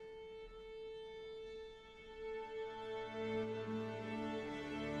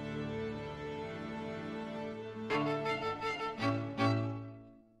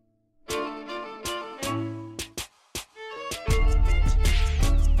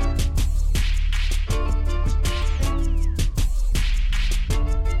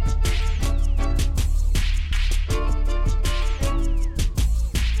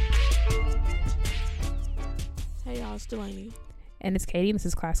And it's Katie, and this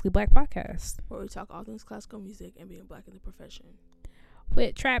is Classically Black Podcast, where we talk all things classical music and being black in the profession.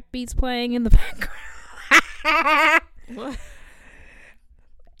 With trap beats playing in the background. What?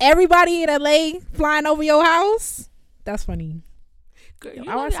 Everybody in LA flying over your house. That's funny. Girl, Yo,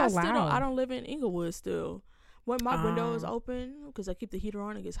 why so loud? I don't live in Inglewood still. When my window is open, because I keep the heater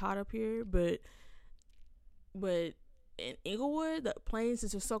on, it gets hot up here. But in Inglewood, the planes,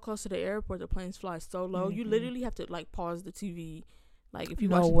 since it's so close to the airport, the planes fly so low. You literally have to like pause the TV, like if you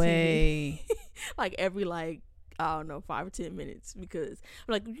watch TV, like every like I don't know 5 or 10 minutes, because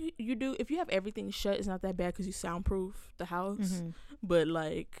like you do, if you have everything shut, it's not that bad because you soundproof the house. But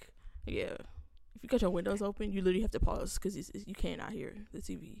like yeah, if you got your windows open, you literally have to pause because you cannot hear the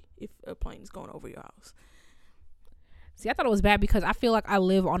TV if a plane is going over your house. See, I thought it was bad because I feel like I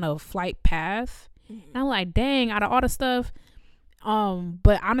live on a flight path. And I'm like, dang, out of all the stuff.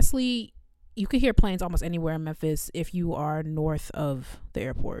 But honestly, you could hear planes almost anywhere in Memphis if you are north of the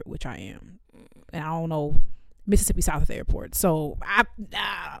airport, which I am. And I don't know Mississippi south of the airport. So I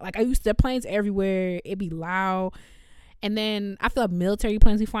used to have planes everywhere. It'd be loud. And then I feel like military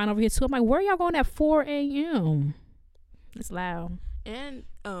planes be flying over here too. I'm like, where are y'all going at 4 a.m.? It's loud. And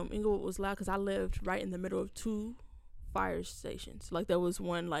Inglewood was loud because I lived right in the middle of 2 fire stations. Like there was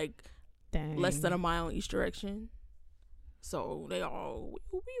one like less than a mile in each direction, so they all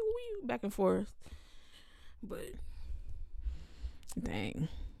back and forth. But dang,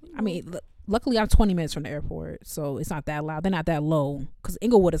 I mean, luckily I'm 20 minutes from the airport, so it's not that loud. They're not that low because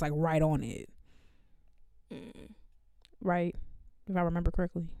Inglewood is like right on it, right? If I remember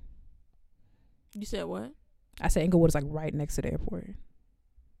correctly. You said what? I said Inglewood is like right next to the airport,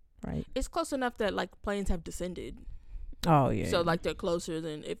 right? It's close enough that like planes have descended. Oh yeah. So like they're closer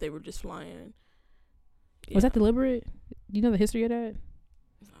than if they were just flying. Yeah. Was that deliberate? You know the history of that?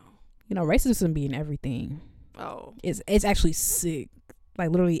 No. You know, racism be in everything. Oh. It's actually sick.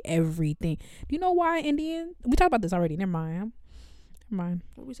 Like literally everything. Do you know why Indian? We talked about this already. Never mind.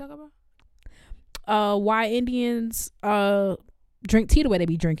 What we talking about? Why Indians drink tea the way they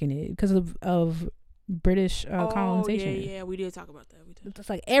be drinking it because of British colonization. Yeah, we did talk about that.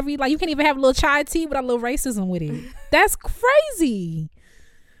 It's like you can't even have a little chai tea without a little racism with it. That's crazy.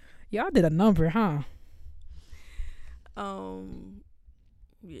 Y'all did a number, huh?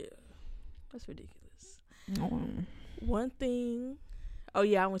 Yeah, that's ridiculous. One thing,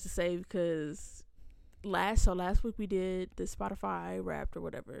 I want to say, because last week we did the Spotify Wrapped or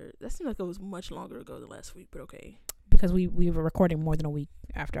whatever. That seemed like it was much longer ago than last week, but okay. Because we were recording more than a week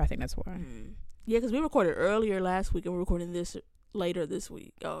after. I think that's why. Yeah, because we recorded earlier last week and we're recording this later this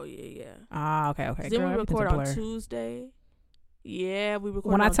week. Oh yeah. Ah, okay. Then we record on Tuesday. Yeah, we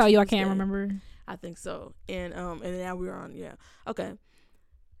recorded. When I tell Tuesday. you I can't remember, I think so. And now we're on. Yeah. Okay.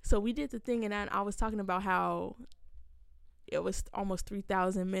 So we did the thing, and I was talking about how it was almost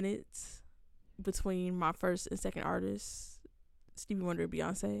 3,000 minutes between my first and second artists, Stevie Wonder and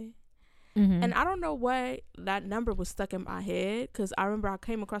Beyonce. And I don't know why that number was stuck in my head, because I remember I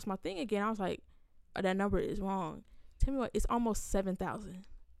came across my thing again. I was like, oh, that number is wrong. Tell me what, it's almost 7,000.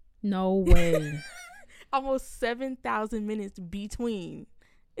 No way. Almost 7,000 minutes between.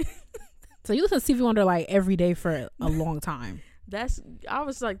 So you listen to Stevie Wonder like every day for a long time. I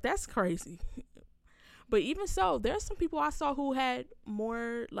was like, that's crazy. But even so, there's some people I saw who had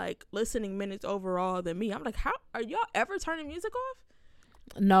more like listening minutes overall than me. I'm like, how are y'all ever turning music off?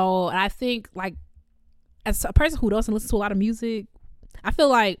 No, I think like as a person who doesn't listen to a lot of music, I feel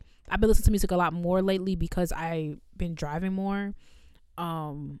like I've been listening to music a lot more lately because I've been driving more.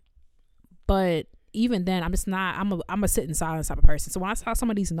 But even then, I'm just not. I'm a sit in silence type of person. So when I saw some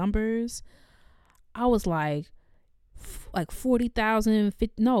of these numbers, I was like 40,000.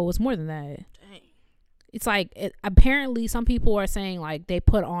 No, it's more than that. Dang. It's like apparently some people are saying like they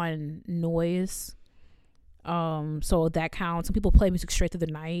put on noise. So that counts. Some people play music straight through the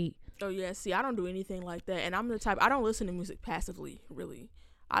night. Oh yeah, see, I don't do anything like that, and I'm the type, I don't listen to music passively, really.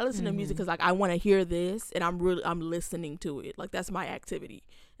 I listen to music because like I want to hear this, and I'm listening to it. Like that's my activity,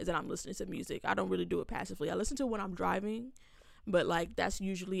 is that I'm listening to music. I don't really do it passively. I listen to it when I'm driving, but like that's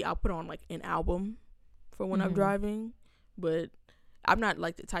usually I'll put on like an album for when I'm driving, but I'm not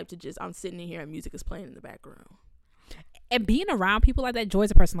like the type to just I'm sitting in here and music is playing in the background. And being around people like that,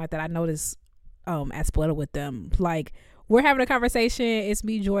 Joy's a person like that. I notice at Splitter with them, like we're having a conversation, it's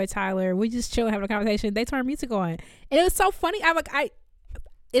me, Joy, Tyler, we just chill having a conversation, they turn music on, and it was so funny.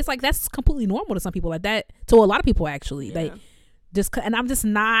 It's like that's completely normal to some people, like that to a lot of people actually. Yeah. They just, and I'm just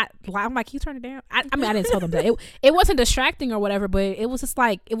not like, I'm like, can you turn it down? I mean I didn't tell them that it wasn't distracting or whatever, but it was just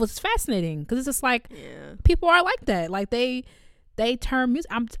like, it was fascinating because it's just like people are like that, like they turn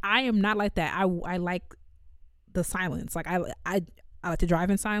music. I am not like that. I like the silence. Like I like to drive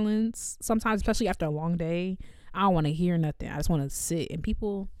in silence sometimes, especially after a long day. I don't want to hear nothing. I just want to sit. And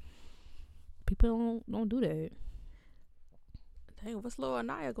people don't do that. Dang, what's little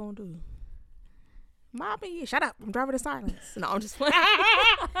Anaya gonna do? Mommy, shut up! I'm driving in silence. No, I'm just playing.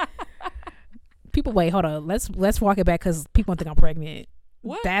 People, wait, hold on. Let's walk it back because people don't think I'm pregnant.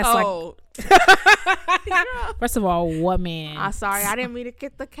 What? That's like. First of all, what man? I'm sorry, I didn't mean to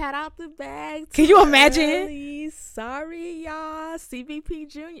get the cat out the bag. Can you imagine? Early. Sorry, y'all. CBP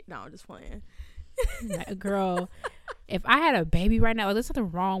Junior. No, I'm just playing. Girl, if I had a baby right now, there's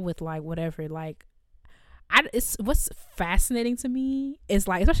nothing wrong with like whatever. Like, it's what's fascinating to me is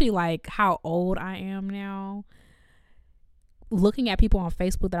like, especially like how old I am now. Looking at people on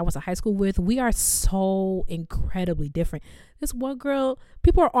Facebook that I went to high school with, we are so incredibly different. This one girl,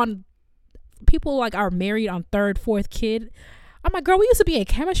 people like are married on third, fourth kid. I'm like, girl, we used to be in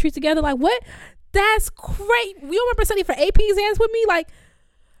chemistry together. Like, what? That's great. You remember studying for AP exams with me? Like,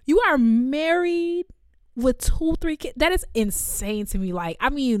 you are married with 2, 3 kids. That is insane to me. Like, I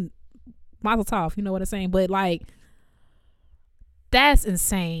mean, mazel tov, you know what I'm saying? But like, that's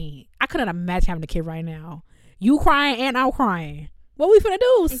insane. I couldn't imagine having a kid right now. You crying and I'm crying. What we finna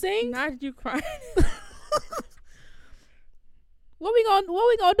do? Sing? Not you crying. What we gonna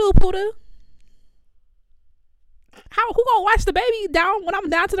do, Puda? Who gonna watch the baby down when I'm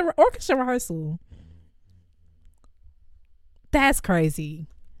down to the orchestra rehearsal? That's crazy.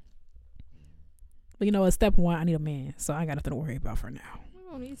 But you know what? Step 1, I need a man, so I ain't got nothing to worry about for now.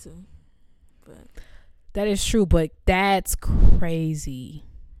 We don't need to. But that is true, but that's crazy.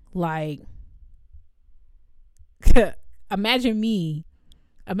 Like, imagine me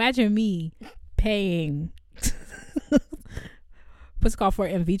paying what's it called for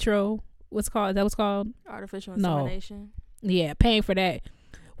in vitro? Is that what's called? Artificial insemination. No. Yeah, paying for that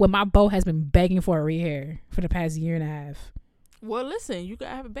when my beau has been begging for a rehair for the past year and a half. Well, listen, you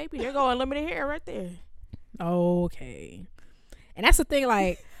gotta have a baby. There go unlimited hair right there. Okay. And that's the thing,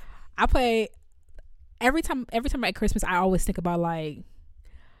 like, I play every time at Christmas, I always think about like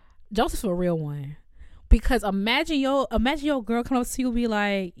Joseph's a real one. Because imagine your girl come up to you and be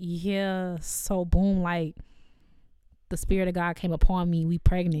like, yeah, so boom, like the spirit of God came upon me, we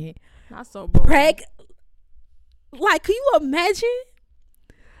pregnant. Not so boom. Like, can you imagine?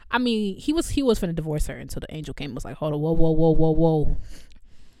 I mean, he was finna divorce her until the angel came and was like, hold on, whoa.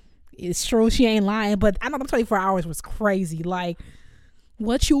 It's true, she ain't lying, but I know the 24 hours was crazy. Like,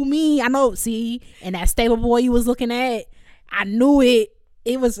 what you mean? I know, see, and that stable boy you was looking at, I knew it.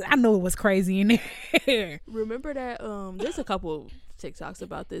 I know it was crazy in there. Remember that there's a couple TikToks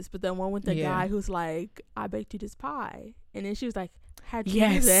about this, but then one with the guy who's like, I baked you this pie, and then she was like, how'd you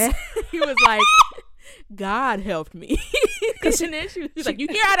do that? He was like, God helped me. And then she was like, you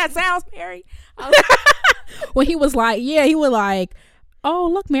hear how that sounds, Mary? When he was like, he was like, oh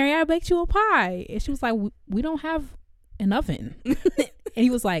look, Mary, I baked you a pie, and she was like, we don't have an oven. And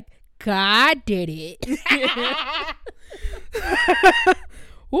he was like, God did it.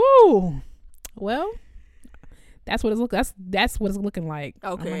 Woo. Well, that's what it's looking like.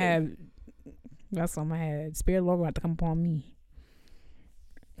 Okay. That's what I'm gonna have. Spirit of the Lord will have to come upon me.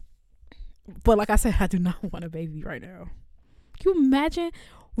 But like I said, I do not want a baby right now. Can you imagine?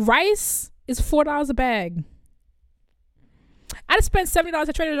 Rice is $4 a bag. I just spent $70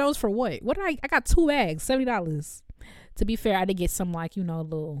 at Trader Joe's for what? What did I got 2 bags, $70. To be fair, I did get some like, a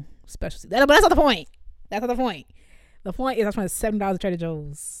little specialty. But that's not the point. That's not the point. The point is I spent $7 at Trader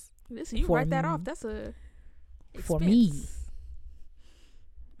Joe's. Listen, you write that off. That's a expense. For me.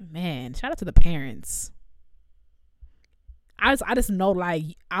 Man, shout out to the parents. I just know, like,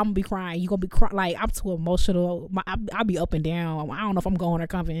 I'm gonna be crying. You gonna be crying. Like, I'm too emotional. I'll be up and down. I don't know if I'm going or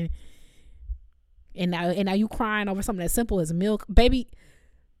coming. And now you crying over something as simple as milk, baby.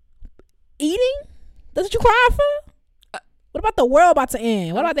 Eating? That's what you crying for? What about the world about to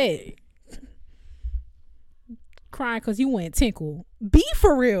end? What about that? Crying because you went tinkle. Be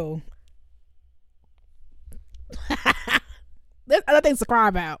for real. There's other things to cry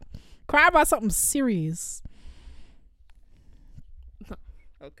about. Cry about something serious.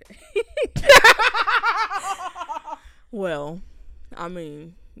 Okay. Well, I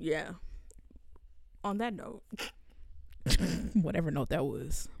mean, yeah. On that note. Whatever note that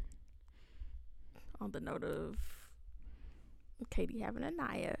was. On the note of Katie having a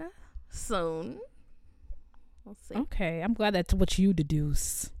Naya soon. We'll see. Okay, I'm glad that's what you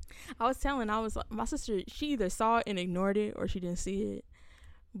deduce. My sister, she either saw it and ignored it or she didn't see it.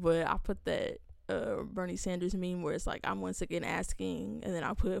 But I put that Bernie Sanders meme where it's like, I'm once again asking, and then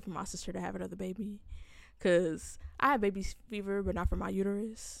I put it for my sister to have another baby. Because I have baby fever, but not for my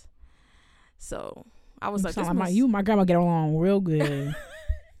uterus. So I was like, you and my grandma get along real good.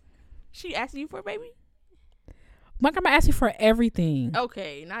 She asked you for a baby? My grandma asked me for everything.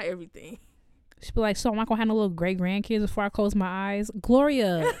 Okay, not everything. She'd be like, so am I gonna have no little great grandkids before I close my eyes?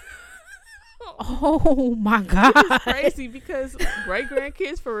 Gloria. Oh my God. It's crazy because great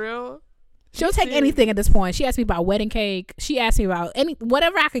grandkids for real. She'll take anything at this point. She asked me about wedding cake. She asked me about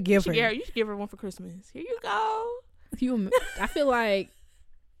whatever I could give her. You should give her one for Christmas. Here you go. I feel like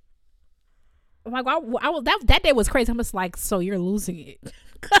that day was crazy. I'm just like, so you're losing it.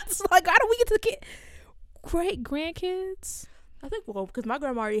 Cause like, how do we get to the kid? Great grandkids? I think because my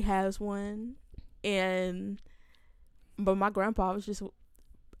grandma already has one, but my grandpa was just.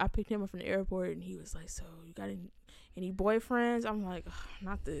 I picked him up from the airport, and he was like, "So you got any boyfriends?" I'm like,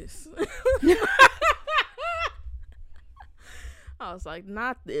 "Not this." I was like,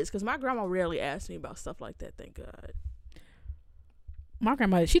 "Not this," because my grandma rarely asked me about stuff like that. Thank God. My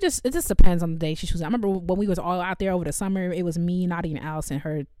grandma, it just depends on the day she chooses. I remember when we was all out there over the summer. It was me, Nadia, and Allison.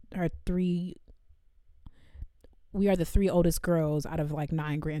 Her three. We are the 3 oldest girls out of like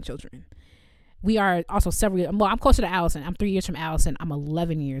 9 grandchildren. We are also I'm closer to Allison. I'm 3 years from Allison. I'm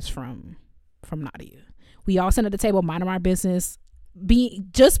 11 years from Nadia. We all sit at the table, minding our business,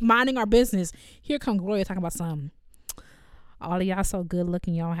 just minding our business. Here come Gloria talking about something. All of y'all so good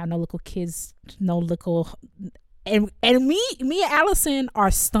looking. Y'all have no little kids, no little, and me and Allison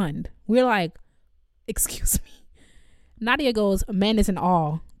are stunned. We're like, excuse me. Nadia goes, man isn't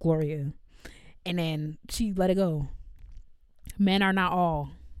all, Gloria. And then she let it go. Men are not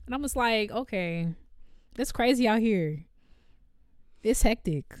all. And I'm just like, okay, it's crazy out here. It's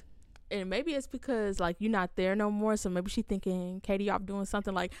hectic. And maybe it's because like you're not there no more, so maybe she thinking Katie off doing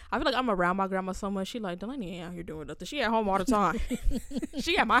something. Like I feel like I'm around my grandma so much. She like, Delaney ain't out here doing nothing. She at home all the time.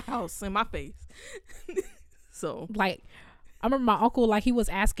 She at my house in my face. So like, I remember my uncle, like he was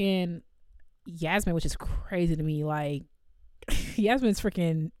asking Yasmin, which is crazy to me. Like Yasmin's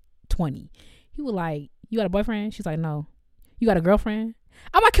freaking 20. He was like, you got a boyfriend? She's like, no. You got a girlfriend?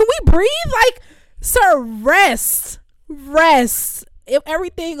 I'm like, can we breathe? Like, sir, rest. If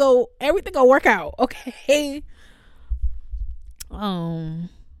everything go work out, okay?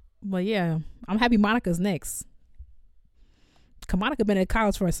 But yeah, I'm happy Monica's next. Cause Monica been in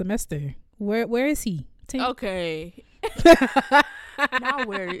college for a semester. Where is he? Okay. Now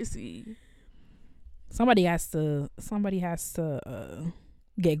where is he? Somebody has to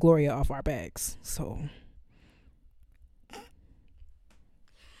get Gloria off our backs. So,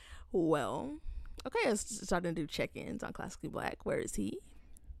 well, okay, let's start to do check-ins on Classically Black. Where is he?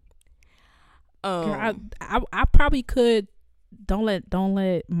 I probably could. Don't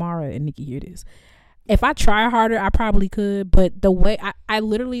let Mara and Nikki hear this. If I try harder, I probably could. But the way I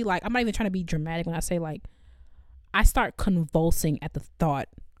literally, like, I'm not even trying to be dramatic when I say, like, I start convulsing at the thought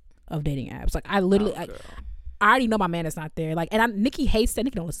of dating apps. Like, I literally, I already know my man is not there. Like, and Nikki hates that.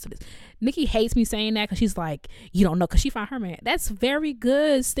 Nikki don't listen to this. Nikki hates me saying that because she's like, you don't know, because she found her man. That's very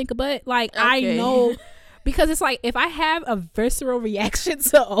good, stinker butt. Like, okay. I know, because it's like, if I have a visceral reaction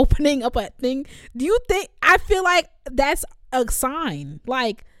to opening up a thing, do you think, I feel like that's a sign.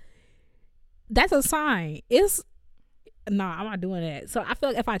 Like, that's a sign. I'm not doing that. So I feel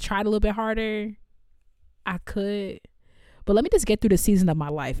like if I tried a little bit harder, I could. But let me just get through the season of my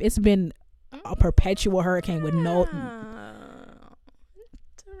life. It's been a perpetual hurricane with no.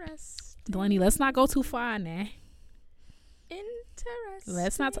 Interesting. Delaney, let's not go too far now. Interesting.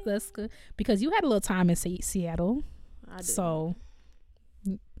 Let's go, because you had a little time in Seattle. I did. So.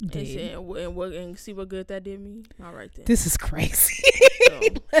 And see what good that did me. All right then. This is crazy. So,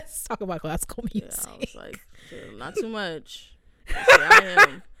 let's talk about classical music. Yeah, I was like, not too much. I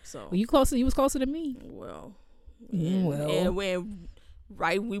am. So well, you was closer to me. Well, and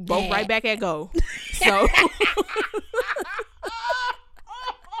when we both right back at go. So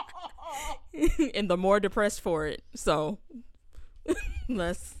and the more depressed for it. So we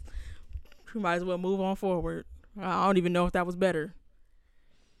might as well move on forward. I don't even know if that was better.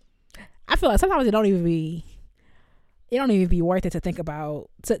 I feel like sometimes it don't even be worth it to think about,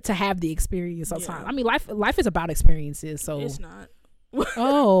 to have the experience sometimes. Yeah. I mean, life is about experiences, so it's not.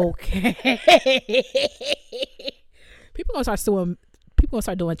 Okay. People gonna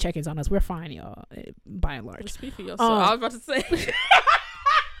start doing check-ins on us. We're fine, y'all, by and large. Speak for yourself. I was about to say.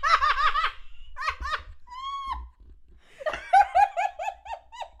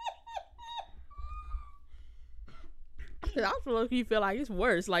 I feel like you feel like it's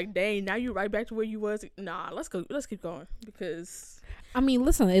worse. Like, dang, now you right back to where you was. Nah, let's go. Let's keep going, because I mean,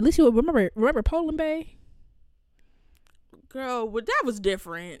 listen. At least you remember Poland Bay, girl. Well, that was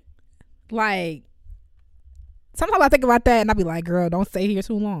different. Like, sometimes I think about that and I be like, girl, don't stay here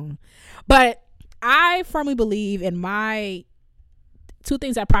too long. But I firmly believe in my two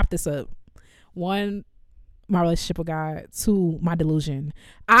things that prop this up. One, my relationship with God. Two, my delusion.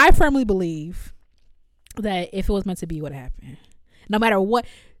 I firmly believe that if it was meant to be, it would happen. No matter what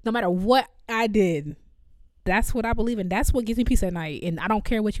I did, that's what I believe in. That's what gives me peace at night. And I don't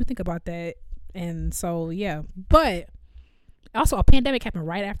care what you think about that. And so, yeah. But also, a pandemic happened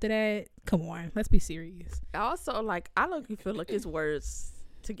right after that. Come on, let's be serious. Also, like, I feel like it's worse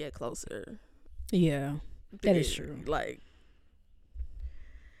to get closer. Yeah, that is true. Like,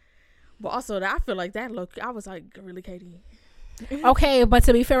 but also, I feel like that look. I was like, really, Katie? Okay, but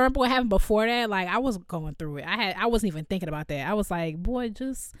to be fair, remember what happened before that? Like, I was going through it. I wasn't even thinking about that. I was like, boy,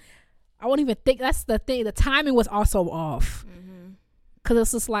 I wouldn't even think. That's the thing. The timing was also off. Cause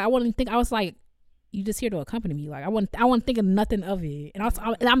it's just like I wouldn't think. I was like, you just here to accompany me. Like I wasn't thinking nothing of it. And also,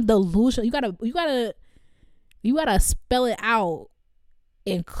 I'm delusional. You gotta spell it out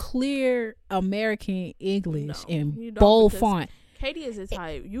in clear American English in bold font. Katie is the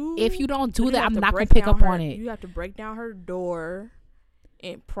type. If you don't do that, I'm not gonna pick up on it. You have to break down her door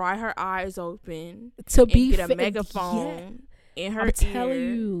and pry her eyes open to be get a megaphone in her ear. I'm telling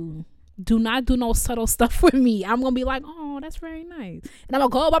you, do not do no subtle stuff with me. I'm gonna be like, oh, that's very nice, and I'm gonna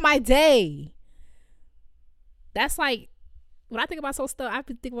go about my day. That's like when I think about subtle stuff. I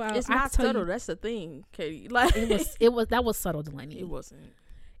think about it's not subtle. That's the thing, Katie. Like that was subtle, Delaney. It wasn't.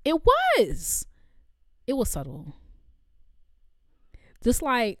 It was subtle. Just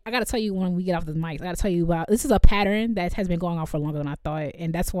like I gotta tell you when we get off the mic, I gotta tell you about this is a pattern that has been going on for longer than I thought,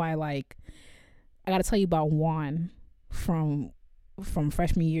 and that's why like I gotta tell you about Juan from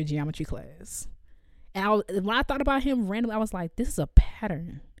freshman year geometry class. And when I thought about him randomly, I was like, this is a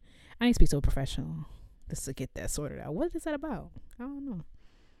pattern. I need to speak to a professional just to get that sorted out. What is that about? I don't know.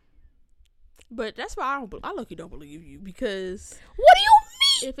 But that's why I look, you don't believe you, because what do you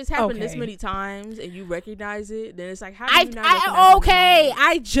mean? If it's happened this many times and you recognize it, then it's like, how do you not recognize it?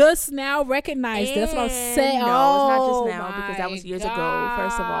 I just now recognized it. That's what I'm saying. No, it's not just now, because that was years ago,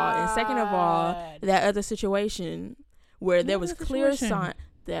 first of all. And second of all, that other situation where there was clear sign.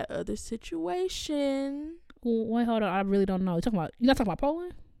 That other situation. Wait, hold on. I really don't know. You're not talking about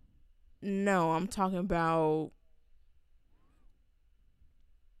Poland? No, I'm talking about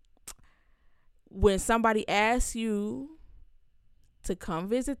when somebody asks you to come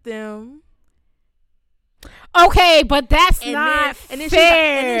visit them. Okay, but that's not fair. And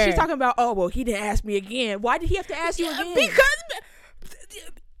then she's talking about, oh, well, he didn't ask me again. Why did he have to ask you again? Because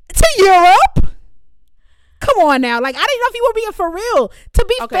to Europe. Come on now, like I didn't know if you were being for real. To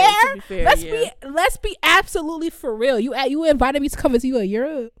be fair, let's be absolutely for real. You invited me to come visit you in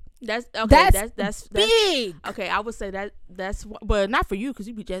Europe. That's big. Okay, I would say that's, but not for you, because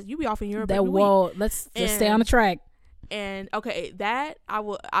you be off in Europe. Let's just stay on the track. And okay, that I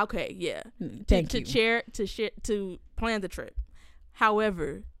will. Okay, yeah. Thank you. To plan the trip.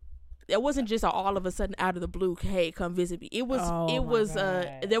 However, it wasn't just all of a sudden out of the blue, hey, come visit me. It was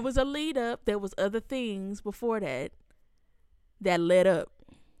there was a lead up. There was other things before that led up.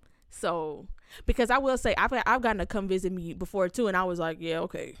 So, because I will say I've gotten to come visit me before too, and I was like, yeah,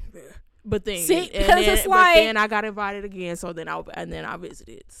 okay. Yeah. But then then I got invited again, so then I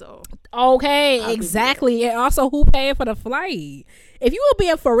visited. So okay, exactly. And also, who paid for the flight? If you were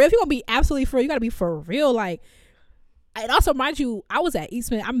being for real, if you're gonna be absolutely for real, you gotta be for real. Like, and also, mind you, I was at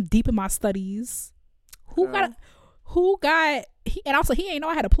Eastman. I'm deep in my studies. Who got? And also, he ain't know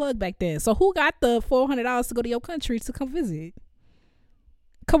I had a plug back then. So who got the $400 to go to your country to come visit?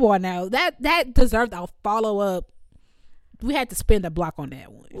 Come on now, that deserved a follow up. We had to spend a block on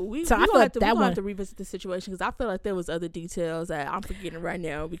that one. Well, so I feel like that one have to revisit the situation, because I feel like there was other details that I'm forgetting right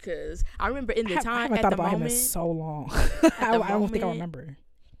now. Because I remember in the time, I haven't thought about him in so long. I don't think I remember.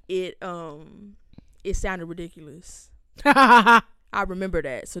 It sounded ridiculous. I remember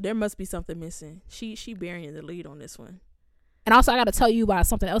that, so there must be something missing. She burying the lead on this one. And also, I got to tell you about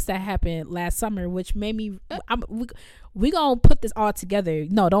something else that happened last summer, which made me. We gonna put this all together.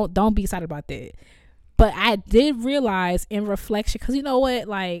 No, don't be excited about that. But I did realize in reflection, because you know what,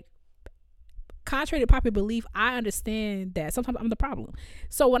 like, contrary to popular belief, I understand that sometimes I'm the problem.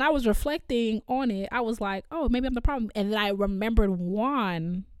 So when I was reflecting on it, I was like, oh, maybe I'm the problem. And then I remembered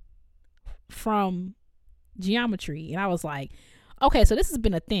Juan from geometry, and I was like, okay, so this has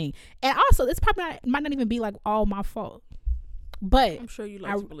been a thing. And also, this probably might not even be like all my fault, but I'm sure you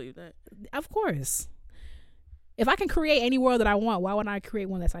like to believe that. Of course, if I can create any world that I want, why wouldn't I create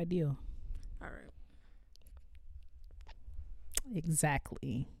one that's ideal? All right.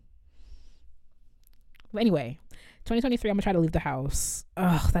 Exactly. But anyway, 2023, I'm gonna try to leave the house.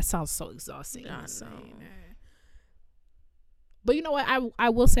 Ugh, that sounds so exhausting. I know. But you know what? I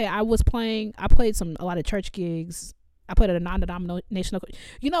will say I played a lot of church gigs. I played at a non-denominational.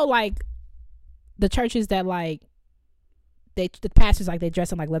 You know, like the churches that like the pastors like they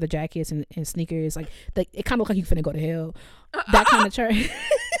dress in like leather jackets and sneakers. Like it kind of look like you finna go to hell. That kind of church.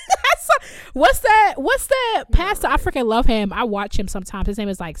 What's that pastor? I freaking love him. I watch him sometimes. His name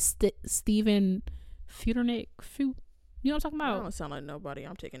is like Stephen Feudernick. You know what I'm talking about? I don't sound like nobody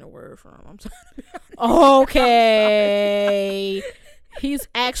I'm taking a word from. I'm sorry. Okay. He's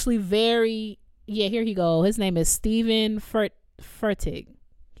actually very... Yeah, here he go. His name is Stephen Furtick.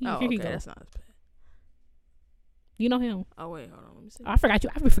 Here he go. That's not as bad. You know him? Oh, wait. Hold on. Let me see. I forgot you.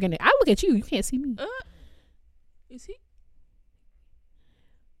 I've been forgetting it. I look at you. You can't see me. Is he?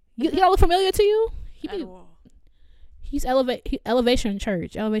 He don't look familiar to you? He's Elevation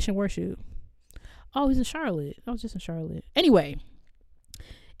Church. Elevation Worship. Oh, he's in Charlotte. I was just in Charlotte. Anyway,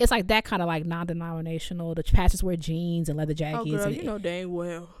 it's like that kind of like non-denominational. The pastors wear jeans and leather jackets. Oh, girl, you know dang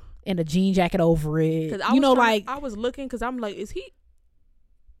well. And a jean jacket over it. I was looking because I'm like, is he?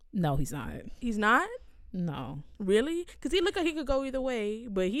 No, he's not. He's not? No. Really? Because he look like he could go either way,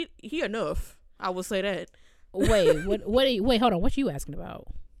 but he enough. I will say that. Wait, wait, hold on. What you asking about?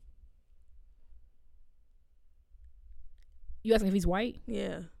 You asking if he's white?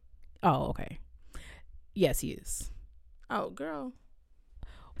 Yeah. Oh, okay. Yes, he is. Oh, girl.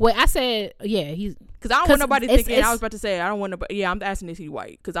 Wait, I said, yeah, he's... Because I don't want nobody thinking, I was about to say, I don't want nobody... Yeah, I'm asking is he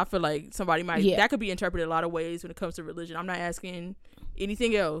white? Because I feel like somebody might... Yeah. That could be interpreted a lot of ways when it comes to religion. I'm not asking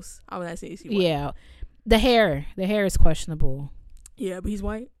anything else. I was asking is he white? Yeah. The hair is questionable. Yeah, but he's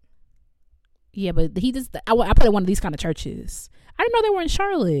white? Yeah, but he just... I put in one of these kind of churches. I didn't know they were in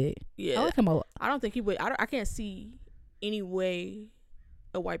Charlotte. Yeah. I like him a lot. I don't think he would... I can't see any way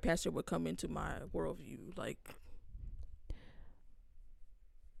a white pastor would come into my worldview. Like...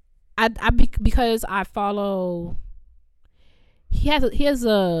 because I follow. He has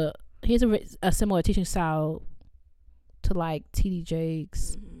a similar teaching style to like T.D.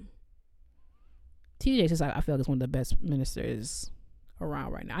 Jakes. Mm-hmm. T.D. Jakes is I feel like is one of the best ministers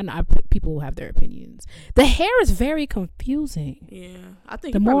around right now. I know people have their opinions. The hair is very confusing. Yeah, I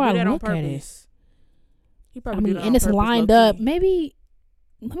think the more I look at it, he probably and it's lined up. Maybe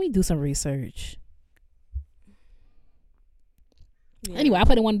let me do some research. Yeah. Anyway, I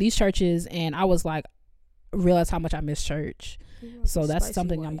played in one of these churches and I was like, realized how much I miss church. So that's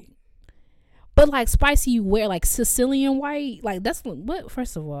something white. But like spicy wear like Sicilian white, like that's what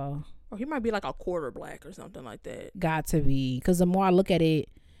first of all. Or he might be like a quarter black or something like that. Got to be, because the more I look at it,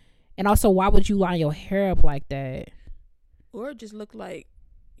 and also why would you line your hair up like that? Or it just look like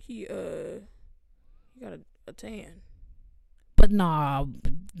he got a tan. But nah,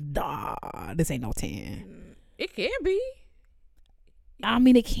 this ain't no tan. It can be. I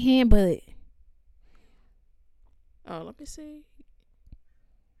mean, it can, but... Oh, let me see.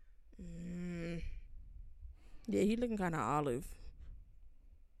 Yeah, he looking kind of olive.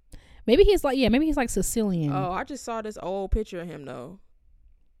 Maybe he's like Sicilian. Oh, I just saw this old picture of him, though.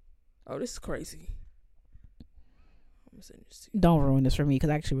 Oh, this is crazy. I'm gonna send this to you. Don't ruin this for me,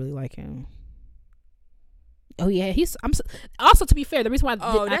 because I actually really like him. Oh, yeah, also, to be fair, the reason why I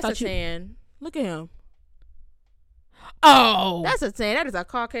thought a tan. Look at him. Oh, that's a tan. That is a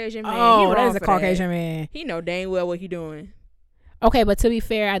Caucasian man. Oh, that is a Caucasian man. He know dang well what he doing. Okay, but to be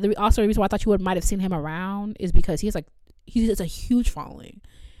fair, also the reason why I thought you might have seen him around is because he's a huge following.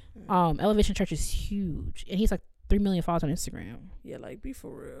 Elevation Church is huge, and he's like 3 million followers on Instagram. Yeah, like be for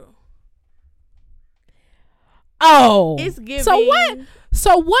real. Oh, it's giving.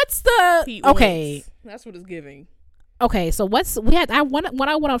 So what's the Pete okay? Wentz. That's what it's giving. Okay, so what I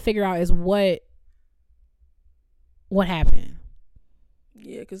want to figure out is what happened.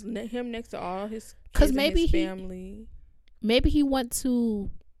 Yeah, because him next to all his kids, because maybe his family. Maybe he went to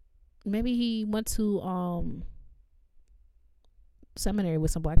seminary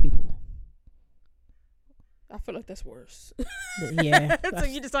with some black people. I feel like that's worse. Yeah. So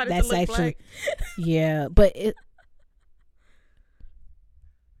you decided to look black. Yeah, but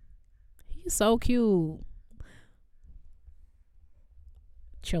he's so cute.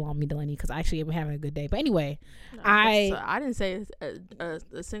 Chill on me, Delaney, because I actually am having a good day. But anyway, no, I didn't say a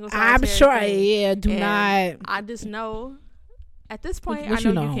single. I'm sure. Yeah, do not. I just know. At this point,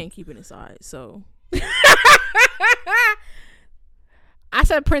 I know you can't keep it inside. So. I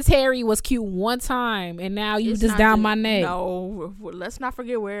said Prince Harry was cute one time, and now you just down my neck. No, let's not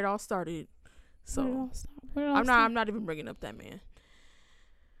forget where it all started. So I'm not even bringing up that man.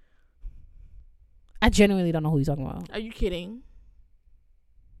 I genuinely don't know who you're talking about. Are you kidding?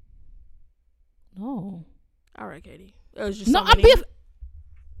 No. All right, Katie. It was just no.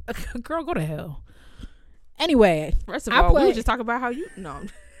 Girl, go to hell. Anyway, first of all, we were just talking about how you no.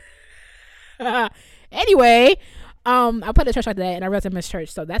 Anyway, I put the church like that, and I read Miss Church.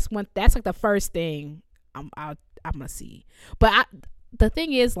 So that's like the first thing I'm gonna see. But the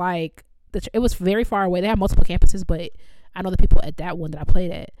thing is, like, it was very far away. They have multiple campuses, but I know the people at that one that I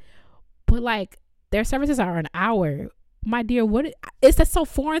played at. But like, their services are an hour. My dear, what is that so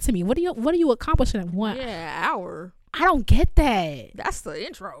foreign to me? What do you accomplish in one? Yeah, hour. I don't get that. That's the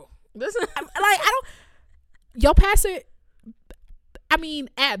intro. This is like, I don't. Your pastor. I mean,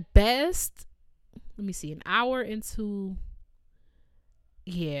 at best, let me see, an hour into.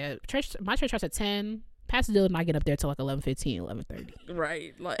 Yeah, church. My church starts at 10. Pastor Dylan and I get up there till like 11:15, 11:30.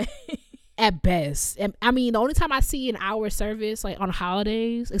 Right, like. At best. And I mean, the only time I see an hour service, like on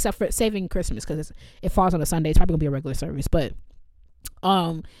holidays, except for saving Christmas, because it falls on a Sunday, it's probably gonna be a regular service. But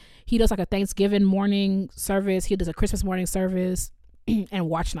he does like a Thanksgiving morning service, he does a Christmas morning service, and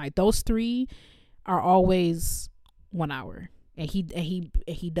watch night. Those three are always 1 hour, and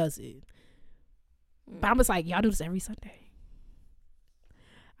he does it. But I'm just like, y'all do this every Sunday.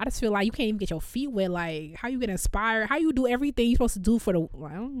 I just feel like you can't even get your feet wet. Like, how you get inspired? How you do everything you're supposed to do for the?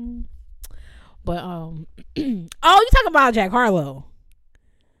 I don't know. But oh, you talking about Jack Harlow?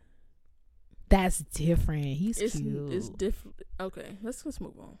 That's different. He's cute. It's different. Okay, let's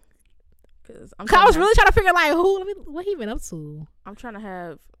move on. Cause I was really trying to figure like what he been up to. I'm trying to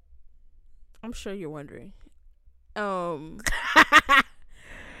have. I'm sure you're wondering.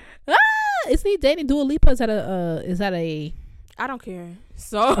 Is he dating Dua Lipa? Is that a? I don't care.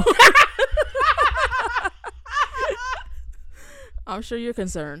 So I'm sure you're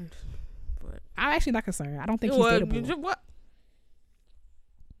concerned. I'm actually not concerned. I don't think he's dateable. What?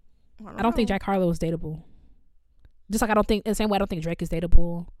 I don't think Jack Harlow is dateable. Just like I don't think, in the same way, I don't think Drake is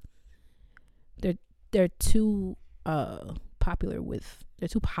dateable. They're too popular with. They're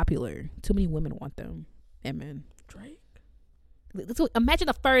too popular. Too many women want them. Amen. Drake. Imagine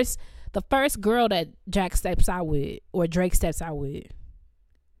the first girl that Jack steps out with, or Drake steps out with.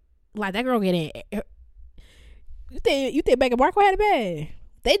 Like, that girl getting. You think Meghan Markle had it bad?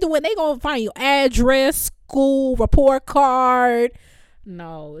 They gonna find your address, school, report card.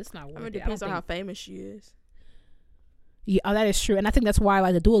 No, it's not worth it. It depends on how famous she is. Yeah, that is true. And I think that's why,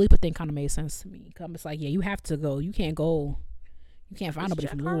 like, the Dua Lipa thing kind of made sense to me. Cause it's like, yeah, you have to go. You can't go. You can't find nobody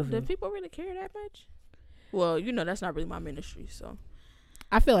from Louisville. Do people really care that much? Well, that's not really my ministry, so.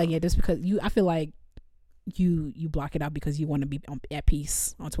 I feel like, yeah, just because I feel like you block it out because you want to be at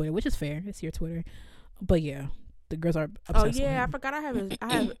peace on Twitter, which is fair. It's your Twitter. But yeah, the girls are obsessed with him. I forgot I have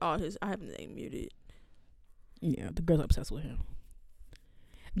his name muted. Yeah, the girls are obsessed with him.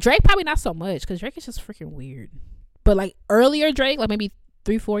 Drake probably not so much, because Drake is just freaking weird. But like earlier Drake, like maybe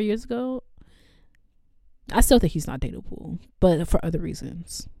 3-4 years ago, I still think he's not dateable, but for other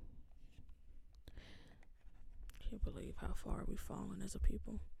reasons. Can't believe how far we've fallen as a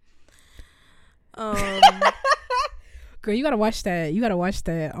people. Girl, you gotta watch that. What's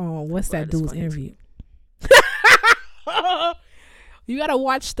that dude's interview? You gotta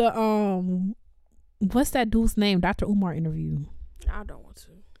watch the what's that dude's name? Dr. Umar interview. I don't want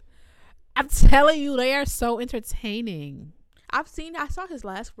to. I'm telling you, they are so entertaining. I saw his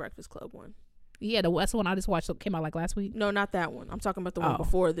last Breakfast Club one. Yeah, that's the one I just watched. Came out like last week. No, not that one. I'm talking about the one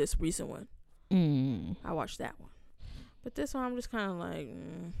before this recent one. I watched that one, but this one I'm just kind of like.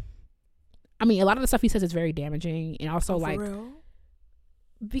 I mean, a lot of the stuff he says is very damaging, and also for real?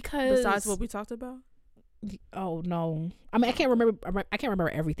 Because besides what we talked about. Oh no! I mean, I can't remember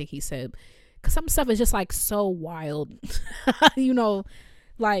everything he said, because some stuff is just like so wild.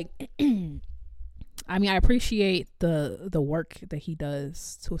 Like, I mean, I appreciate the work that he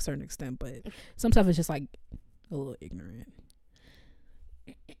does to a certain extent, but some stuff is just like a little ignorant.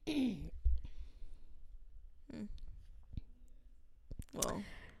 Well,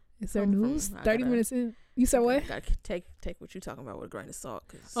 is there news? 30 minutes in. You said what? Gotta take what you're talking about with a grain of salt.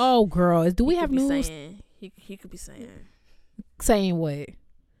 Cause oh, girl, do we have news? He could be saying what?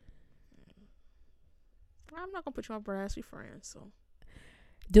 I'm not gonna put you on blast. We friends, so.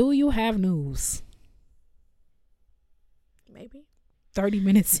 Do you have news? Maybe. 30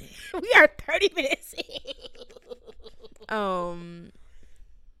 minutes in. We are 30 minutes in.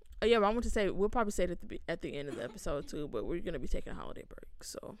 Yeah, but I want to say we'll probably say it at the end of the episode too. But we're gonna be taking a holiday break,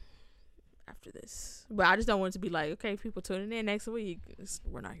 so after this. But I just don't want it to be like, okay, people tuning in next week.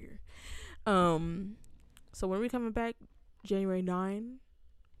 We're not here. So when are we coming back? January 9.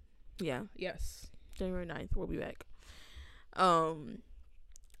 Yeah. Yes. January 9th. We'll be back.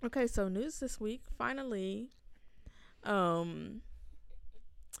 Okay, so news this week. Finally, the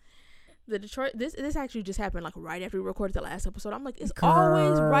the Detroit, this actually just happened like right after we recorded the last episode. I'm like, it's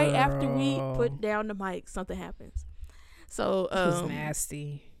always right after we put down the mic, something happens. So this was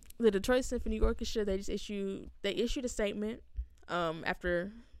nasty. The Detroit Symphony Orchestra, they issued a statement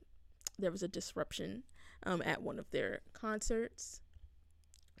after there was a disruption at one of their concerts.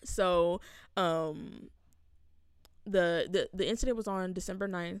 So the incident was on December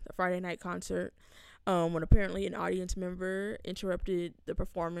 9th, a Friday night concert, when apparently an audience member interrupted the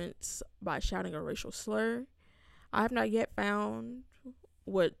performance by shouting a racial slur. I have not yet found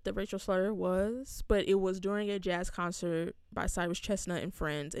what the racial slur was, but it was during a jazz concert by Cyrus Chestnut and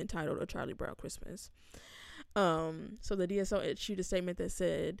Friends entitled A Charlie Brown Christmas. So the DSO issued a statement that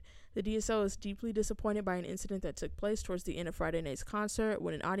said, the DSO is deeply disappointed by an incident that took place towards the end of Friday night's concert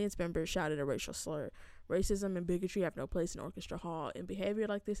when an audience member shouted a racial slur. Racism and bigotry have no place in Orchestra Hall, and behavior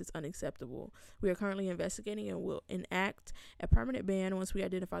like this is unacceptable. We are currently investigating and will enact a permanent ban once we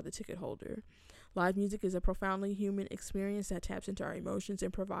identify the ticket holder. Live music is a profoundly human experience that taps into our emotions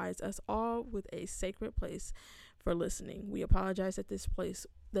and provides us all with a sacred place for listening. We apologize that this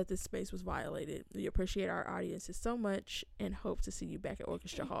space was violated. We appreciate our audiences so much and hope to see you back at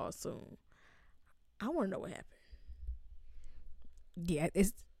Orchestra Hall soon. I want to know what happened. Yeah,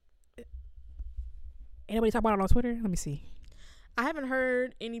 anybody talk about it on Twitter? Let me see. I haven't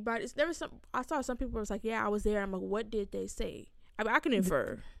heard anybody. I saw some people was like, yeah, I was there. I'm like, what did they say? I mean, I can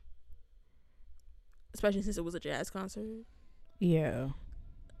infer, especially since it was a jazz concert. Yeah,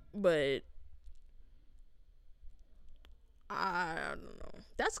 but I don't know.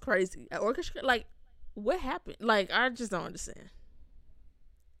 That's crazy. At orchestra, like, what happened? Like, I just don't understand.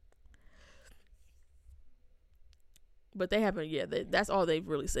 But they haven't, that's all they've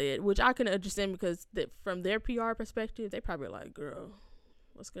really said, which I can understand because from their PR perspective, they probably like, girl,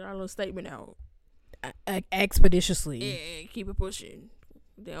 let's get our little statement out. Expeditiously. Yeah, keep it pushing.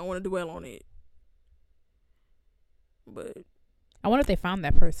 They don't want to dwell on it. But I wonder if they found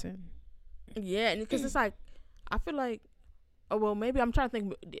that person. Yeah, because it's like, I feel like, oh, well, maybe I'm trying to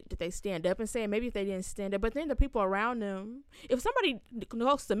think, did they stand up and say it? Maybe if they didn't stand up, but then the people around them, if somebody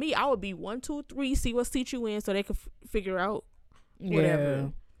close to me, I would be 1, 2, 3, see what seat you in so they could figure out whatever. Yeah.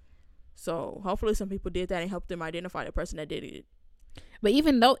 So hopefully some people did that and helped them identify the person that did it. But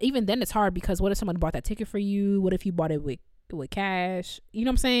even then it's hard because what if someone bought that ticket for you? What if you bought it with cash? You know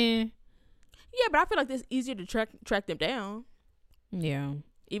what I'm saying? Yeah, but I feel like it's easier to track them down. Yeah.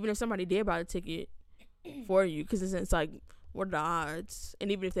 Even if somebody did buy the ticket for you, because it's like, what are the odds?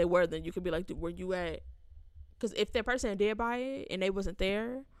 And even if they were, then you could be like, where you at? Because if that person did buy it and they wasn't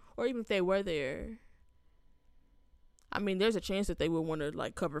there, or even if they were there, I mean, there's a chance that they would want to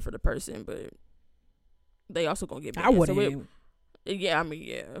like cover for the person, but they also gonna get banned. I wouldn't. Yeah, I mean,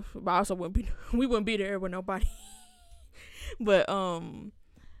 yeah, but I also we wouldn't be there with nobody. But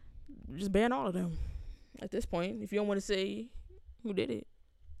just ban all of them at this point if you don't want to say who did it.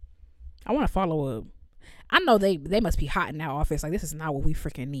 I want to follow up. I know they must be hot in that office. Like, this is not what we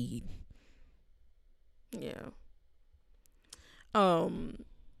freaking need. Yeah.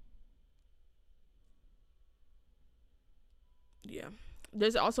 Yeah.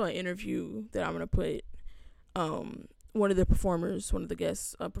 There's also an interview that I'm gonna put. One of the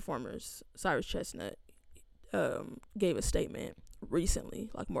guest performers, Cyrus Chestnut, gave a statement recently,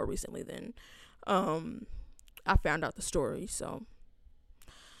 like more recently than I found out the story. So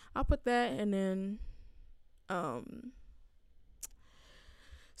I'll put that, and then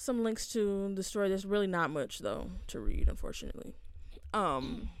some links to the story. There's really not much though to read, unfortunately.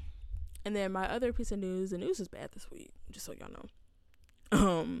 And then my other piece of news, the news is bad this week, just so y'all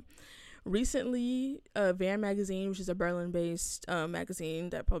know. Recently, Van Magazine, which is a Berlin-based magazine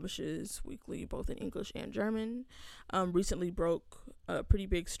that publishes weekly both in English and German, recently broke a pretty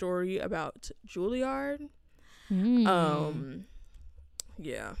big story about Juilliard.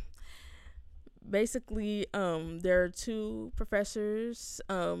 Yeah. Basically, there are 2 professors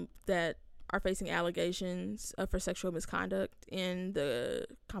that are facing allegations for sexual misconduct in the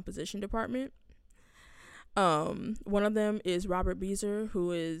composition department. One of them is Robert Beezer,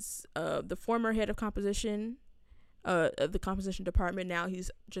 who is the former head of composition of the composition department. Now he's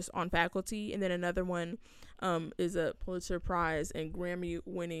just on faculty. And then another one is a Pulitzer Prize and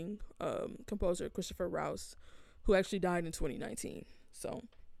Grammy-winning composer, Christopher Rouse, who actually died in 2019. So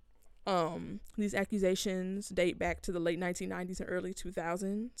these accusations date back to the late 1990s and early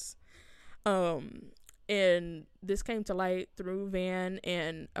 2000s. And this came to light through Van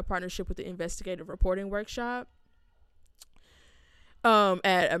and a partnership with the Investigative Reporting Workshop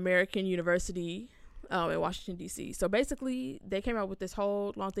at American University in Washington, D.C. So basically, they came out with this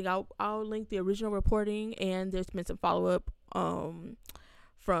whole long thing. I'll link the original reporting, and there's been some follow-up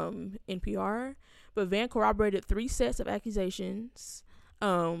from NPR. But Van corroborated 3 sets of accusations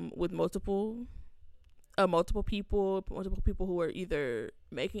with multiple people who were either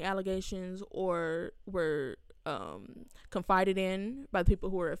making allegations or were confided in by the people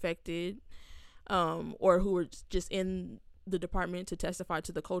who were affected, or who were just in the department to testify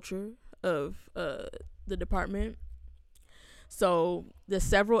to the culture of the department. So there's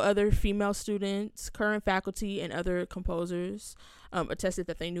several other female students, current faculty, and other composers attested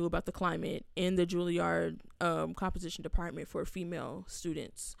that they knew about the climate in the Juilliard composition department for female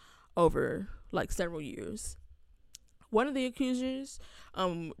students over like several years. One of the accusers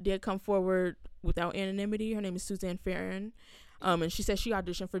did come forward without anonymity. Her name is Suzanne Farron, and she said she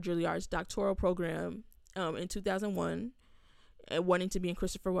auditioned for Juilliard's doctoral program in 2001, wanting to be in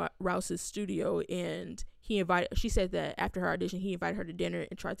Christopher Rouse's studio, and she said that after her audition he invited her to dinner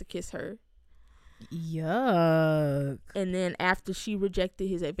and tried to kiss her. Yuck. And then after she rejected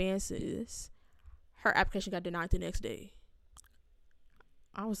his advances, her application got denied the next day.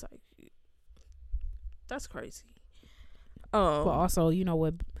 I was like, that's crazy. But also, you know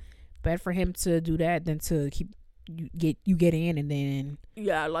what, better for him to do that than to you get in and then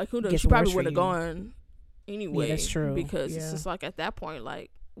like who knows, she probably would have gone anyway. Yeah, that's true. Because it's just like at that point,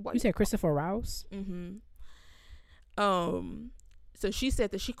 like, what? You said Christopher Rouse? Mm-hmm. So she said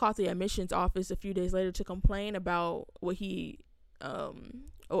that she called the admissions office a few days later to complain about what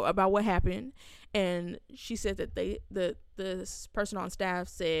about what happened, and she said that this person on staff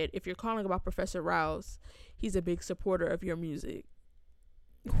said, if you're calling about Professor Rouse, he's a big supporter of your music.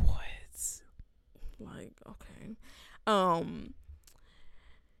 What? Like, okay.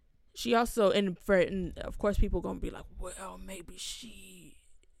 She also, and of course people gonna be like, well, maybe she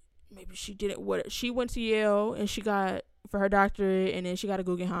didn't. What, she went to Yale and she got for her doctorate, and then she got a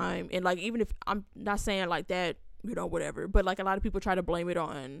Guggenheim, and like, even if I'm not saying like that, you know, whatever, but like a lot of people try to blame it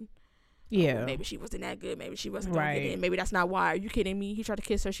on, maybe she wasn't that good, maybe she wasn't gonna get in, maybe that's not why. Are you kidding me? He tried to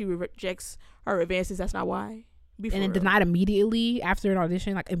kiss her, she rejects her advances, that's not why. And then denied immediately after an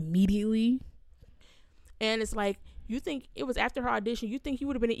audition, like immediately. And it's like, you think it was after her audition, you think he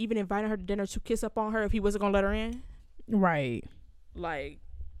would have been even inviting her to dinner to kiss up on her if he wasn't gonna let her in? Right. Like,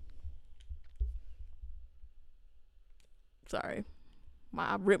 sorry,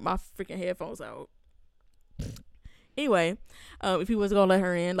 I ripped my freaking headphones out. Anyway, if he wasn't gonna let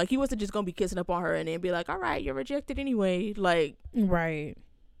her in, like, he wasn't just gonna be kissing up on her and then be like, all right, you're rejected anyway. Like, right.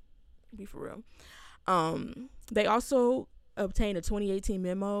 Be for real. They also obtained a 2018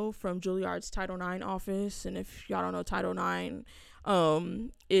 memo from Juilliard's Title IX office, and if y'all don't know, Title IX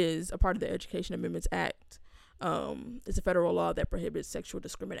is a part of the Education Amendments Act. It's a federal law that prohibits sexual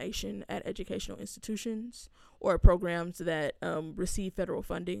discrimination at educational institutions or programs that receive federal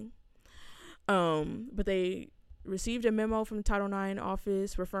funding. But they received a memo from the Title IX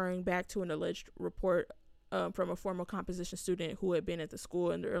office referring back to an alleged report from a former composition student who had been at the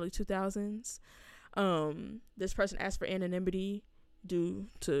school in the early 2000s. This person asked for anonymity due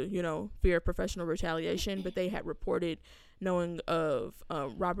to, you know, fear of professional retaliation, but they had reported knowing of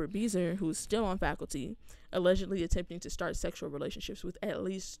Robert Beezer, who's still on faculty, allegedly attempting to start sexual relationships with at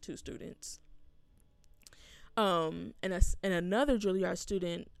least 2 students. And another Juilliard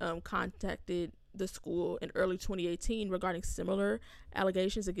student contacted the school in early 2018 regarding similar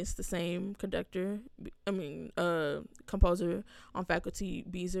allegations against the same composer on faculty,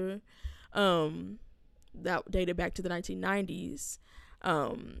 Beezer. That dated back to the 1990s.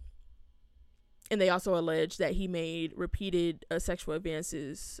 And they also alleged that he made repeated sexual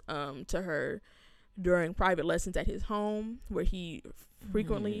advances to her during private lessons at his home, where he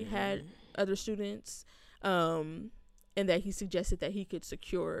frequently had other students, and that he suggested that he could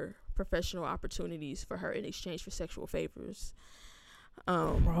secure professional opportunities for her in exchange for sexual favors.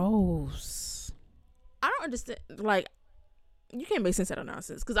 Gross. I don't understand, like, you can't make sense out of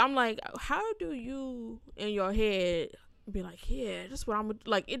nonsense, because I'm like, how do you in your head be like, yeah, that's what I'm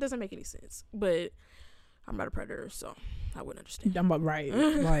like? It doesn't make any sense. But I'm not a predator, so I wouldn't understand. I'm right.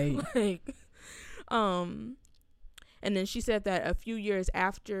 Like, and then she said that a few years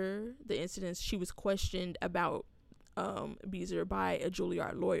after the incidents, she was questioned about Beezer by a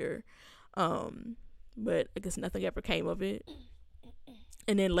Juilliard lawyer, but I guess nothing ever came of it.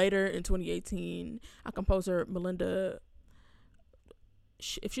 And then later in 2018, a composer, Melinda,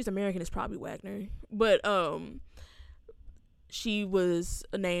 if she's American, it's probably Wagner, but she was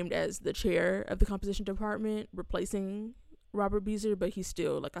named as the chair of the composition department, replacing Robert Beezer, but he's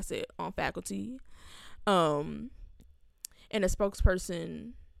still, like I said, on faculty. And a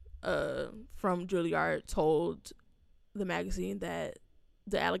spokesperson from Juilliard told the magazine that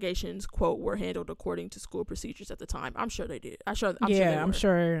the allegations, quote, were handled according to school procedures at the time. I'm sure they did. I'm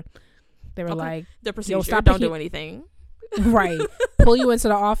sure they were like, the procedure, stop, don't do anything. Right. Pull you into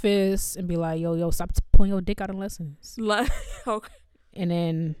the office and be like, yo, stop pulling your dick out in lessons. Okay. And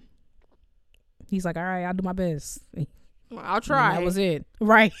then he's like, all right, I'll do my best. I'll try. That was it.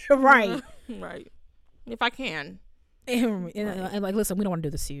 Right. Right. Right. If I can. And like, listen, we don't want to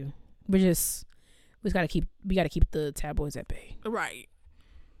do this to you. We gotta keep the tabloids at bay. Right.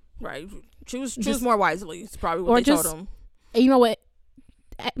 Choose more wisely. It's probably what they told them. You know what?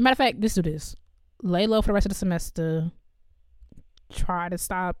 Matter of fact, just do this. Lay low for the rest of the semester. Try to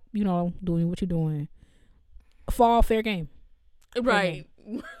stop, doing what you're doing. Fall, fair game. Right.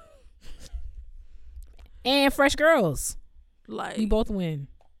 And fresh girls. Like, we both win.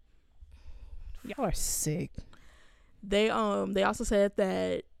 Y'all are sick. They also said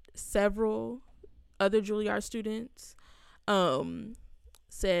that several other Juilliard students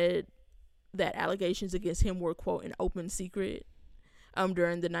said that allegations against him were, quote, an open secret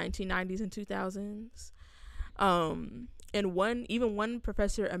during the 1990s and 2000s. And one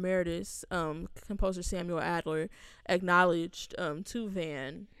professor emeritus, composer Samuel Adler, acknowledged to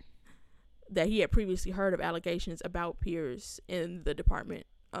Van that he had previously heard of allegations about peers in the department.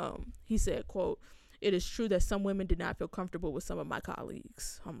 He said, quote, "It is true that some women did not feel comfortable with some of my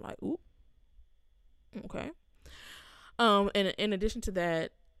colleagues." I'm like, ooh, okay. And in addition to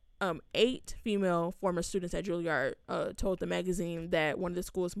that, 8 female former students at Juilliard told the magazine that one of the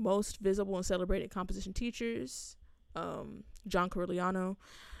school's most visible and celebrated composition teachers, John Corigliano,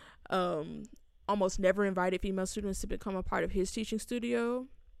 almost never invited female students to become a part of his teaching studio,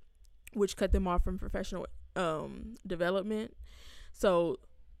 which cut them off from professional development. So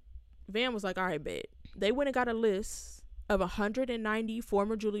Van was like, all right, bet. They went and got a list of 190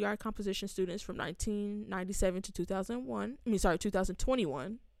 former Juilliard composition students from 1997 to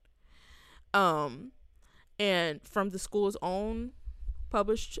 2021. And from the school's own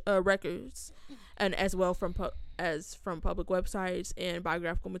published records, and as well from public websites and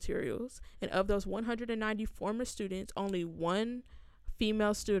biographical materials. And of those 190 former students, only one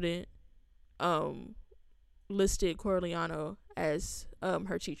female student listed Corigliano as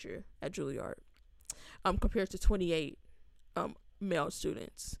her teacher at Juilliard, compared to 28 male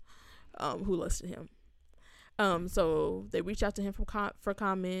students who listed him. So they reached out to him for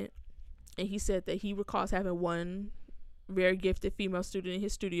comment, and he said that he recalls having one very gifted female student in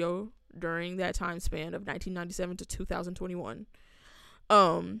his studio during that time span of 1997 to 2021.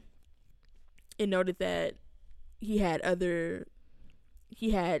 And noted that he had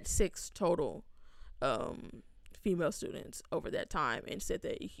 6 total female students over that time, and said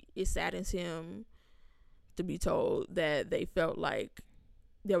that it saddens him to be told that they felt like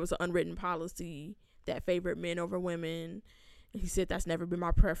there was an unwritten policy that favored men over women. He said, "That's never been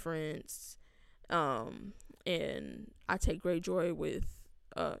my preference, and I take great joy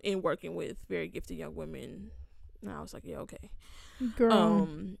in working with very gifted young women." And I was like, yeah, okay, girl,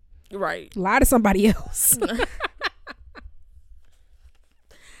 right, lie to somebody else.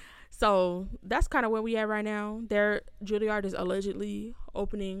 So that's kind of where we at right now. Juilliard is allegedly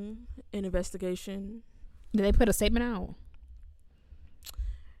opening an investigation. Did they put a statement out?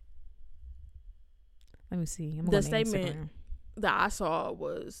 Let me see. The statement that I saw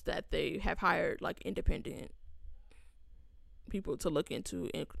was that they have hired like independent people to look into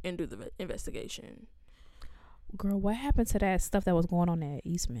and do the investigation. Girl, what happened to that stuff that was going on at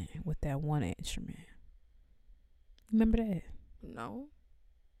Eastman with that one instrument? Remember that? No.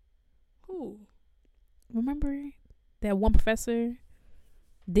 Who? Remember that one professor?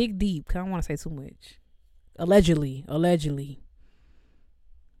 Dig deep, because I don't want to say too much. Allegedly.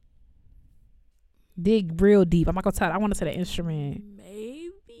 Dig real deep. I'm not going to tell. I want to say the instrument.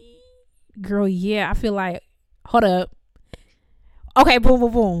 Maybe. Girl, yeah. I feel like, hold up. Okay,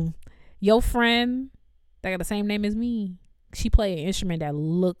 boom. Your friend that got the same name as me, she played an instrument that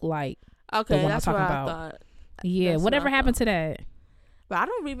looked like the one that's I'm talking what about. I thought. Yeah, that's whatever happened to that? But I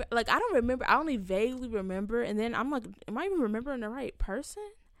don't remember. I only vaguely remember, and then I'm like, am I even remembering the right person?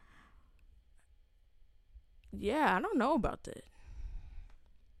 Yeah, I don't know about that.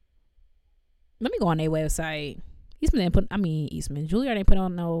 Let me go on their website. Juilliard ain't put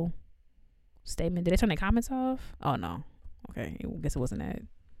on no statement. Did they turn their comments off? Oh no. Okay, I guess it wasn't that.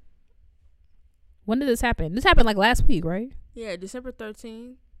 When did this happen? This happened like last week, right? Yeah, December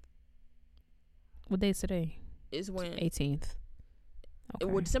 13th. What day is today? Is when 18th.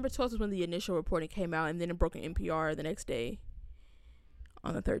 Okay. Well, December 12th is when the initial reporting came out, and then it broke an NPR the next day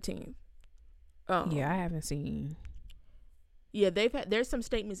on the 13th. Yeah, I haven't seen. Yeah, there's some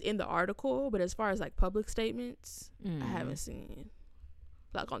statements in the article, but as far as like public statements, I haven't seen.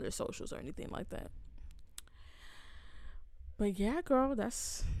 like on their socials or anything like that. But yeah, girl,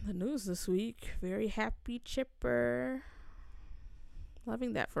 that's the news this week. Very happy, chipper.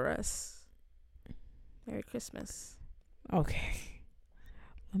 Loving that for us. Merry Christmas. Okay.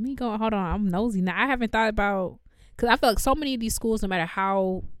 Let me go. Hold on. I'm nosy now. I haven't thought about, because I feel like so many of these schools, no matter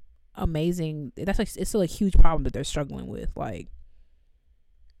how amazing, that's like, it's still a huge problem that they're struggling with. Like,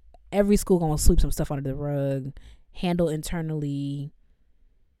 every school gonna sweep some stuff under the rug, handle internally.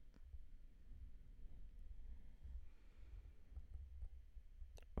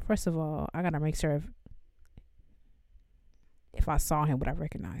 First of all, I gotta make sure if I saw him, would I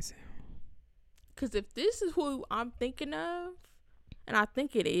recognize him? Because if this is who I'm thinking of, and I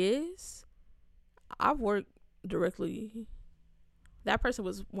think it is, I've worked directly. That person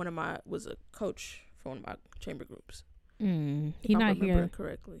was a coach for one of my chamber groups. He's not here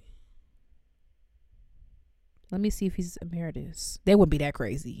correctly. Let me see if he's emeritus. They wouldn't be that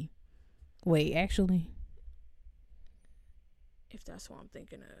crazy. Wait, actually, if that's what I'm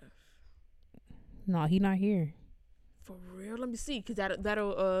thinking of. No, he not here. For real? Let me see, because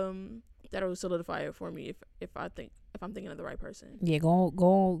that'll solidify it for me if I'm thinking of the right person. Yeah, go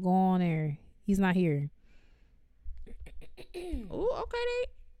on there. He's not here. Oh, okay.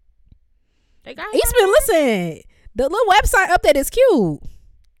 They got Eastman. Listen, the little website update is cute.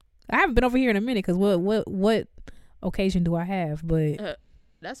 I haven't been over here in a minute because what occasion do I have? But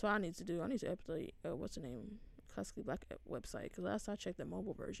that's what I need to do. I need to update what's the name, Classically Black website, because last I checked the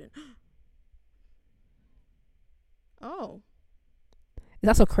mobile version. Oh, it's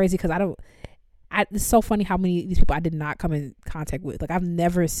also crazy because it's so funny how many of these people I did not come in contact with. Like, I've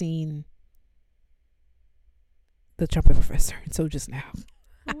never seen the trumpet professor until just now.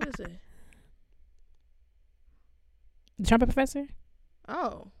 Who is it? The trumpet professor?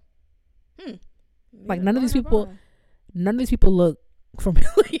 Oh. Like, none of these people look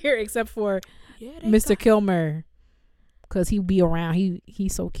familiar except for Mr. Kilmer, because he be around.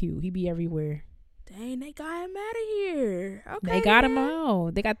 He's so cute. He be everywhere. Dang, they got him out of here. Okay, they got him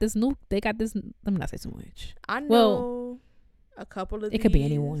out. They got this. Let me not say too much. I know a couple of. It could be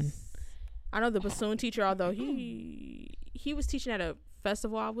anyone. I know the bassoon teacher, although he was teaching at a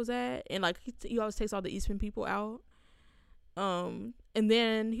festival I was at, and like he always takes all the Eastman people out. And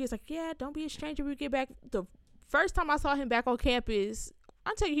then he was like, "Yeah, don't be a stranger when we get back." The first time I saw him back on campus,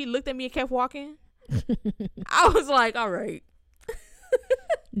 I tell you, he looked at me and kept walking. I was like, "All right."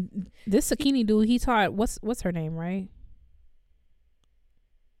 This Sakini dude, he taught what's her name, right?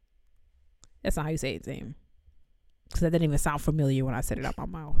 That's not how you say his name, because that didn't even sound familiar when I said it out my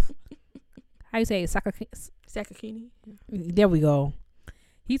mouth. How you say it? Sakakini? There we go.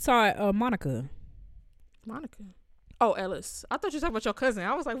 He taught Monica. Monica? Oh, Ellis. I thought you were talking about your cousin.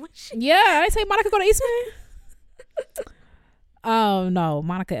 I was like, what? Yeah, I didn't say Monica go to Eastman. Oh, no,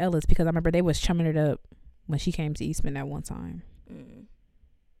 Monica Ellis, because I remember they was chumming it up when she came to Eastman that one time.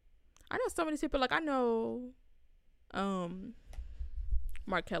 I know so many people. Like, I know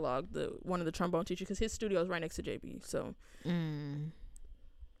Mark Kellogg, one of the trombone teachers, because his studio is right next to JB. So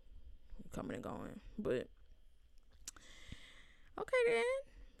coming and going. But okay then.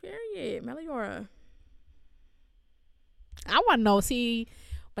 Period. Meliora. I want to know. See,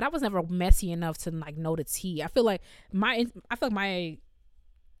 but I was never messy enough to like know the tea. I feel like you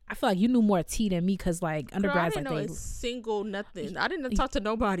knew more tea than me, because like undergrads, I didn't know a single nothing. I didn't talk to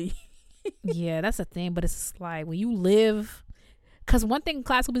nobody. Yeah, that's the thing. But it's like when you live, because one thing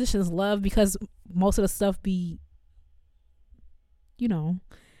classical musicians love, because most of the stuff be, you know,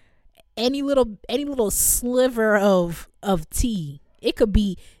 any little sliver of tea. It could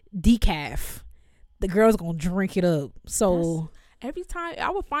be decaf. The girl's gonna drink it up. So every time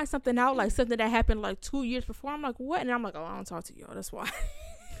I would find something out, like something that happened like 2 years before, I'm like, what? And I'm like, oh, I don't talk to y'all. That's why.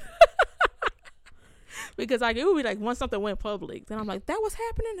 Because like it would be like once something went public, then I'm like, that was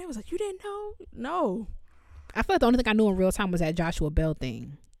happening. They was like, you didn't know? No. I feel like the only thing I knew in real time was that Joshua Bell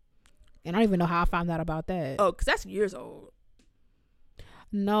thing, and I don't even know how I found out about that. Oh, because that's years old.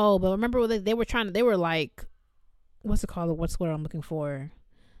 No, but remember they were like, what's it called? What's what I'm looking for?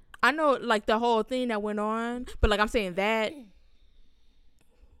 I know, like the whole thing that went on, but like I'm saying that.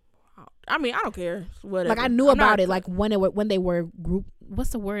 I mean, I don't care. Whatever. Like I knew about it, like when they were group.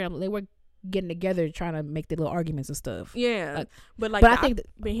 What's the word? They were getting together trying to make their little arguments and stuff. Yeah, but I think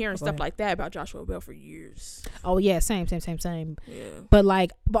I've been hearing stuff like that about Joshua Bell for years. Oh yeah, same. Yeah. But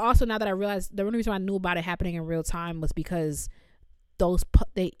also now that I realized the only reason I knew about it happening in real time was because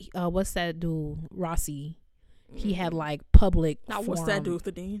what's that dude, Rossi? He had like public. Now what's that dude with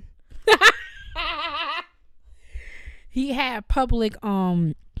the dean? He had public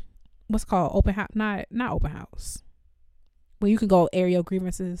what's called open house, not open house. where you can go air your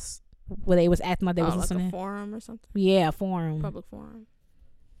grievances, where they was acting like they was like listening. A forum or something. Yeah, forum. Public forum.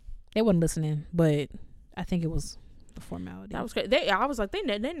 They wasn't listening, but I think it was the formality. That was crazy. I was like,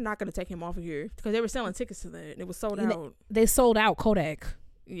 they're not gonna take him off of here because they were selling tickets to that. And it was sold out. They sold out Kodak.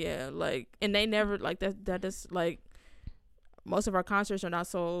 Yeah, like, and they never like that. That is like, most of our concerts are not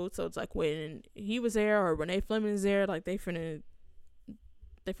sold, so it's like when he was there or Renee Fleming's there, like they finna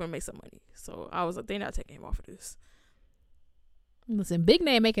make some money. So I was like, they're not taking him off of this. Listen, big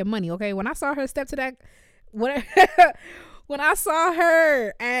name making money. Okay, when I saw her step to that, when I saw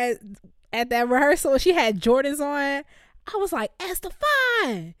her at that rehearsal, she had Jordans on. I was like,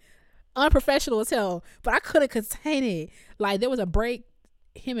 Estefan, unprofessional as hell. But I couldn't contain it. Like, there was a break.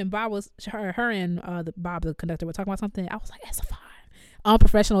 Him and Bob her and Bob the conductor were talking about something. I was like, Estefan,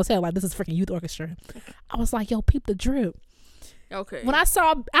 unprofessional as hell. Like, this is freaking youth orchestra. I was like, yo, peep the drip. Okay. When I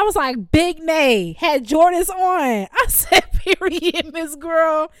was like, Big Nay had Jordans on. I said, period, Miss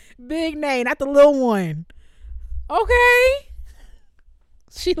Girl. Big Nay, not the little one. Okay.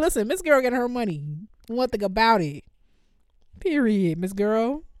 Listen, Miss Girl getting her money. One thing about it. Period, Miss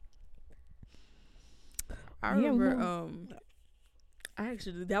Girl. I remember,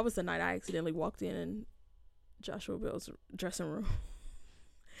 that was the night I accidentally walked in Joshua Bell's dressing room.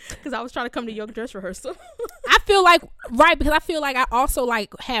 Because I was trying to come to your dress rehearsal. I feel like, right, because I feel like I also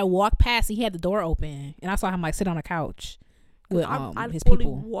like had walked past and he had the door open. And I saw him like sit on a couch with I his fully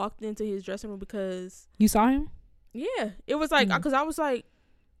people. walked into his dressing room because... You saw him? Yeah. It was like, because I was like,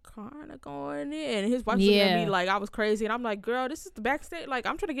 kind of going in. And his wife was looking at me like I was crazy. And I'm like, girl, this is the backstage. Like,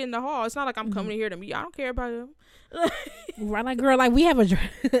 I'm trying to get in the hall. It's not like I'm coming here to meet. I don't care about him. Right, like, girl, like, we have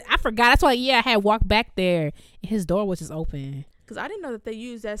I forgot. That's why, I had walked back there and his door was just open. Because I didn't know that they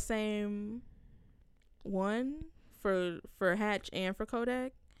used that same one for Hatch and for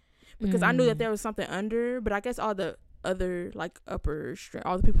Kodak. Because I knew that there was something under, but I guess all the other, like, all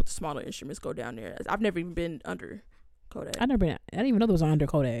the people with the smaller instruments go down there. I've never even been under Kodak. I didn't even know there was under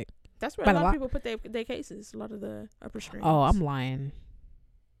Kodak. That's where a lot of people put their cases, a lot of the upper strings. Oh, I'm lying.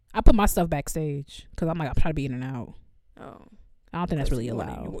 I put my stuff backstage because I'm trying to be in and out. Oh. I don't think that's really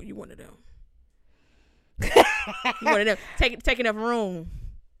allowed. You one of them. You one of them. Taking up room.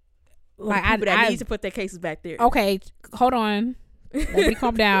 Like, I need to put their cases back there. Okay, hold on. Let me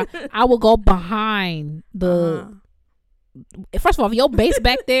calm down. I will go behind the... First of all, if your bass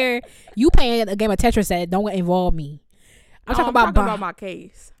back there, you playing a game of Tetris that don't involve me. I'm talking about my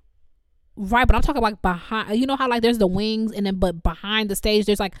case. Right, but I'm talking about behind. You know how like there's the wings, and then but behind the stage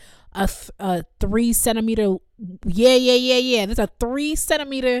there's like a 3 centimeter. Yeah. There's a 3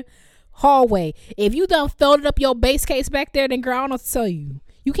 centimeter hallway. If you done folded up your bass case back there, then girl, I don't know what to tell you.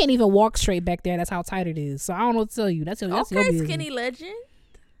 You can't even walk straight back there. That's how tight it is. So I don't know what to tell you. That's your business. Skinny legend.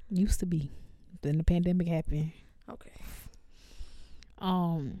 Used to be. Then the pandemic happened. Okay.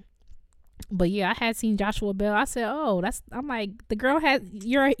 But yeah, I had seen Joshua Bell. I said, "Oh, I'm like, the girl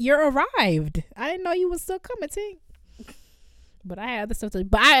you're arrived. I didn't know you was still coming, Tink." But I had other stuff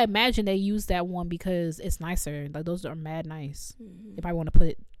but I imagine they used that one because it's nicer. Like, those are mad nice. Mm-hmm. They probably want to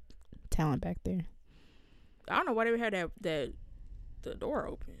put talent back there. I don't know why they had the door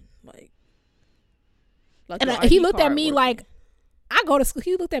open. Like and he looked at me working. Like, I go to school.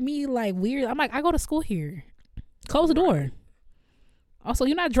 He looked at me like weird. I'm like, I go to school here. Close the door. Also,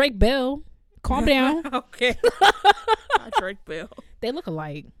 you're not Drake Bell. Calm down. Okay. Not Drake Bell. They look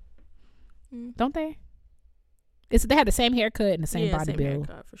alike. Don't they? They had the same haircut and the same body build.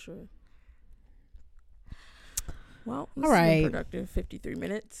 Haircut for sure. Well, all right. Productive 53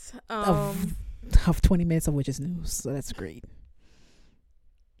 minutes. Of 20 minutes of which is news. So that's great.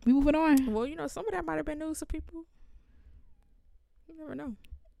 We moving on. Well, some of that might have been news to people. You never know.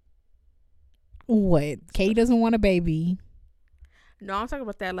 What? Katie doesn't want a baby. No, I'm talking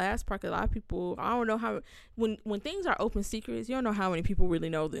about that last part. A lot of people, I don't know how, when things are open secrets, you don't know how many people really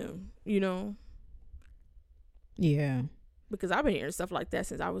know them, Yeah. Because I've been hearing stuff like that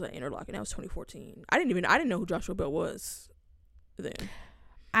since I was at Interlochen. That was 2014. I didn't know who Joshua Bell was then.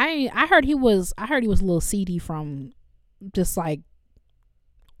 I heard he was a little seedy from just like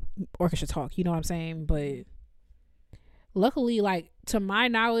orchestra talk, you know what I'm saying? But luckily, like, to my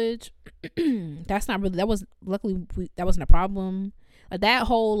knowledge, that wasn't a problem. That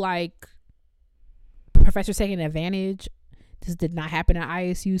whole like professor taking advantage just did not happen at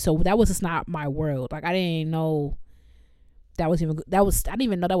ISU, so that was just not my world. Like, I didn't know I didn't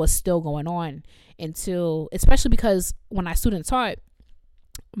even know that was still going on until, especially because when I student taught,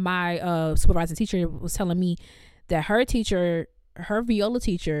 my supervising teacher was telling me that her viola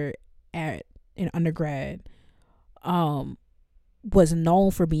teacher in undergrad was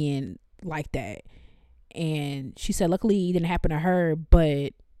known for being like that. And she said luckily it didn't happen to her,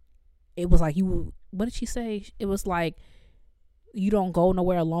 but it was like, what did she say? It was like, you don't go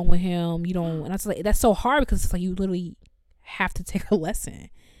nowhere alone with him. You don't. And I was like, that's so hard because it's like you literally have to take a lesson.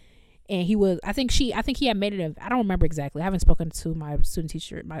 And he was, I think he had made it. I don't remember exactly. I haven't spoken to my student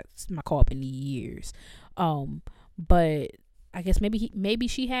teacher, my co-op in years. But I guess maybe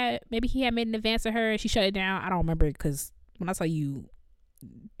he had made an advance to her and she shut it down. I don't remember, because when I tell you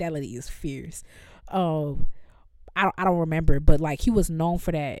that lady is fierce. I don't remember, but like he was known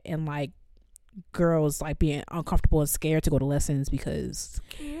for that, and like girls like being uncomfortable and scared to go to lessons because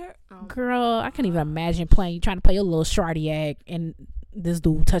girl, I can't even imagine trying to play your little shardy act and this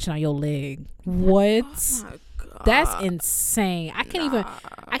dude touching on your leg. What? Oh my God. That's insane. I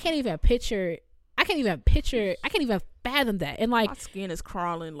can't even picture. I can't even fathom that. And like my skin is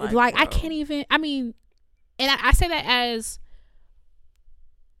crawling. Like bro. I can't even. I mean, and I say that as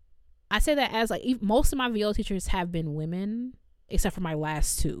like most of my VO teachers have been women, except for my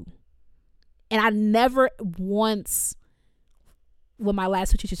last two. And I never once, when my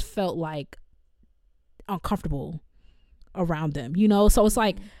last two teachers, felt like uncomfortable around them, you know? So it's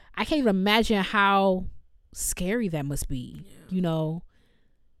like, I can't even imagine how scary that must be, you know?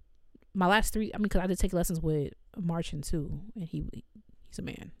 My last three, I mean, because I did take lessons with Martian too, and he's a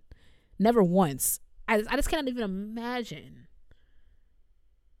man. Never once. I just can't even imagine.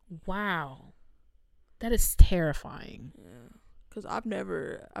 Wow. That is terrifying. Yeah. Cause I've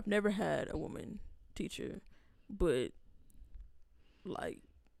never had a woman teacher, but like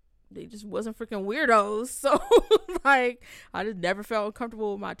they just wasn't freaking weirdos. So like I just never felt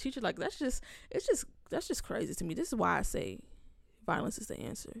comfortable with my teacher. Like that's just crazy to me. This is why I say violence is the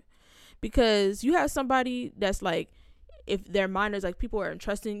answer, because you have somebody that's like, if their minors, like people are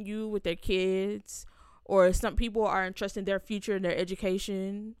entrusting you with their kids, or some people are entrusting their future and their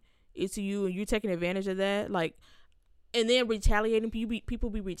education into you, and you're taking advantage of that, like. And then retaliating, people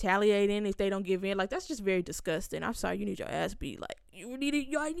be retaliating if they don't give in. Like, that's just very disgusting. I'm sorry, you need your ass beat. Like, you need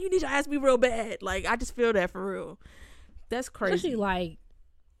your ass beat real bad. Like, I just feel that for real. That's crazy. Especially like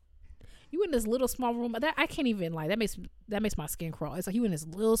you in this little small room. That I can't even, like, that makes my skin crawl. It's like you in this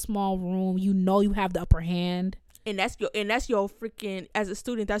little small room. You know you have the upper hand. And that's your freaking, as a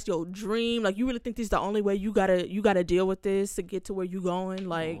student, that's your dream. Like, you really think this is the only way you gotta deal with this to get to where you going?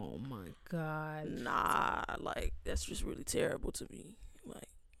 Like, oh my God, nah, like that's just really terrible to me. Like,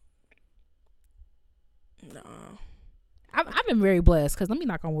 nah. I've been very blessed, because let me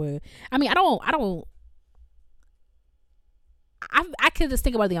knock on wood. I mean, I could just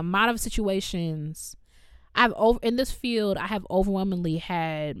think about the amount of situations in this field. I have overwhelmingly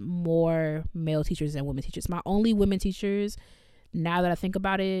had more male teachers than women teachers. My only women teachers, now that I think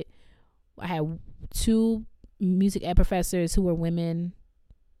about it, I had 2 music ed professors who were women.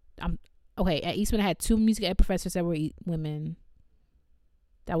 At Eastman I had 2 music ed professors that were women.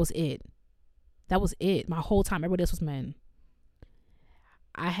 That was it. My whole time, everybody else was men.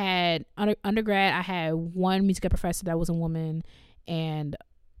 I had undergrad, I had 1 music ed professor that was a woman, and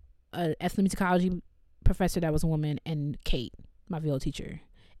an ethnomusicology professor that was a woman, and Kate, my VO teacher.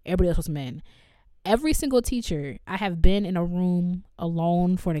 Everybody else was men. Every single teacher, I have been in a room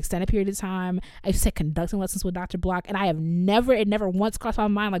alone for an extended period of time. I used to take conducting lessons with Dr. Block, and it never once crossed my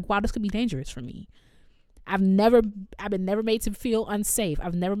mind like, wow, this could be dangerous for me. I've been never made to feel unsafe.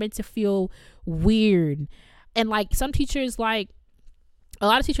 I've never made to feel weird. And like some teachers, like a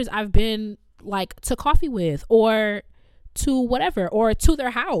lot of teachers I've been like to coffee with, or to whatever, or to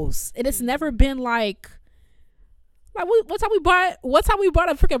their house, and it's never been like one time we bought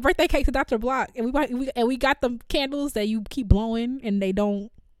a freaking birthday cake to Dr. Block, and we got them candles that you keep blowing and they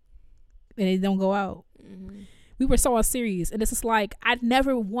don't go out. Mm-hmm. We were so serious, and it's just like I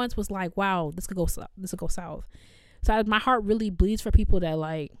never once was like, wow, this could go south. So my heart really bleeds for people that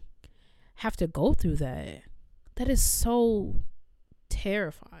like have to go through that. That is so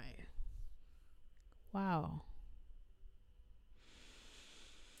terrifying. Wow.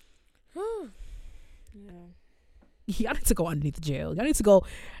 Yeah. Y'all need to go underneath the jail. Y'all need to go.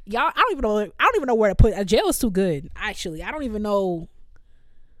 I don't even know where to put. A jail is too good. Actually, I don't even know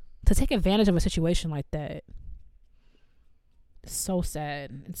to take advantage of a situation like that. It's so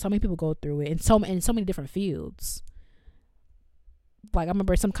sad, and so many people go through it in so many different fields. Like I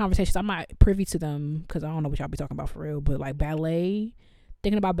remember some conversations, I'm not privy to them because I don't know what y'all be talking about for real. But like ballet,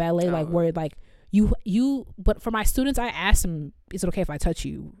 thinking about ballet, like where like you. But for my students, I asked them, "Is it okay if I touch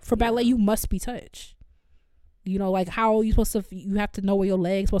you?" For ballet, you must be touched. You know, like how are you supposed to? You have to know where your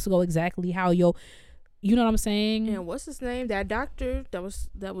leg's supposed to go exactly. How You know what I'm saying? And what's his name? That doctor that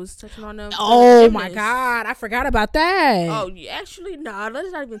was touching on them. Oh my God, I forgot about that. Oh, actually, nah.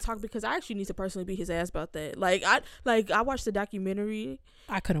 Let's not even talk, because I actually need to personally beat his ass about that. I watched the documentary.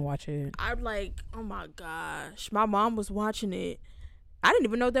 I couldn't watch it. I'm like, oh my gosh, my mom was watching it. I didn't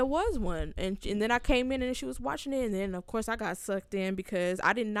even know there was one, and then I came in and she was watching it, and then of course I got sucked in because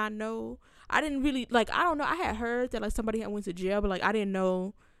I did not know. I didn't really I don't know. I had heard that somebody had went to jail, but I didn't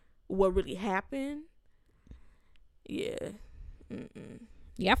know what really happened. Yeah.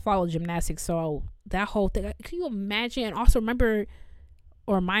 Yeah, I follow gymnastics, so that whole thing. Can you imagine? And also remember,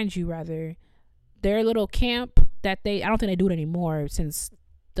 or mind you, rather, their little camp that I don't think they do it anymore since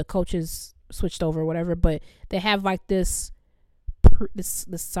the coaches switched over or whatever. But they have this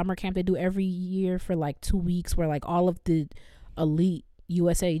summer camp they do every year for 2 weeks, where all of the elite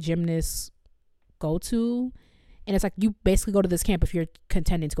USA gymnasts go to, and it's you basically go to this camp if you're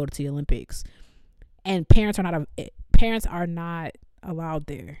contending to go to the Olympics. And parents are not allowed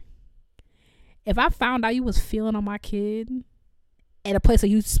there. If I found out you was feeling on my kid at a place that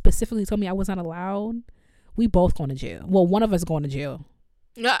you specifically told me I was not allowed, we both going to jail. Well, one of us going to jail.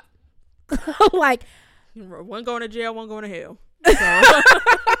 Yeah. One going to jail, one going to hell.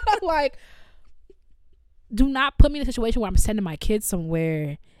 So. Do not put me in a situation where I'm sending my kids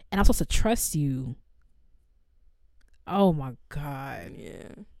somewhere and I'm supposed to trust you. Oh my God.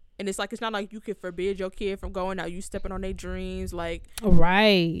 Yeah. And it's it's not like you can forbid your kid from going out. You stepping on their dreams,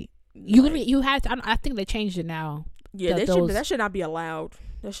 right. You had to, I think they changed it now. Yeah, that should not be allowed.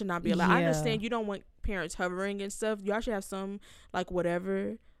 That should not be allowed. Yeah. I understand you don't want parents hovering and stuff. You actually have some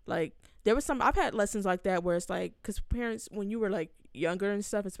whatever. There was some, I've had lessons like that where it's because parents, when you were younger and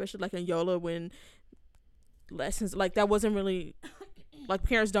stuff, especially in YOLA, when lessons that wasn't really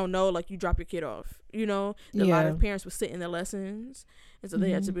parents don't know, you drop your kid off, a lot of parents would sit in their lessons, and so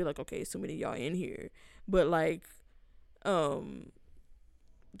they had to be okay, so many of y'all in here, but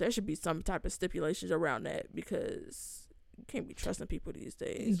there should be some type of stipulations around that, because you can't be trusting people these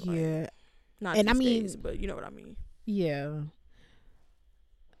days. Not and these days, but you know what I mean. Yeah,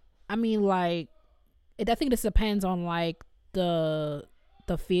 I mean I think this depends on the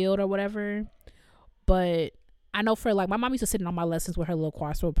field or whatever, but I know for my mom used to sit in on my lessons with her little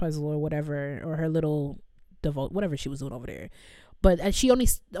crossword puzzle or whatever, or her little whatever she was doing over there. But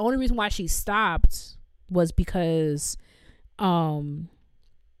the only reason why she stopped was because in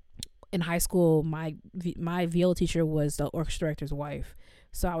high school my viola teacher was the orchestra director's wife,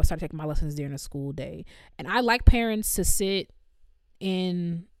 so I would start taking my lessons during the school day. And I like parents to sit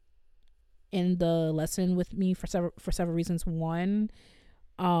in the lesson with me for several reasons. One,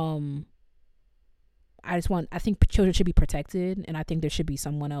 I think children should be protected, and I think there should be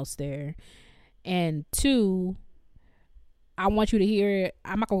someone else there. And two, I want you to hear it.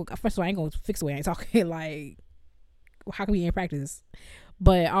 I'm not gonna, first of all, I ain't gonna fix the way I ain't talking. How can we in practice?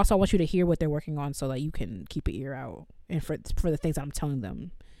 But also, I want you to hear what they're working on so that you can keep an ear out and for the things I'm telling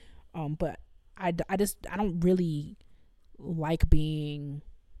them. But I don't really like being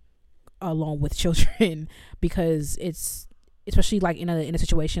alone with children because it's, especially in a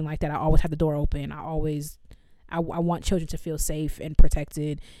situation like that, I always have the door open. I want children to feel safe and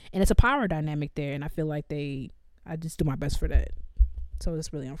protected, and it's a power dynamic there, and I feel like I just do my best for that. So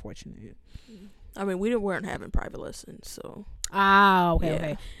it's really unfortunate. I mean, we weren't having private lessons, so.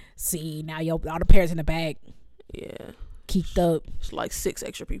 Okay. See, now all the parents in the back. Yeah. Keeped up. It's 6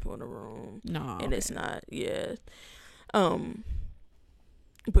 extra people in the room. No. And it's not, yeah.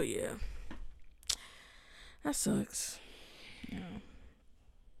 But yeah. That sucks. Yeah.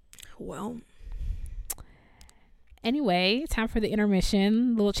 Well. Anyway, time for the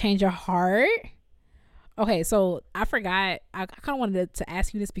intermission. Little change of heart. Okay, so I forgot. I kind of wanted to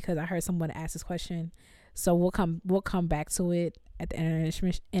ask you this because I heard someone ask this question. So we'll come back to it at the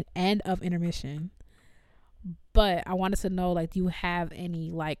end of intermission. But I wanted to know, do you have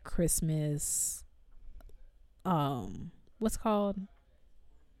any Christmas, what's it called?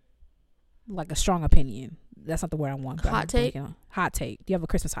 A strong opinion. That's not the word I want. Hot take. Hot take. Do you have a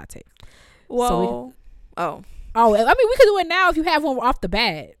Christmas hot take? Well, I mean, we could do it now if you have one off the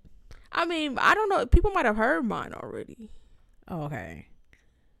bat. I mean, I don't know. People might have heard mine already. Oh, okay.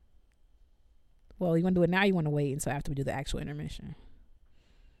 Well, you want to do it now? Or you want to wait until after we do the actual intermission?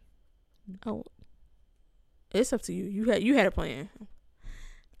 Oh, it's up to you. You had a plan.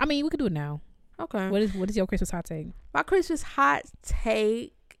 I mean, we could do it now. Okay. What is your Christmas hot take? My Christmas hot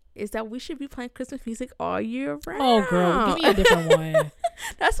take is that we should be playing Christmas music all year round. Oh, girl, give me a different one.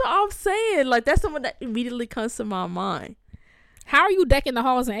 That's what I'm saying. That's someone that immediately comes to my mind. How are you decking the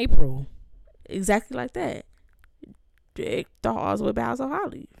halls in April? Exactly like that. Deck the halls with boughs of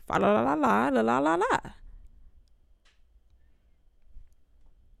holly. Fa la la la la la la la la.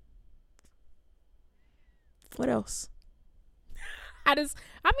 What else? I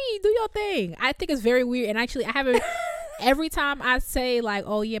mean, do your thing. I think it's very weird. And actually, I haven't. Every time I say like,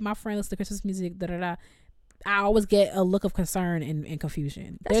 "Oh yeah, my friend listens to Christmas music," da da da, I always get a look of concern and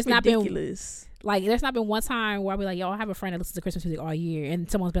confusion. That's ridiculous. There's not been one time where I'll be like, "Yo, I have a friend that listens to Christmas music all year," and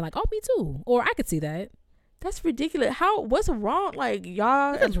someone's been like, "Oh, me too," or I could see that. That's ridiculous. What's wrong? Like,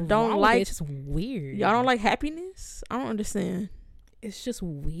 y'all don't like. It's just weird. Y'all don't like happiness? I don't understand. It's just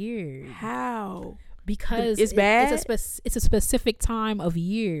weird. How? Because it's bad. It's a specific time of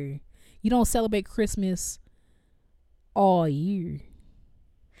year. You don't celebrate Christmas all year.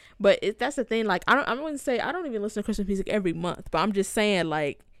 But that's the thing. Like, I wouldn't say I don't even listen to Christmas music every month. But I'm just saying,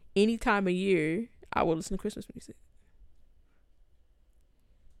 like, any time of year, I will listen to Christmas music.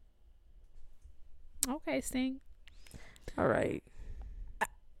 Okay, Sting. All right.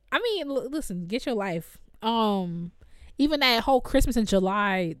 I mean, listen, get your life. Even that whole Christmas in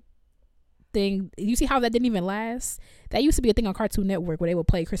July thing, you see how that didn't even last? That used to be a thing on Cartoon Network where they would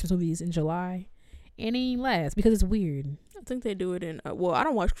play Christmas movies in July, and it ain't last because it's weird. I think they do it in well, I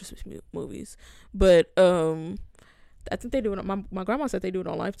don't watch Christmas movies, but I think they do it. My grandma said they do it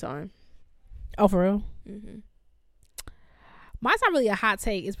on Lifetime. Oh, for real? Mm-hmm. Mine's not really a hot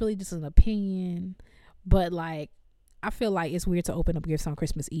take. It's really just an opinion. But like, I feel like it's weird to open up gifts on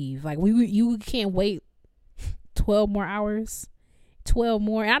Christmas Eve. Like, you can't wait 12 more hours. 12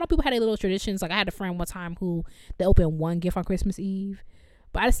 more. And I know people had their little traditions. Like, I had a friend one time who they opened one gift on Christmas Eve.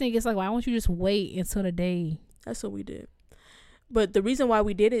 But I just think it's like, why don't you just wait until the day? That's what we did. But the reason why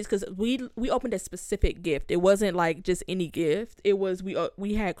we did it is because we opened a specific gift. It wasn't like just any gift. It was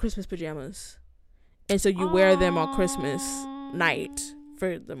we had Christmas pajamas, and so you wear them on Christmas night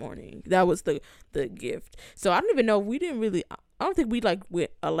for the morning. That was the gift. So I don't even know. We didn't really. I don't think we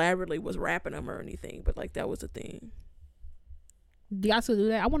elaborately was wrapping them or anything. But like that was the thing. Do y'all still do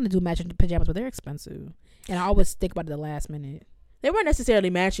that? I want to do matching pajamas, but they're expensive, and I always think about it the last minute. They weren't necessarily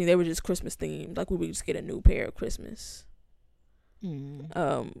matching. They were just Christmas themed. Like we would just get a new pair of Christmas. Thing,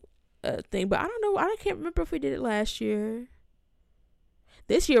 but I don't know. I can't remember if we did it last year.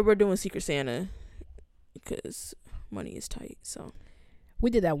 This year we're doing Secret Santa because money is tight. So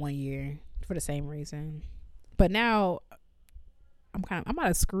we did that one year for the same reason. But now I'm not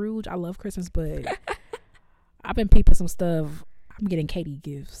a Scrooge. I love Christmas, but I've been peeping some stuff. I'm getting Katie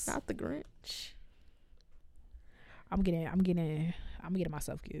gifts. Not the Grinch. I'm getting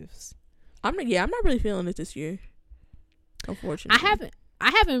myself gifts. I'm not really feeling it this year. Unfortunately, I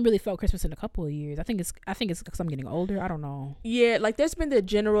haven't really felt Christmas in a couple of years. I think it's because I'm getting older. I don't know. Yeah, like there's been the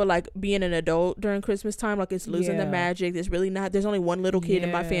general like being an adult during Christmas time, like it's losing the magic. There's only one little kid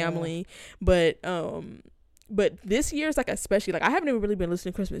in my family, but this year's like especially like I haven't even really been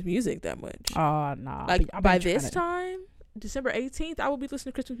listening to Christmas music that much. Oh no! Like by this time, December 18th, I will be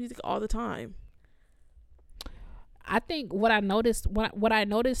listening to Christmas music all the time. I think what I noticed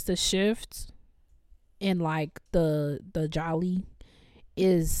the shift in like the jolly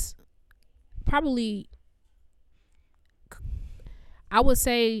is probably, I would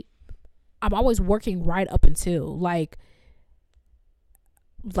say I'm always working right up until like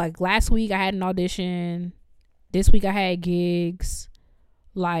last week I had an audition, this week I had gigs,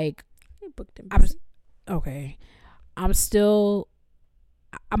 like I'm still,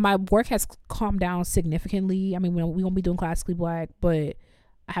 my work has calmed down significantly. I mean, we won't be doing Classically Black, but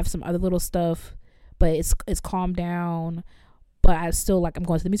I have some other little stuff, but it's calmed down. But I still I'm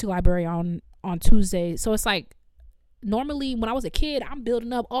going to the music library on Tuesday. So it's like, normally when I was a kid, I'm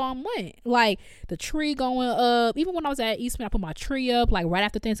building up all month, like the tree going up. Even when I was at Eastman, I put my tree up like right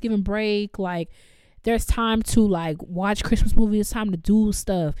after Thanksgiving break. Like there's time to like watch Christmas movies. It's time to do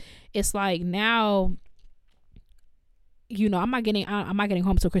stuff. It's like now, I'm not getting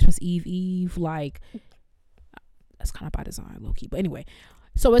home till Christmas Eve. Like that's kind of by design, low key. But anyway,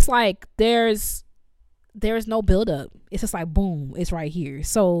 so it's like there's no build up. It's just like boom, it's right here.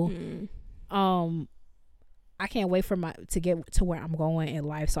 So I can't wait to get to where I'm going in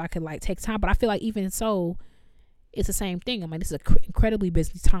life so I can like take time. But I feel like even so, it's the same thing. I mean, this is an incredibly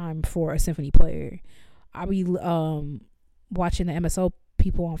busy time for a symphony player. I'll be watching the MSO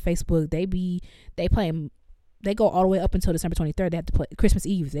people on Facebook. They go all the way up until December 23rd. They have to play Christmas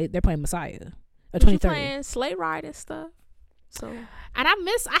Eve. They're playing Messiah. 23rd. You playing Sleigh Ride and stuff. So and I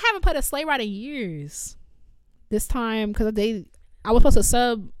haven't played a Sleigh Ride in years. This time because I was supposed to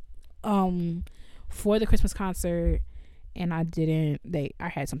sub for the Christmas concert and I didn't. I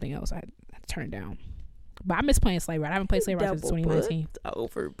had something else. I had to turn it down. But I miss playing Sleigh Ride. I haven't played Sleigh Ride since 2019.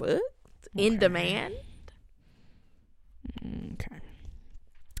 Overbooked. In demand. Okay.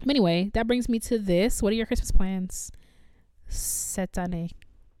 Anyway, that brings me to this. What are your Christmas plans cette année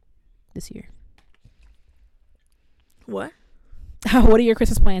this year? What? What are your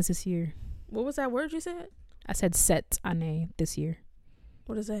Christmas plans this year? What was that word you said? I said cette année this year.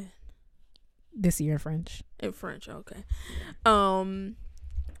 What is that? This year in French. In French, okay.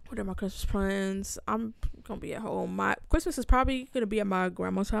 What are my Christmas plans? I'm gonna be at home. My Christmas is probably gonna be at my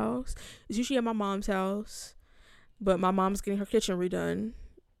grandma's house. It's usually at my mom's house, but my mom's getting her kitchen redone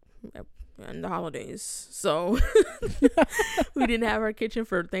in the holidays, so we didn't have our kitchen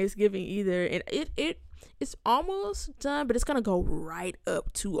for Thanksgiving either. And it's almost done, but it's gonna go right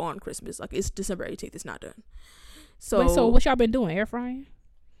up to on Christmas. Like, it's December 18th. It's not done. So wait, so what y'all been doing? Air frying?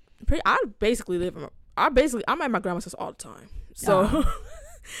 I'm at my grandma's house all the time. So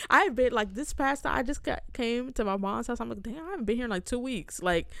I've been like, this past time I just came to my mom's house. I'm like, damn, I haven't been here in like 2 weeks.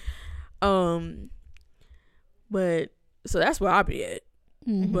 Like, but so that's where I'll be at.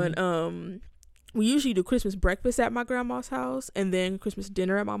 Mm-hmm. But we usually do Christmas breakfast at my grandma's house and then Christmas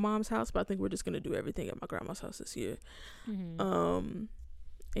dinner at my mom's house. But I think we're just gonna do everything at my grandma's house this year. Mm-hmm.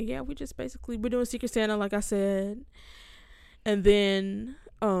 And yeah, we're doing Secret Santa, like I said. And then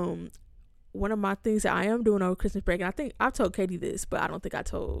one of my things that I am doing over Christmas break, and I think I've told Katie this, but I don't think I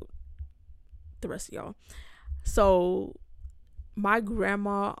told the rest of y'all. So my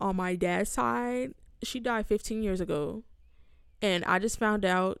grandma on my dad's side, she died 15 years ago. And I just found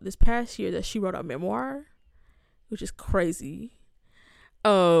out this past year that she wrote a memoir, which is crazy.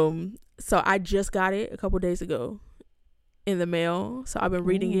 So I just got it a couple days ago in the mail. So I've been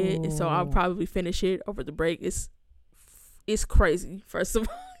reading it, and so I'll probably finish it over the break. It's crazy, first of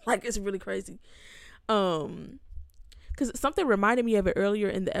all. Like, it's really crazy. Because something reminded me of it earlier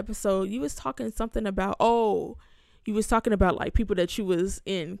in the episode. You was talking about like people that you was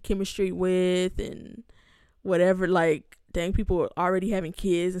in chemistry with and whatever, like, dang, people were already having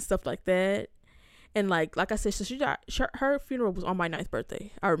kids and stuff like that. And like I said, so she died, her funeral was on my 9th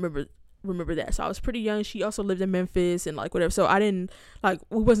birthday. I remember that. So I was pretty young. She also lived in Memphis and like whatever. So I didn't, like,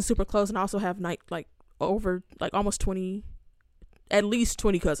 we wasn't super close. And I also have over like almost 20, at least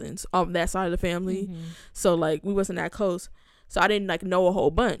 20 cousins on that side of the family. Mm-hmm. So like we wasn't that close. So I didn't like know a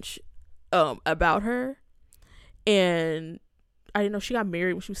whole bunch about her. And I didn't know she got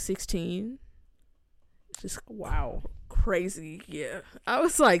married when she was 16. Just wow, crazy. Yeah, I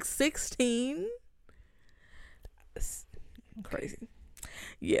was like 16. Crazy.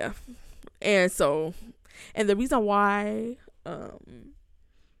 Yeah. And the reason why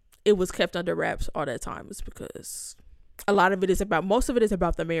it was kept under wraps all that time is because most of it is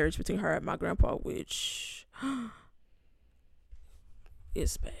about the marriage between her and my grandpa, which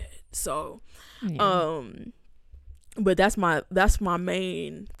is bad. So yeah. But that's my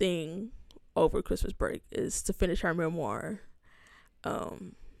main thing over Christmas break is to finish her memoir.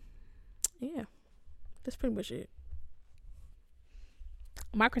 Yeah, that's pretty much it.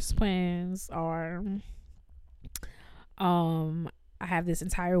 My Christmas plans are I have this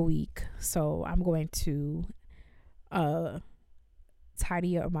entire week, so I'm going to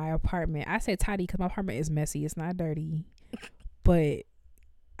tidy up my apartment. I say tidy because my apartment is messy. It's not dirty, but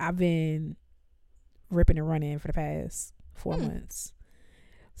I've been ripping and running for the past 4 months.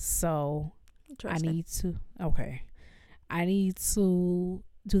 So I need to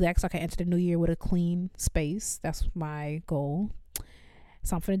do that so I can enter the new year with a clean space. That's my goal.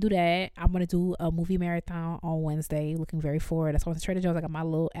 So I'm gonna do that. I'm gonna do a movie marathon on Wednesday. Looking very forward. That's why I went to Trader Joe's. I got my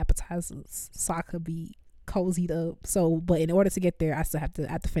little appetizers so I could be cozied up. So, but in order to get there, I still have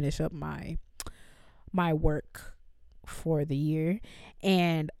to finish up my work for the year,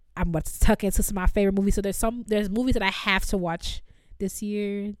 and I'm about to tuck into some of my favorite movies. So there's movies that I have to watch this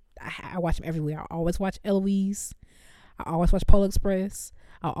year. I watch them everywhere. I always watch Eloise. I always watch Polar Express.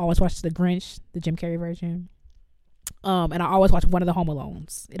 I always watch The Grinch, the Jim Carrey version. And I always watch one of the Home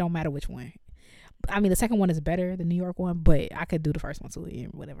Alones. It don't matter which one. I mean, the second one is better, the New York one, but I could do the first one too,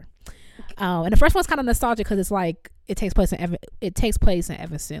 whatever. And the first one's kind of nostalgic because it's like it takes place in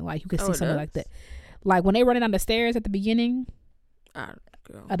Evanston. Like you can see something like that. Like when they running down the stairs at the beginning of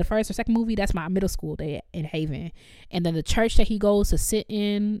the first or second movie, that's my middle school day in Haven. And then the church that he goes to sit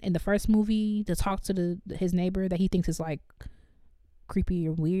in the first movie to talk to his neighbor that he thinks is like creepy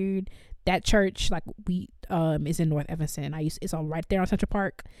or weird. That church, like we is in North Evanston. It's on right there on Central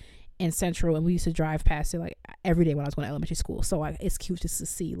Park in Central, and we used to drive past it like every day when I was going to elementary school. So it's cute just to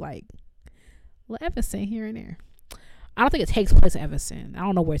see like little Evanston here and there. I don't think it takes place in Evanston. I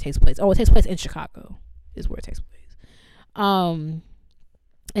don't know where it takes place. Oh, it takes place in Chicago is where it takes place. And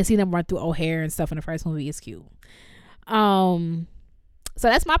see them run through O'Hare and stuff in the first movie is cute. So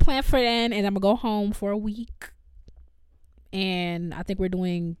that's my plan for then, and I'm gonna go home for a week and I think we're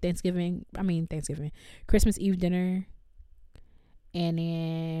doing Christmas Eve dinner, and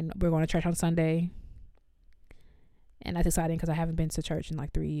then we're going to church on Sunday. And that's exciting because I haven't been to church in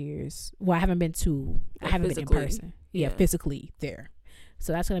like 3 years. Well, I haven't been in person. Yeah, physically there.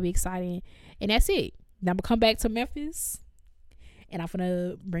 So that's gonna be exciting. And that's it. Now I'm gonna come back to Memphis, and I'm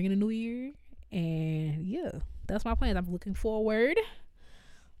gonna bring in the new year. And yeah, that's my plans. I'm looking forward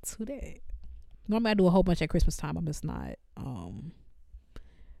to that. Normally I do a whole bunch at Christmas time. I'm just not. I'm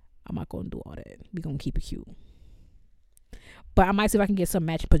not gonna do all that. We're gonna keep it cute. But I might see if I can get some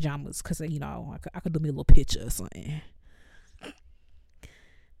matching pajamas, because I could do me a little picture or something.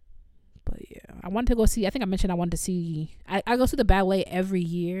 But yeah, I wanted to go see. I think I mentioned I wanted to see. I go see the ballet every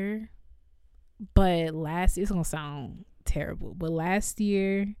year, but last year, it's gonna sound terrible, but last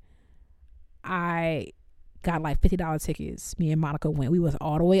year I got like $50 tickets. Me and Monica went. We was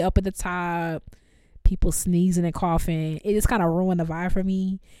all the way up at the top. People sneezing and coughing. It just kind of ruined the vibe for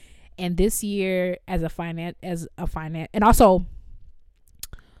me. And this year, as a finance, and also,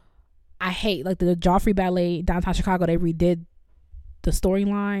 I hate like the Joffrey Ballet downtown Chicago. They redid the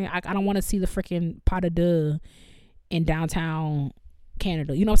storyline. I don't want to see the freaking Pas de Deux in downtown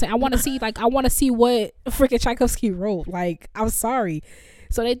Canada. You know what I'm saying? I want to see what freaking Tchaikovsky wrote. Like, I'm sorry.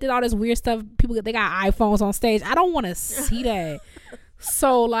 So they did all this weird stuff. They got iPhones on stage. I don't want to see that.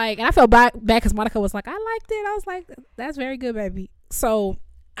 So like, and I felt bad because Monica was like, I liked it. I was like, that's very good, baby. So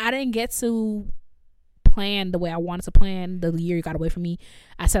I didn't get to plan the way I wanted to plan. The year got away from me.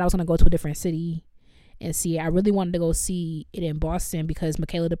 I said I was going to go to a different city and see it. I really wanted to go see it in Boston because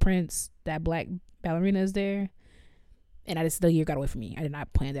Michaela the Prince, that black ballerina, is there. And the year got away from me. I did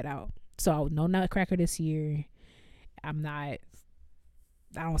not plan that out. So no Nutcracker this year. I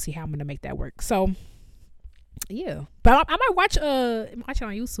don't see how I'm going to make that work. So yeah. But I might watch it on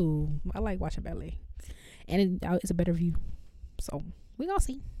YouTube. I like watching ballet. And it's a better view. So we gonna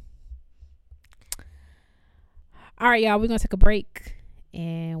see. All right, y'all, we're gonna take a break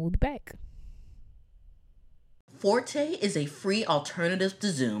and we'll be back. Forte is a free alternative to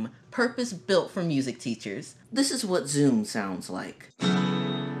Zoom, purpose-built for music teachers. This is what Zoom sounds like.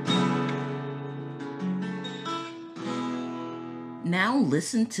 Now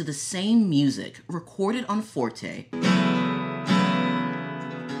listen to the same music recorded on Forte.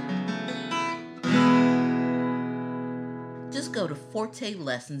 Just go to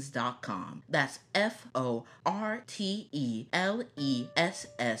fortelessons.com. That's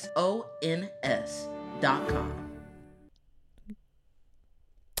FORTELESSONS.com.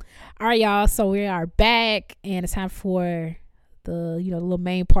 All right, y'all. So we are back, and it's time for the little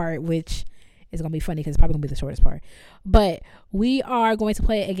main part, which is gonna be funny because it's probably gonna be the shortest part. But we are going to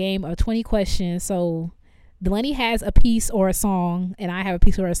play a game of 20 questions. So Delaney has a piece or a song, and I have a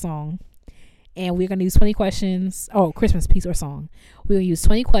piece or a song. And we're going to use 20 questions. Oh, Christmas piece or song. We'll use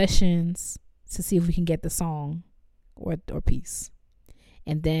 20 questions to see if we can get the song or piece.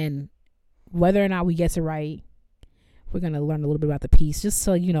 And then whether or not we get it right, we're going to learn a little bit about the piece. Just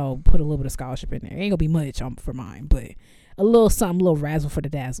so, put a little bit of scholarship in there. It ain't going to be much for mine, but a little something, a little razzle for the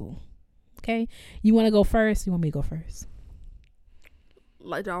dazzle. Okay? You want to go first? You want me to go first?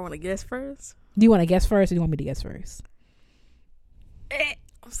 Like, y'all want to guess first? Do you want to guess first or do you want me to guess first?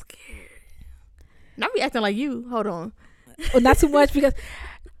 I'm scared. Not be acting like you. Hold on. Well, not too much because,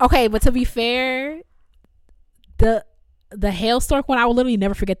 okay, but to be fair, the Hailstork one, I will literally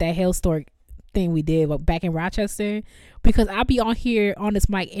never forget that Hailstork thing we did back in Rochester, because I'll be on here on this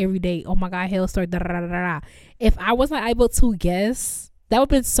mic every day. Oh my God, Hailstork, da da da da. If I was not able to guess, that would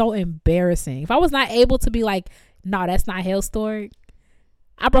have been so embarrassing. If I was not able to be like, no, that's not Hailstork,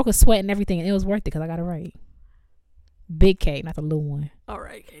 I broke a sweat and everything, and it was worth it because I got it right. Big K, not the little one. All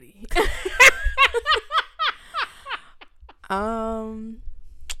right, Katie. I'll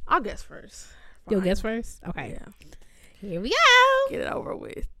guess first. Fine. You'll guess first? Okay. Yeah. Here we go. Get it over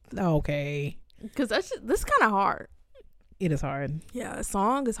with. Okay. Because this is kind of hard. It is hard. Yeah, a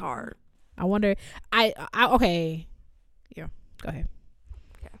song is hard. I wonder. I okay. Yeah. Go ahead.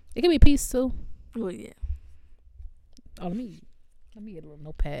 Okay. It can be a piece too. Well, yeah. Oh, let me get a little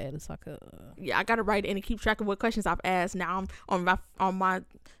notepad. It's like yeah, I gotta write it and keep track of what questions I've asked. Now I'm on my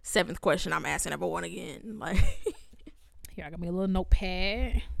 7th question. I'm asking everyone again. Like, here, I got me a little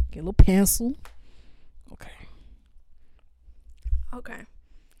notepad. Get a little pencil. Okay.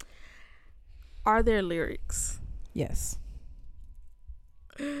 Are there lyrics? Yes.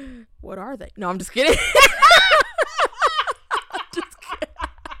 What are they? No, I'm just kidding. I'm just kidding.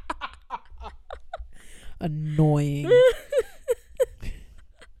 Annoying.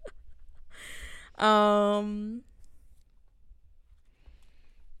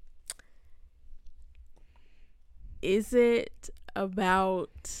 Is it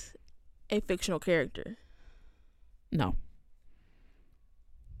about a fictional character? No.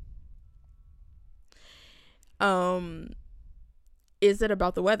 Is it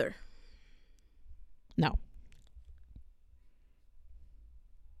about the weather? No.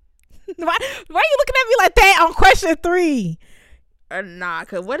 Why are you looking at me like that on question 3? Nah,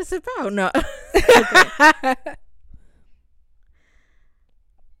 cause what is it about? No.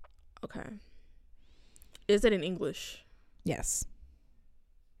 Okay. Is it in English? Yes.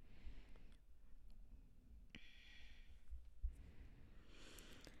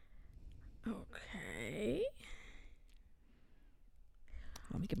 Okay.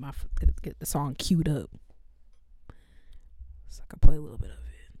 Let me get the song queued up so I can play a little bit of it.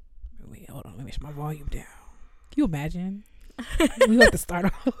 Wait, hold on. Let me make sure my volume down. Can you imagine? We have to start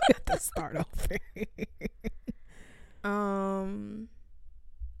off. We have to start over.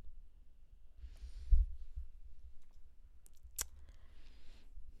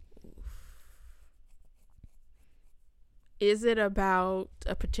 Is it about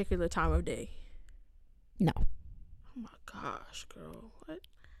a particular time of day? No. Oh my gosh, girl. What?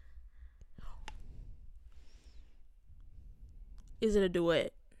 Is it a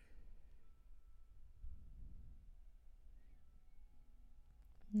duet?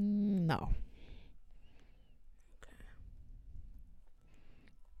 No. Okay.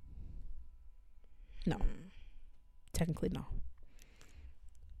 No. Technically, no.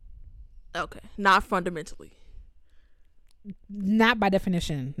 Okay. Not fundamentally. Not by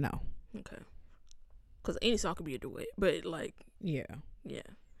definition, no. Okay. Because any song could be a duet, but like, yeah. Jesus.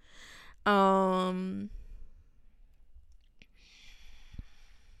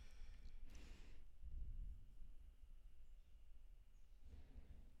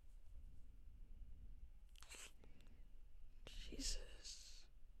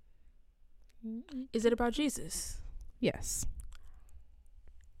 Is it about Jesus? Yes.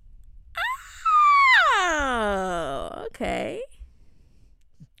 Oh, okay.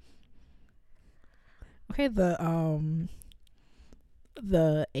 Okay, the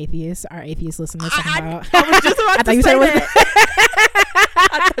atheists, our atheist listeners talking about. I was just about to say that.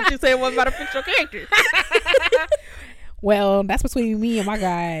 I thought you said it was about a fictional character. Well, that's between me and my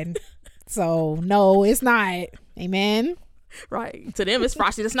God. So no, it's not. Amen. Right. To them, it's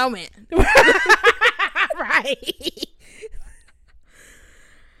Frosty the Snowman. Right.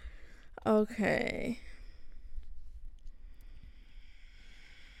 Okay.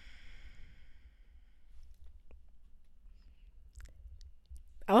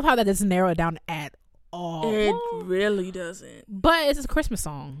 I love how that doesn't narrow it down at all. It really doesn't. But it's a Christmas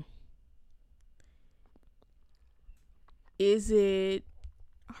song. Is it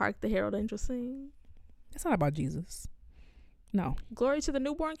Hark the Herald Angels Sing? It's not about Jesus. No. Glory to the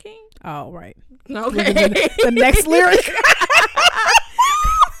Newborn King? Oh, right. Okay. The next lyric.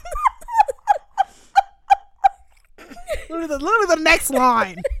 literally the next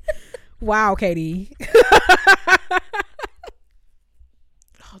line. Wow, Katie.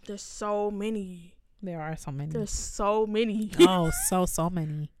 Oh, there's so many. There are so many. There's so many. Oh, so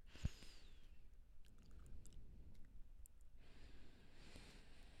many.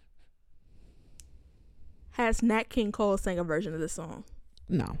 Has Nat King Cole sang a version of this song?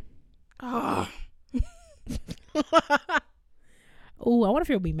 No. Oh. Ooh, I wonder if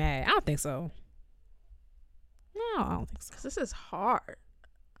he'll be mad. I don't think so. No, I don't think so. 'Cause this is hard.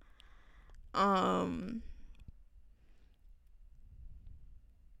 You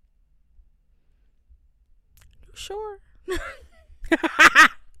sure?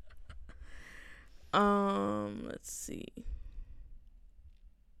 Let's see.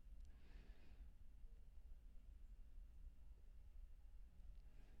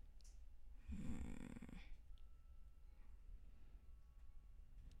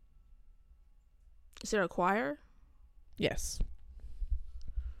 Is there a choir? Yes.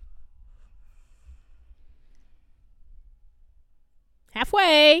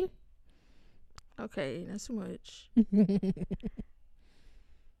 Halfway. Okay, not too much.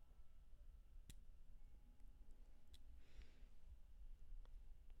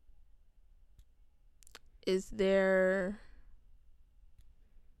 Is there...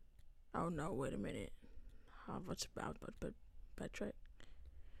 Oh no, wait a minute. How much about but backtrack?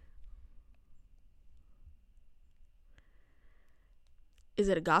 Is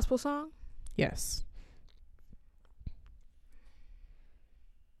it a gospel song? Yes.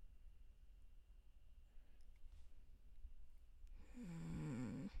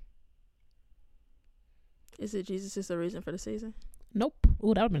 Is it Jesus is the reason for the season? Nope. Ooh, that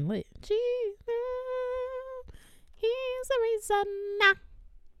would have been lit. Jesus, he's the reason now.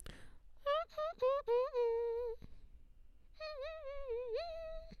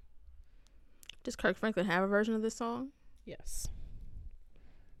 Does Kirk Franklin have a version of this song? Yes.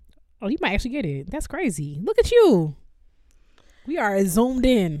 Oh, you might actually get it. That's crazy. Look at you. We are zoomed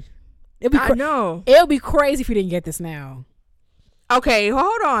in. I know. It'll be crazy if you didn't get this now. Okay,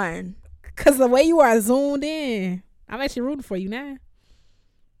 hold on. Because the way you are zoomed in, I'm actually rooting for you now.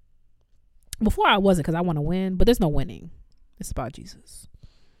 Before I wasn't, because I want to win, but there's no winning. It's about Jesus.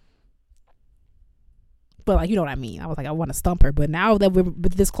 But like, you know what I mean. I was like, I want to stump her, but now that we're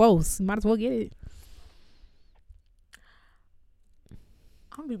this close, might as well get it.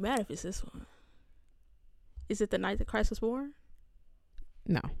 I'm gonna be mad if it's this one. Is it The Night That Christ Was Born?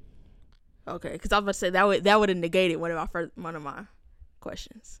 No. Okay, because I was about to say that would have negated one of my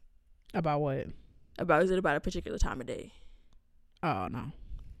questions. About what? Is it about a particular time of day? Oh no.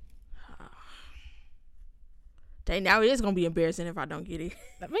 Dang, now it is gonna be embarrassing if I don't get it.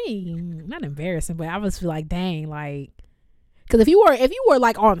 I mean, not embarrassing, but I was feel like, dang, like, because if you were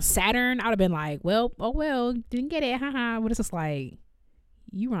like on Saturn, I'd have been like, well, didn't get it, haha. But it's just like,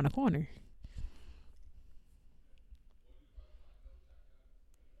 you around the corner.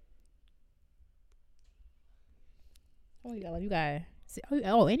 Oh, you got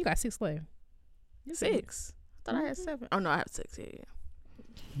oh, and you got 6 left. 6. I thought I had 7. Oh no, I have 6. Yeah.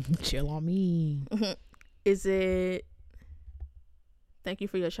 Chill on me. Is it Thank You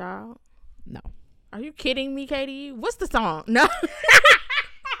for Your Child? No. Are you kidding me, Katie? What's the song? No.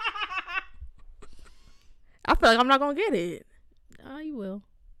 I feel like I'm not gonna get it. Oh, you will.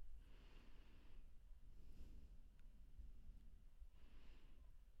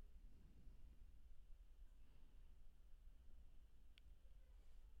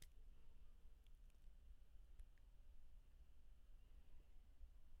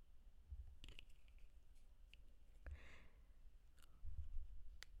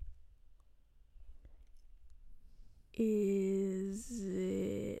 Is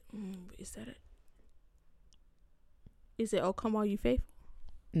that it? Is it Oh Come All You Faithful?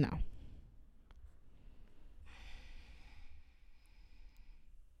 No.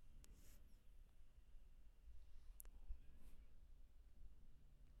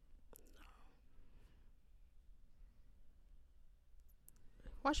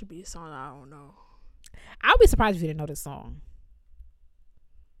 Why should be a song I don't know? I'll be surprised if you didn't know this song.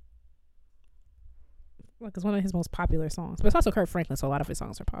 Like, it's one of his most popular songs. But it's also Kirk Franklin, so a lot of his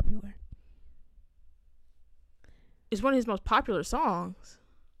songs are popular. It's one of his most popular songs.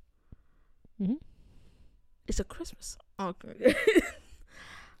 Mm-hmm. It's a Christmas song. Okay.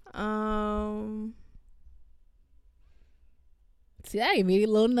 See, that gave me a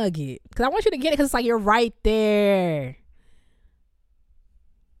little nugget. Because I want you to get it because it's like you're right there.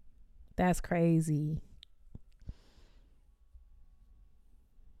 That's crazy.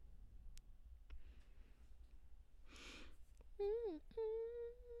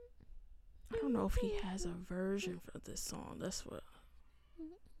 I don't know if he has a version for this song. That's what.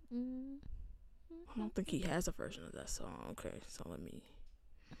 I don't think he has a version of that song. Okay, so let me.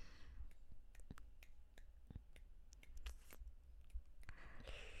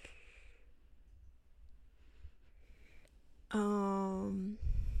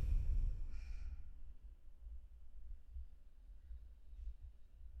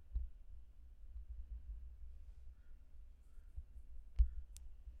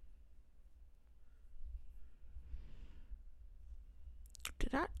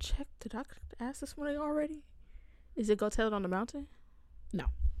 Did I check? Did I ask this one already? Is it Go Tell It on the Mountain? No.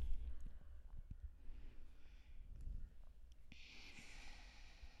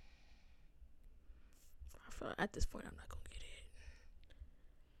 I feel like at this point I'm not gonna get it.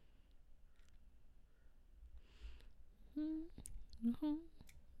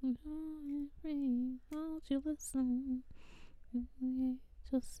 Won't you listen?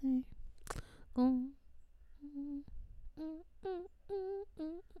 Just say,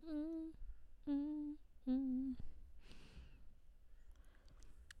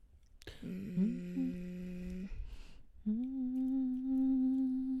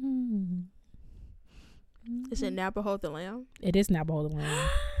 Is it Now Behold the Lamb? It is Now Behold the Lamb.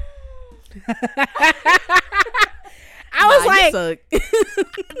 I was like,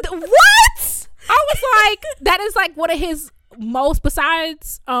 what? I was like, that is like one of his most,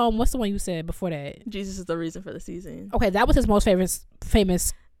 besides what's the one you said before that? Jesus Is the Reason for the Season. Okay, that was his most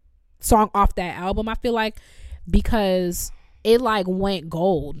famous song off that album, I feel like, because it like went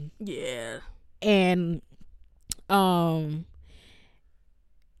gold. Yeah. And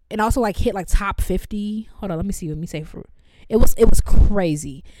also like hit like top 50. Hold on, let me say for it was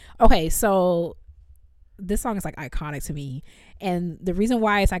crazy. Okay, so this song is like iconic to me, and the reason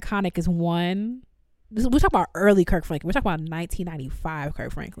why it's iconic is, one, we're talking about early Kirk Franklin. We're talking about 1995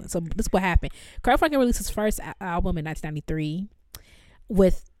 Kirk Franklin. So this is what happened. Kirk Franklin released his first album in 1993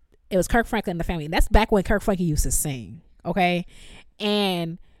 it was Kirk Franklin and the Family. And that's back when Kirk Franklin used to sing. Okay.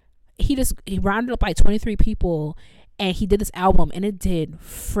 And he rounded up like 23 people and he did this album and it did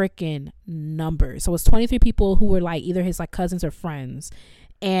freaking numbers. So it was 23 people who were like either his like cousins or friends.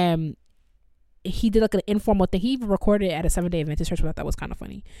 And he did like an informal thing. He even recorded it at a 7-day Adventist church, which I thought was kind of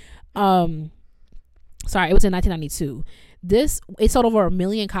funny. Sorry, it was in 1992. It sold over 1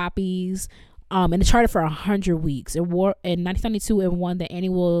 million copies. And it charted for 100 weeks. In 1992, it won the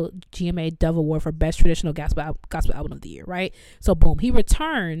annual GMA Dove Award for Best Traditional Gospel Album of the Year, right? So, boom, he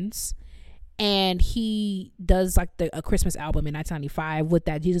returns and he does like a Christmas album in 1995 with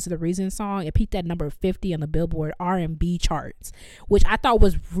that Jesus is the Reason song. It peaked at number 50 on the Billboard R&B charts, which I thought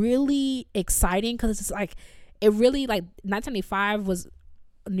was really exciting because it's like, it really, like, 1995 was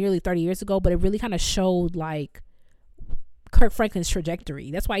nearly 30 years ago, but it really kind of showed like Kirk Franklin's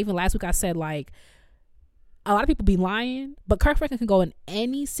trajectory. That's why even last week I said like a lot of people be lying, but Kirk Franklin can go in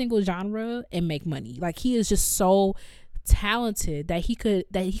any single genre and make money. Like he is just so talented that he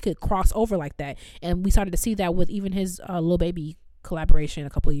could cross over like that. And we started to see that with even his Lil Baby collaboration a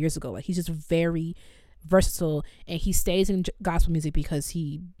couple of years ago. Like he's just very versatile and he stays in gospel music because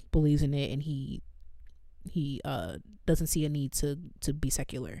he believes in it and he doesn't see a need to be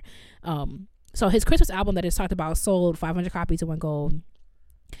secular. So his Christmas album that is talked about sold 500 copies and went gold.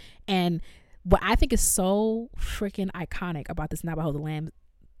 And what I think is so freaking iconic about this Navajo the Lamb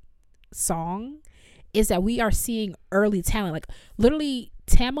song is that we are seeing early talent. Like literally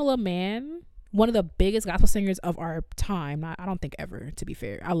Tamela Mann, one of the biggest gospel singers of our time. I don't think ever, to be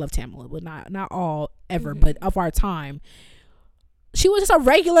fair. I love Tamela, but not all ever, but of our time. She was just a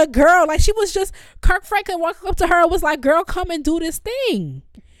regular girl. Like she was just, Kirk Franklin walked up to her and was like, girl, come and do this thing.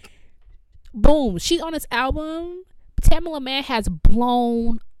 Boom, she's on this album. Tamela Mann has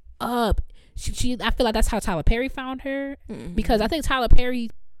blown up. She I feel like that's how Tyler Perry found her, because I think Tyler Perry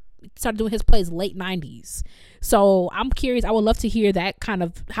started doing his plays late 90s. So I'm curious. I would love to hear that kind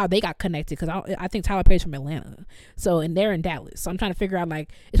of how they got connected, because I think Tyler Perry's from Atlanta, and they're in Dallas. So I'm trying to figure out,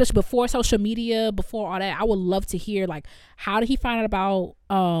 like, especially before social media, before all that, I would love to hear like how did he find out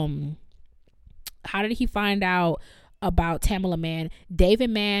about Tamela Mann, David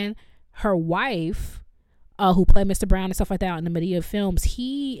Mann, her wife, who played Mr. Brown and stuff like that in the Medea films.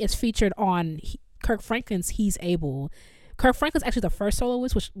 He is featured on Kirk Franklin's He's Able. Kirk Franklin's actually the first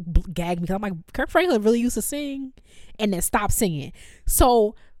soloist, which gagged me because I'm like, Kirk Franklin really used to sing and then stopped singing.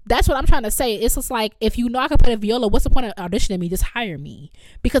 So that's what I'm trying to say. It's just like, if you know I can play the viola, what's the point of auditioning me? Just hire me.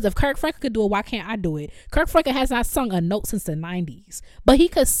 Because if Kirk Franklin could do it, why can't I do it? Kirk Franklin has not sung a note since the 90s, but he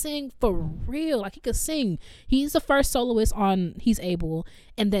could sing for real. Like he could sing. He's the first soloist on He's Able,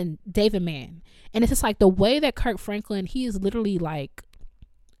 and then David Mann. And it's just like the way that Kirk Franklin, he is literally like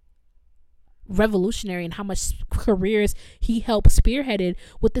revolutionary in how much careers he helped spearheaded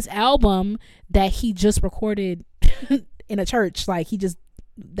with this album that he just recorded in a church. Like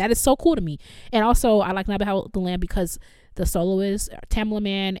that is so cool to me. And also I like Navajo the Lamb because the soloist Tamela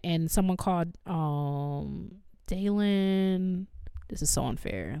Mann and someone called Dalen, this is so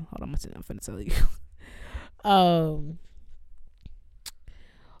unfair, hold on, I'm finna tell you.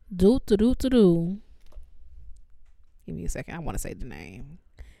 Give me a second, I want to say the name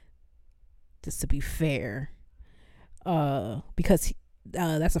just to be fair, because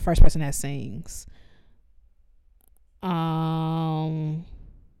that's the first person that sings.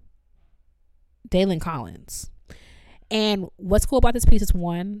 Dalen Collins. And what's cool about this piece is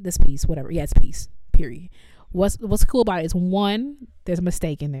it's piece, period. What's cool about it is, one, there's a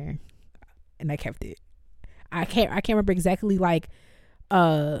mistake in there and I kept it. I can't remember exactly, like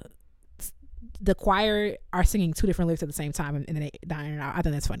the choir are singing two different lyrics at the same time and then they dying out. I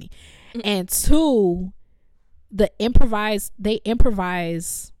think that's funny. And two, they improvise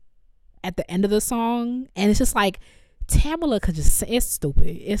at the end of the song, and it's just like Tamela could just, it's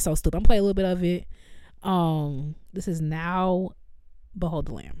stupid. It's so stupid. I'm playing a little bit of it. This is Now Behold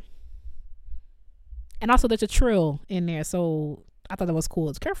the Lamb. And also there's a trill in there, so I thought that was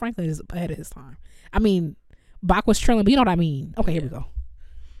cool. Kirk Franklin is ahead of his time. I mean, Bach was trilling, but you know what I mean. Okay, here we go.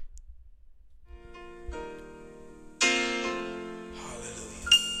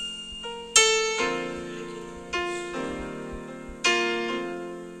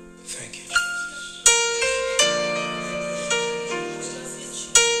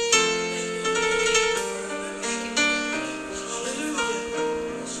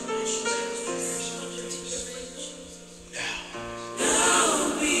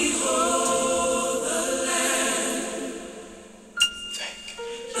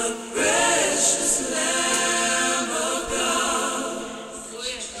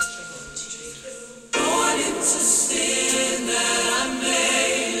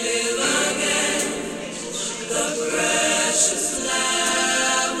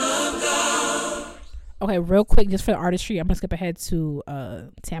 Okay, real quick, just for the artistry, I'm gonna skip ahead to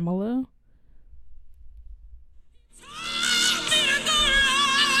Tamala.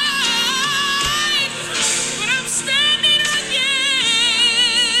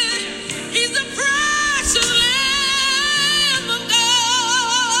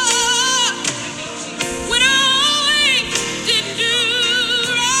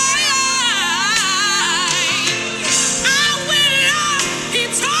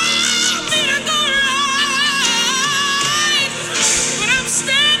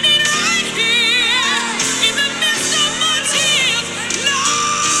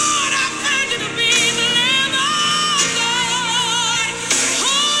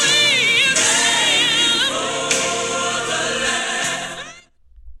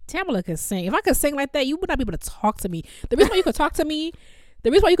 Tamala could sing. If I could sing like that, you would not be able to talk to me. The reason why you could talk to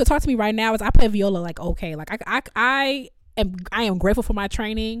me, right now is I play viola like okay. Like I am grateful for my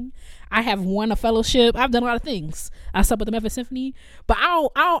training. I have won a fellowship. I've done a lot of things. I sub with the Memphis Symphony, but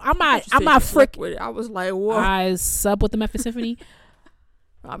I'm not frick. I was like, what? I sub with the Memphis Symphony.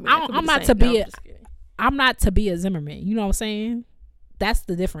 I'm not to be a Zimmerman. You know what I'm saying? That's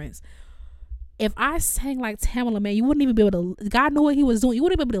the difference. If I sang like Tamala, man, you wouldn't even be able to. God knew what he was doing. You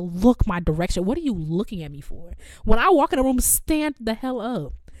wouldn't be able to look my direction. What are you looking at me for? When I walk in a room, stand the hell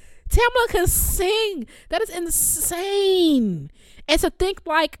up. Tamala can sing. That is insane. And to think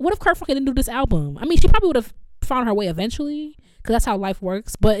like, what if Kurt Franklin didn't do this album? I mean, she probably would have found her way eventually, because that's how life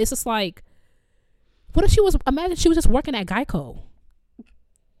works. But it's just like, what if imagine she was just working at Geico.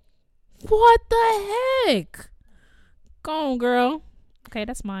 What the heck? Go on, girl. Okay,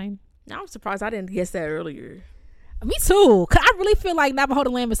 that's mine. I'm surprised I didn't guess that earlier. Me too. Cause I really feel like Navajo the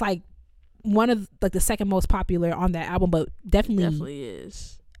Lamb is like one of like the second most popular on that album, but definitely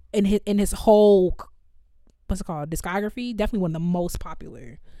is in his whole what's it called discography. Definitely one of the most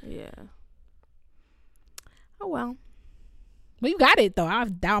popular. Yeah. Oh well. Well, you got it though.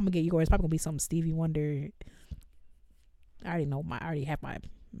 I'm gonna get yours. It's probably gonna be some Stevie Wonder. I already have my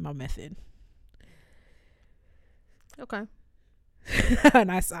method. Okay.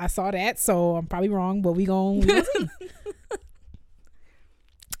 And I saw that, so I'm probably wrong, but we gonna see.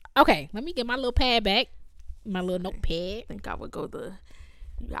 Okay, let me get my little pad back, my little notepad. I think I would go you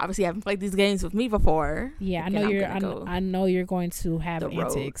obviously haven't played these games with me before. Yeah, I know you're going to have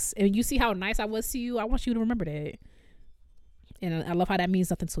antics, and you see how nice I was to you. I want you to remember that, and I love how that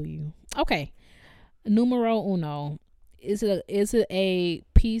means nothing to you. Okay, numero uno. Is it a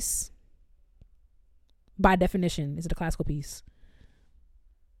piece? By definition, is it a classical piece?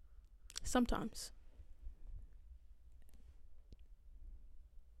 Sometimes.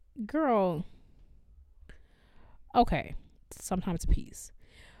 Girl. Okay. Sometimes a piece.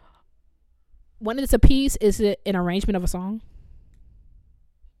 When it's a piece, is it an arrangement of a song?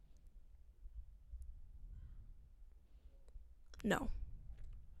 No.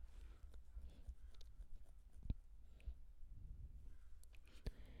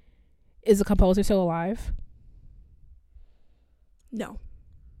 Is the composer still alive? No.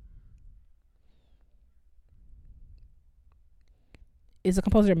 Is the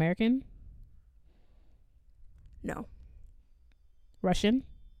composer American? No. Russian?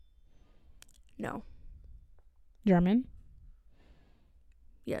 No. German?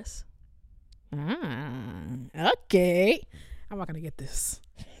 Yes. Okay. I'm not gonna get this.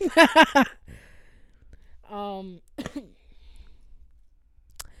 Are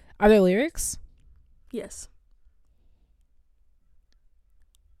there lyrics? Yes.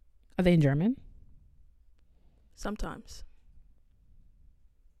 Are they in German? Sometimes.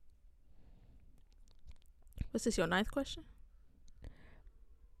 What's this, your 9th question?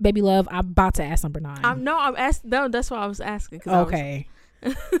 Baby love, I'm about to ask number 9. I'm asking. No, that's what I was asking. Okay.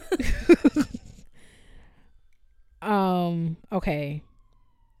 Okay.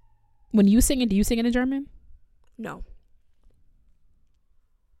 When you sing it, do you sing it in German? No.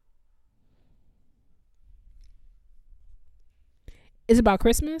 Is it about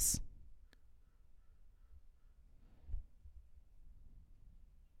Christmas?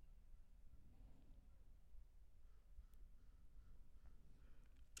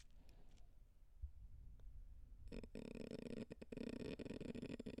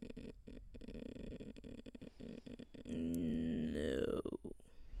 No.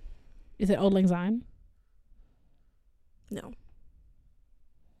 Is it Auld Lang Syne? No.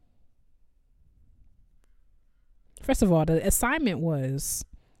 First of all, the assignment was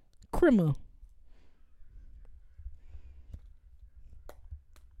criminal.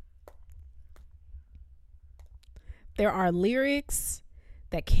 There are lyrics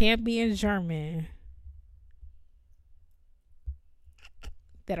that can't be in German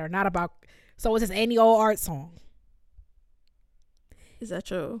that are not about. So it's just any old art song. Is that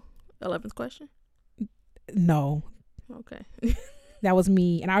your 11th question? No. Okay. That was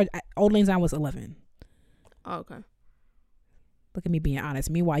me, and Old Lang Syne was 11. Oh, okay. Look at me being honest.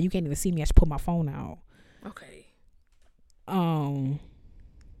 Meanwhile, you can't even see me. I should put my phone out. Okay.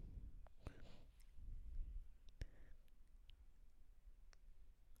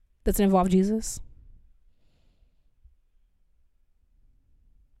 Does it involve Jesus?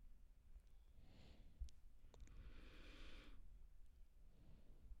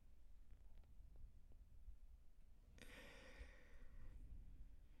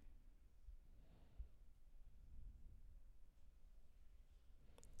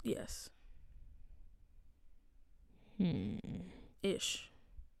 Yes. Ish.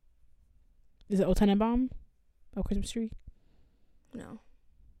 Is it O Tannenbaum? Oh, Christmas Tree? No.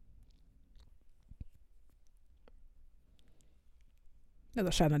 There's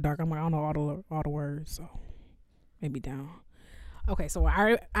a shot in the dark. I'm like, I don't know all the words, so maybe down. Okay, so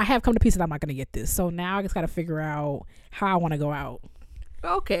I have come to peace that I'm not gonna get this. So now I just gotta figure out how I want to go out.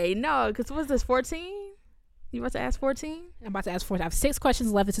 Okay, no, because what's this, 14? You about to ask 14? I'm about to ask 14. I have 6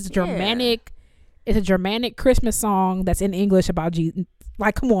 questions left. This is a Germanic. It's a Germanic Christmas song that's in English about Jesus.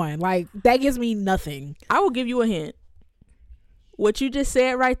 Like, come on, like that gives me nothing. I will give you a hint. What you just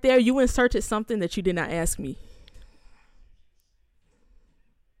said right there, you inserted something that you did not ask me.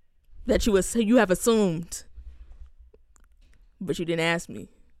 That you have assumed, but you didn't ask me.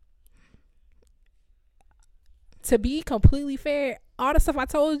 To be completely fair, all the stuff I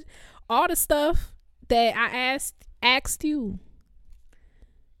told, all the stuff that I asked you,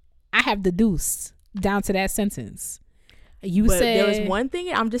 I have deduced down to that sentence. You said there was one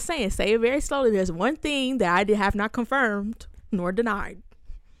thing. I'm just saying, say it very slowly. There's one thing that I have not confirmed nor denied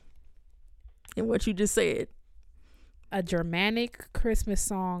in what you just said. A Germanic Christmas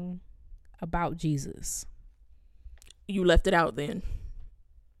song about Jesus. You left it out then.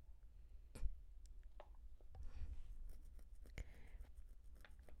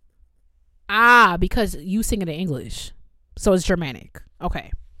 Because you sing it in English, so it's Germanic. Okay.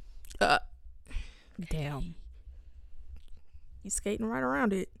 Damn. You skating right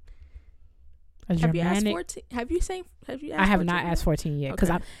around it. Have you asked 14? Have you asked I have 14 not asked 14 yet because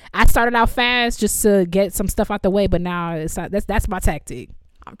okay. I started out fast just to get some stuff out the way, but now it's not, that's my tactic.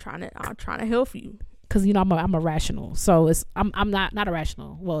 I'm trying to help you because you know I'm irrational, so I'm not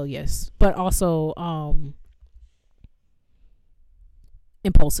irrational. Well, yes, but also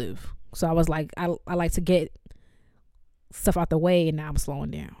impulsive. So I was like, I like to get stuff out the way, and now I'm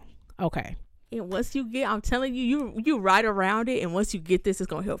slowing down. Okay. And once you get, I'm telling you, you ride around it, and once you get this, it's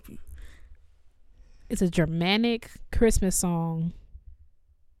gonna help you. It's a Germanic Christmas song.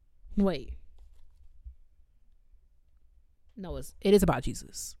 Wait. No, it is about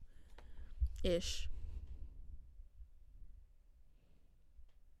Jesus. Ish.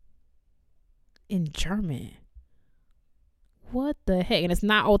 In German. What the heck? And it's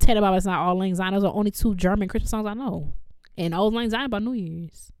not Old Tannenbaum, it's not Auld Lang Syne. Those are only 2 German Christmas songs I know. And Auld Lang Syne about New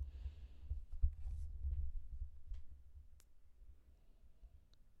Year's.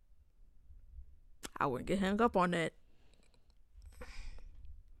 I wouldn't get hung up on that.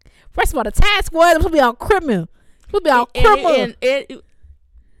 First of all, the task was supposed to be on criminal. Supposed to be on criminal.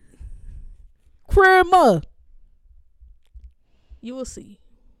 Criminal. You will see.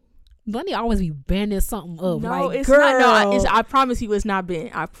 Lenny always be bending something up. No, like, it's girl. not. No, I promise you, it's not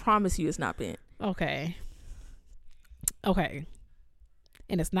bent. I promise you, it's not bent. Okay. And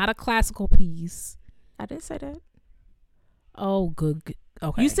it's not a classical piece. I didn't say that. Oh, good.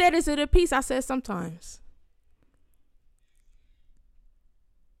 Okay. You said is it a piece? I said sometimes.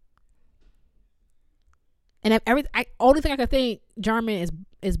 And only thing I could think German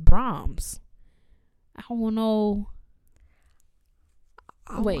is Brahms. I don't know.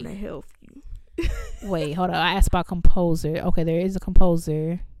 I want to help you. Wait, hold on. I asked about composer. Okay, there is a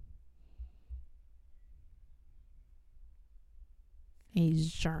composer.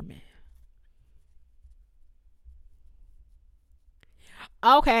 He's German.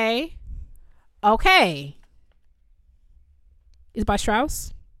 Okay. Is it by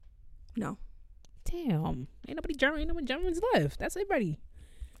Strauss? No. Damn. Ain't nobody German. Ain't no Germans left. That's everybody.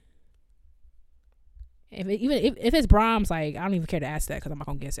 If it's Brahms, like, I don't even care to ask that because I'm not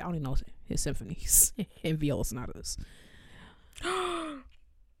gonna guess it. I don't even know his symphonies and viola sonatas.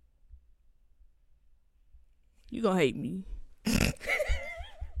 You gonna hate me.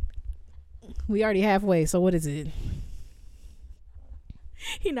 We already halfway, so what is it?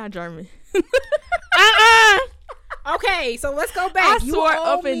 He not German. Okay, so let's go back. I swore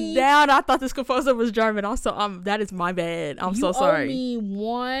up and down I thought this composer was German. Also, that is my bad. I'm so sorry. You owe me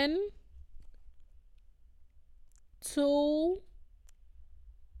 1 2.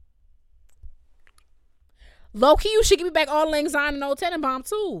 Low key, you should give me back All Lang Syne and Old Tenenbaum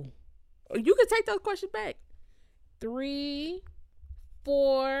too. You can take those questions back. 3,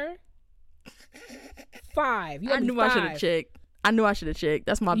 4, 5. I knew I should have checked.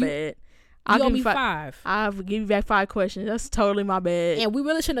 That's my bad. You owe me 5. I'll give you back 5 questions. That's totally my bad. And we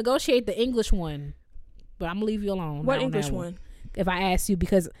really should negotiate the English one. But I'm going to leave you alone. What English one? If I ask you,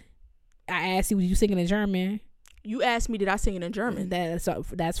 because I asked you, was you singing in German? You asked me, did I sing it in German?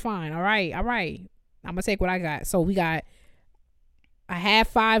 That's fine. All right. I'm going to take what I got. So we got, I have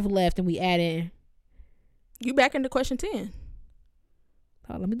 5 left and we add in. You back into question 10.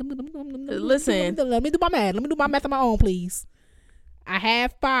 Let me Listen. Let me do my math. Let me do my math on my own, please. I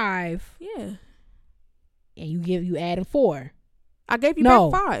have 5. Yeah. And you adding 4. I gave you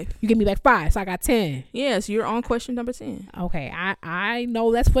back 5. You gave me back 5, so I got 10. Yeah, so you're on question number 10. Okay, I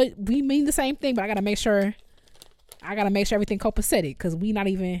know that's what we mean, the same thing, but I gotta make sure everything copacetic, because we not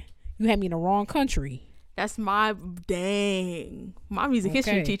even, you had me in the wrong country. That's my music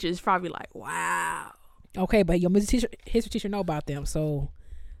history teacher is probably like, wow. Okay, but your music history teacher know about them, so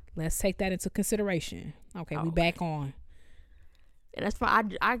let's take that into consideration. Okay, we back on. And that's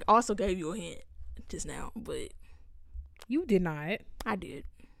fine. I also gave you a hint just now, but you did not. I did.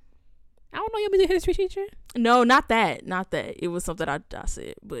 I don't know your music history teacher. No, not that. It was something I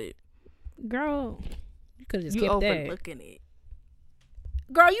said, but girl, you could have just kept that. You overlooking it.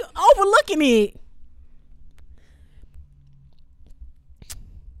 Girl, you overlooking it.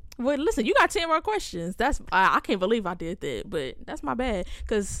 Well, listen, you got 10 more questions. I can't believe I did that, but that's my bad.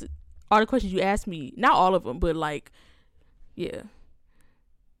 Because all the questions you asked me, not all of them, but like, yeah,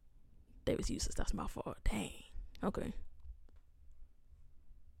 they was useless. That's my fault. Dang. Okay.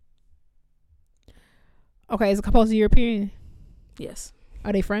 Okay, is the composer European? Yes.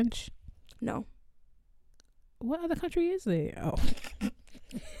 Are they French? No. What other country is it? Oh.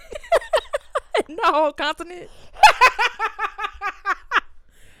 No, continent.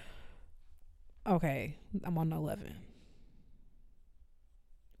 Okay, I'm on 11.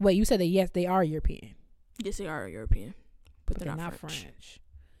 Wait, you said that yes, they are European. Yes, they are European, but they're not French.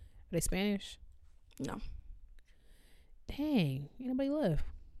 Are they Spanish? No. Dang, ain't nobody left.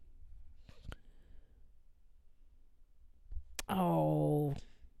 Oh,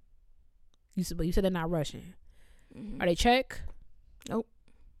 you said they're not Russian. Mm-hmm. Are they Czech? Nope.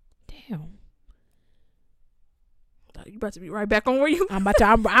 Damn. You about to be right back on where you? I'm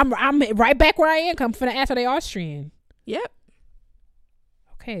right back where I am. I'm finna ask, are they Austrian? Yep.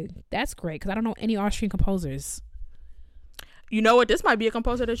 Okay, that's great because I don't know any Austrian composers. You know what? This might be a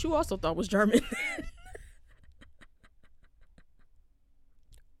composer that you also thought was German.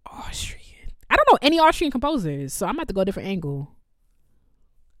 Austrian. I don't know any Austrian composers, so I'm about to go a different angle.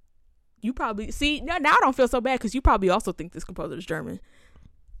 You probably see now. I don't feel so bad because you probably also think this composer is German.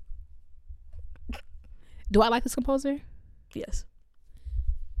 Do I like this composer? Yes.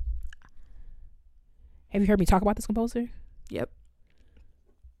 Have you heard me talk about this composer? Yep.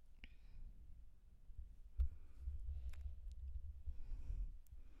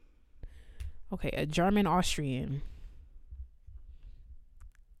 Okay, a German Austrian.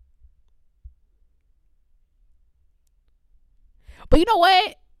 But you know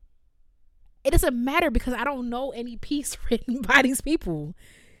what? It doesn't matter because I don't know any piece written by these people.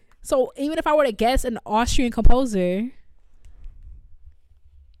 So even if I were to guess an Austrian composer,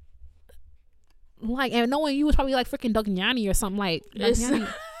 like, and knowing you was probably like freaking Dognani or something like Dognani,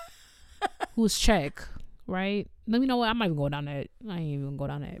 who's Czech, right? Let me know what I'm not even going down that. I ain't even go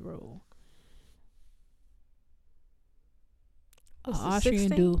down that road.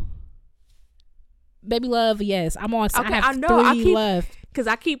 Austrian dude. Baby Love, yes. I'm on. Okay, I have 3 left. Because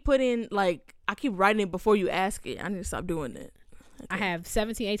I keep putting, like, I keep writing it before you ask it. I need to stop doing that. Okay. I have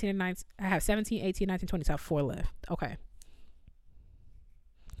 17, 18, and 19. I have 17, 18, 19, 20. So I have 4 left. Okay.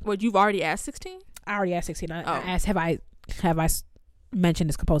 What, you've already asked 16? I already asked 16. I asked, have I mentioned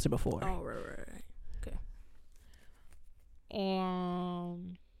this composer before? Oh, right. Okay.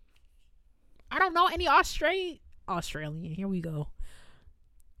 I don't know any Australian. Here we go.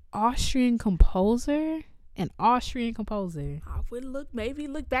 Austrian composer? An Austrian composer. I would look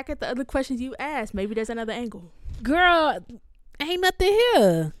back at the other questions you asked. Maybe there's another angle. Girl, ain't nothing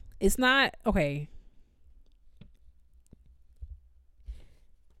here. It's not okay.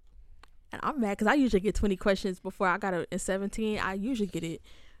 And I'm mad because I usually get 20 questions before I got in 17. I usually get it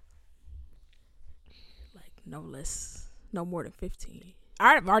like no more than 15.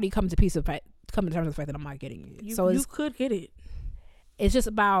 I've already come to terms with the fact that I'm not getting it. You could get it. It's just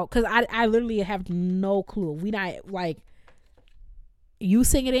about because I literally have no clue. We not like you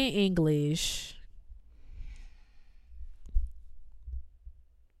sing it in English.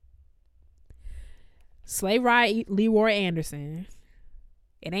 Sleigh Ride, Leroy Anderson.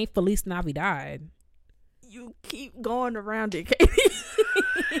 It ain't Feliz Navidad. You keep going around it, Katie.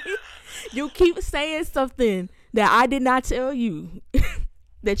 You keep saying something that I did not tell you.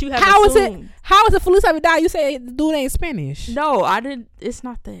 That you have assumed. How is it Feliz Navidad? You say the dude ain't Spanish. No, I didn't. It's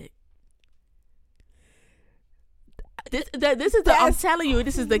not that. This is I'm telling you,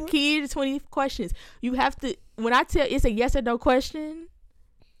 this is the key to 20 questions. You have to, when I tell, it's a yes or no question.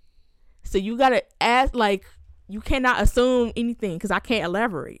 So you got to ask, like, you cannot assume anything because I can't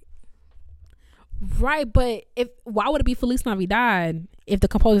elaborate. Right, but why would it be Feliz Navidad if the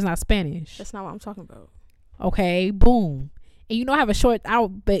composer's not Spanish? That's not what I'm talking about. Okay, boom. And you know I have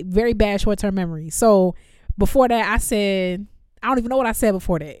a very bad short-term memory. So before that, I said, I don't even know what I said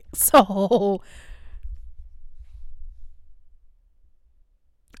before that. So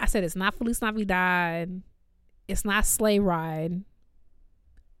I said it's not Feliz Navidad. It's not Sleigh Ride.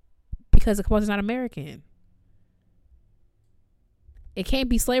 Because the composer's not American. It can't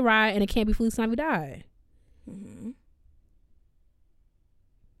be Sleigh Ride and it can't be Feliz Navidad. Mm-hmm.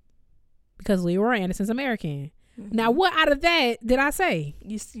 Because Leroy Anderson's American. Mm-hmm. Now, what out of that did I say?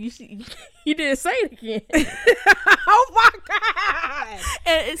 You didn't say it again. Oh my God!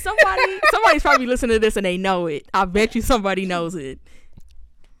 And somebody's probably listening to this and they know it. I bet you somebody knows it.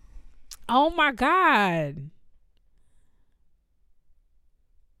 Oh my God!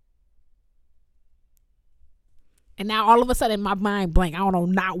 And now all of a sudden my mind blank. I don't know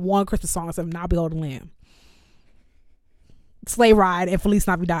not one Christmas song except "Now Behold the Lamb," Sleigh Ride, and Feliz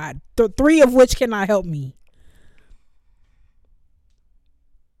Navidad. The three of which cannot help me.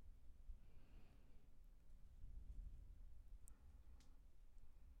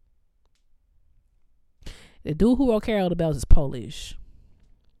 The dude who wrote Carol of the Bells is Polish.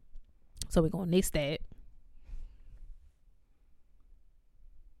 So we're going to nix that.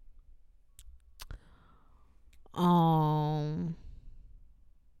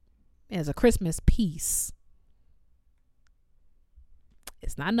 As a Christmas piece.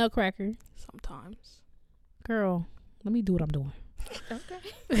 It's not Nutcracker. Sometimes. Girl, let me do what I'm doing. Okay.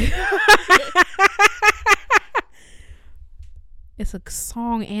 It's a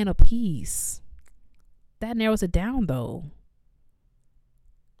song and a piece. That narrows it down though.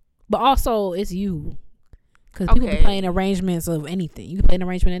 But also it's you. Because people be playing arrangements of anything. You can play an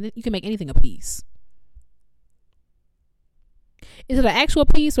arrangement and you can make anything a piece. Is it an actual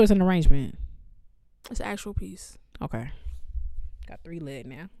piece or is it an arrangement? It's an actual piece. Okay. Got 3 leg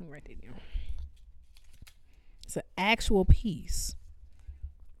now. Let me write that down. It's an actual piece.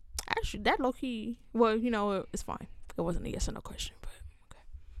 Actually, that low key. Well, you know, it's fine. It wasn't a yes or no question, but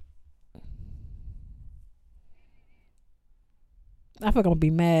okay. I feel like I'm gonna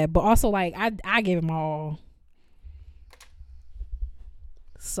be mad, but also like I gave him all.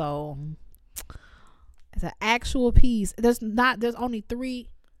 So it's an actual piece. There's only 3.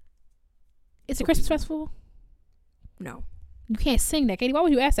 It's a Christmas festival? No. You can't sing that, Katie. Why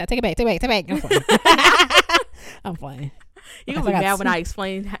would you ask that? Take it back. I'm fine. I'm fine. You're gonna be mad when I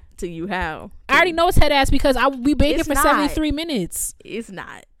explain to you how. I already know it's head ass because we been here for 73 minutes. It's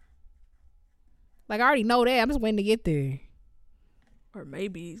not. Like I already know that. I'm just waiting to get there. Or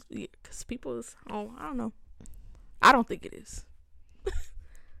maybe because people's. Oh, I don't know. I don't think it is.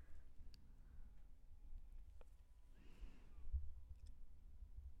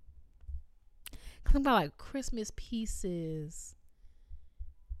 Cause I'm about like Christmas pieces.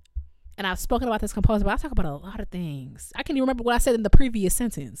 And I've spoken about this composer, but I talk about a lot of things. I can't even remember what I said in the previous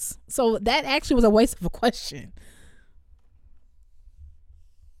sentence. So that actually was a waste of a question.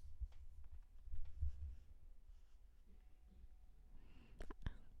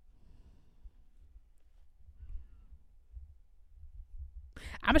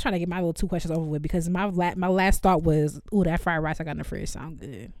 I'm just trying to get my little 2 questions over with because my last thought was, ooh, that fried rice I got in the fridge sound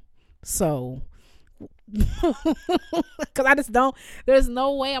good. So, because I just don't, there's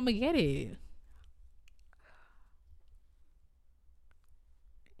no way I'm going to get it.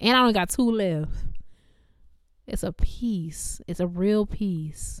 And I only got 2 left. It's a piece. It's a real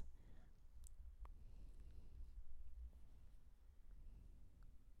piece.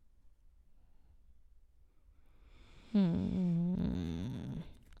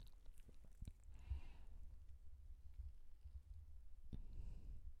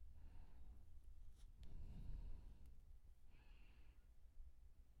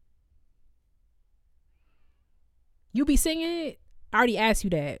 You be singing it? I already asked you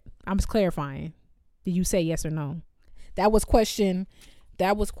that. I'm just clarifying. Did you say yes or no? That was question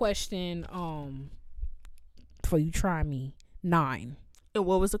for You Try Me 9. And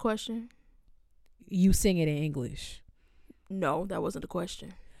what was the question? You sing it in English. No, that wasn't the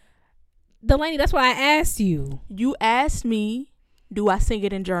question. Delaney, that's what I asked you. You asked me, do I sing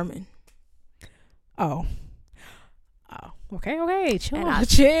it in German? Oh, okay. Chill.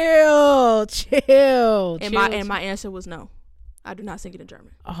 And my answer was no. I do not sing it in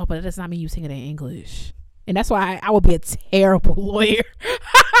German. Oh, but that does not mean you sing it in English. And that's why I would be a terrible lawyer.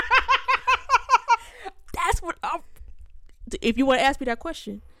 That's what if you want to ask me that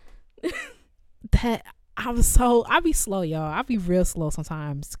question. That I be slow, y'all. I be real slow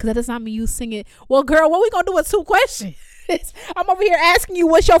sometimes. Because that does not mean you sing it. Well, girl, what we going to do with 2 questions? I'm over here asking you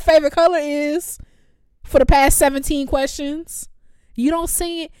what your favorite color is for the past 17 questions. You don't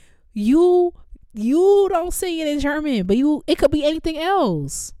sing it. You don't sing it in German, but it could be anything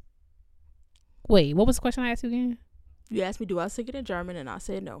else. Wait, what was the question I asked you again? You asked me, do I sing it in German? And I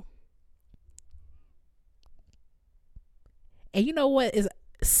said no. And you know what is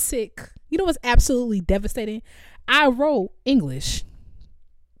sick? You know what's absolutely devastating? I wrote English.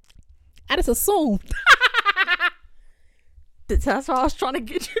 I just assumed. That's what I was trying to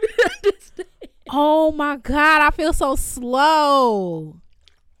get you to understand. Oh my God, I feel so slow.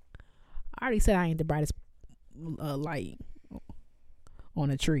 I already said I ain't the brightest light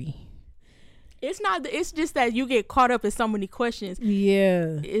on a tree. It's just that you get caught up in so many questions.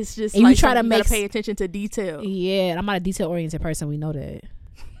 Yeah. It's just and like you try to pay attention to detail. Yeah, I'm not a detail oriented person. We know that.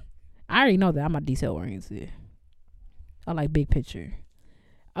 I already know that I'm not detail oriented. I like big picture.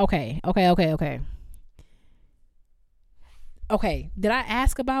 Okay. Okay, did I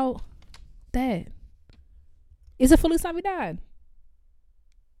ask about that? Is it Feliz Navidad?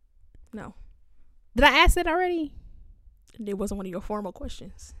 No. Did I ask that already? It wasn't one of your formal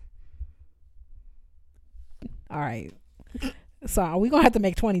questions. All right. So we're going to have to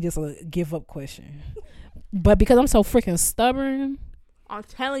make 20 just a give up question. But because I'm so freaking stubborn. I'm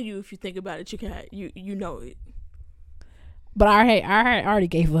telling you, if you think about it, you know it. But I already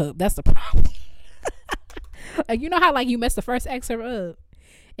gave up. That's the problem. Like, you know how like you messed the first excerpt up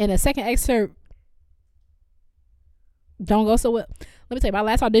and the second excerpt don't go so well. Let me tell you, my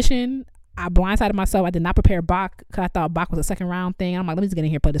last audition, I blindsided myself. I did not prepare Bach because I thought Bach was a second round thing. I'm like, let me just get in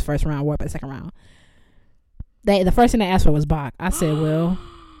here and play this first round, work at the second round. The first thing they asked for was Bach. I said, well,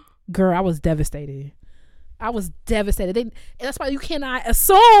 girl, I was devastated. That's why you cannot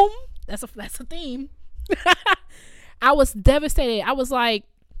assume. That's a theme. I was devastated. I was like,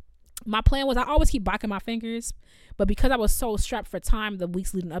 my plan was I always keep Bach in my fingers, but because I was so strapped for time the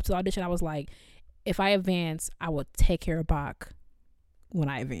weeks leading up to the audition, I was like, if I advance, I will take care of Bach when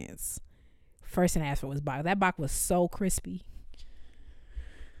I advance. First thing I asked for was Bach. That Bach was so crispy.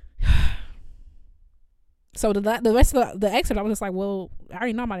 So the rest of the excerpt, I was just like, well, I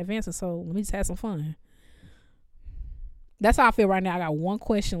already know I'm not advancing, so let me just have some fun. That's how I feel right now. I got one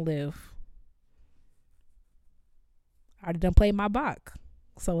question left. I already done played my Bach.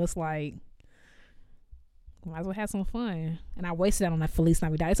 So it's like, might as well have some fun. And I wasted that on that Feliz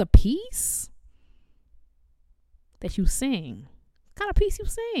Navidad. It's a piece that you sing. What kind of piece you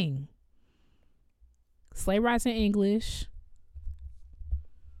sing? Sleigh rides in English.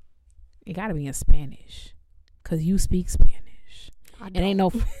 It gotta be in Spanish, cause you speak Spanish. It ain't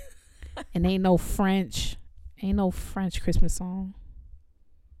no French. Ain't no French Christmas song.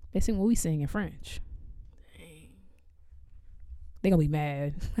 They sing what we sing in French. They gonna be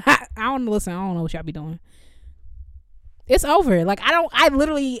mad. I don't know what y'all be doing. It's over. Like I'm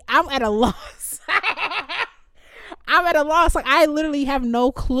at a loss. I'm at a loss. Like I literally have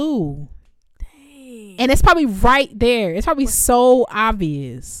no clue. Dang. And it's probably right there. It's probably so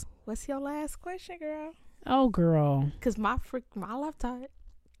obvious. What's your last question, girl? Oh, girl. Cause my left tied.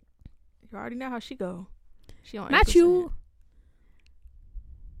 You already know how she go. She don't. Not you.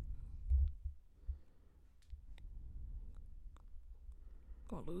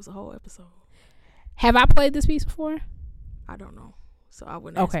 Gonna lose a whole episode. Have I played this piece before? I don't know, so I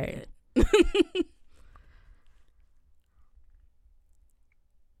wouldn't. Okay.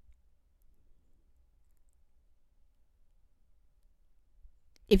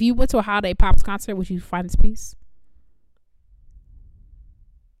 If you went to a Holiday Pops concert, would you find this piece?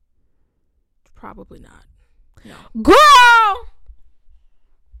 Probably not. No. Girl!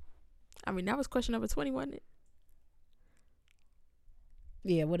 I mean, that was question number 20, wasn't it?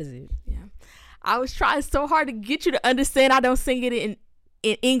 Yeah, what is it? Yeah. I was trying so hard to get you to understand I don't sing it in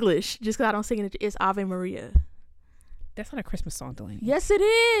English just because I don't sing it. It's Ave Maria. That's not a Christmas song, Delaney. Yes, it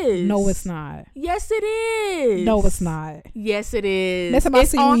is. No, it's not. Yes, it is. No, it's not. Yes, it is. Next time I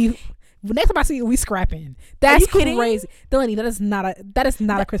see you, we scrapping. That's crazy. Delaney, that is not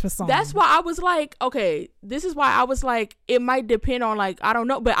a Christmas song. That's why I was like, okay, this is why I was like, it might depend on like, I don't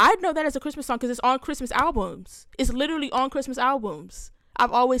know. But I know that as a Christmas song because it's on Christmas albums. It's literally on Christmas albums.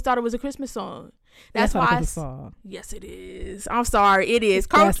 I've always thought it was a Christmas song. That's why. Not a Christmas song. Yes, it is. I'm sorry, it is.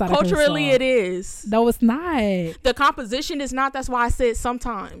 Culturally, it is. No, it's not. The composition is not. That's why I said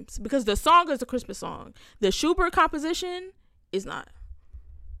sometimes, because the song is a Christmas song. The Schubert composition is not.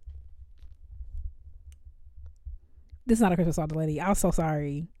 This is not a Christmas song, lady. I'm so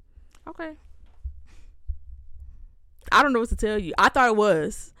sorry. Okay. I don't know what to tell you. I thought it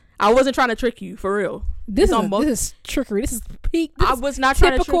was. I wasn't trying to trick you, for real. This is trickery. This is peak. This I was not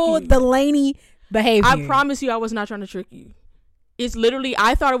trying to trick you. Typical Delaney behavior. I promise you I was not trying to trick you. It's literally,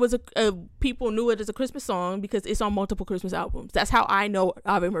 I thought it was people knew it as a Christmas song because it's on multiple Christmas albums. That's how I know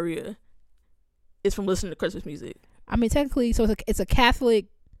Ave Maria. It's from listening to Christmas music. I mean, technically, so it's a Catholic.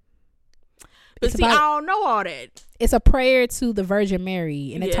 But see, I don't know all that. It's a prayer to the Virgin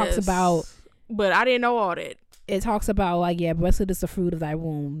Mary, and it talks about. But I didn't know all that. It talks about like, yeah, blessed is the fruit of thy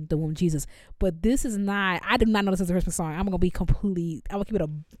womb, the womb Jesus. But this is not. I did not know this is a Christmas song. I'm gonna be completely. I'm gonna keep it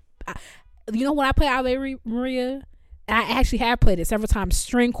you know when I play Ave Maria, I actually have played it several times.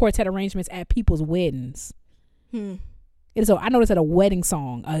 String quartet arrangements at people's weddings. It is. I know it's at a wedding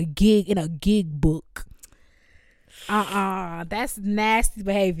song, a gig in a gig book. That's nasty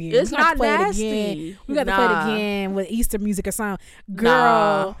behavior. It's not nasty. We got to play it again with Easter music or something.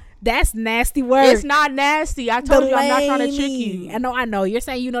 Girl, that's nasty work. It's not nasty. I told you I'm not trying to trick you. I know. You're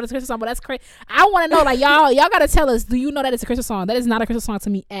saying you know this Christmas song, but that's crazy. I want to know, like, y'all got to tell us, do you know that it's a Christmas song? That is not a Christmas song to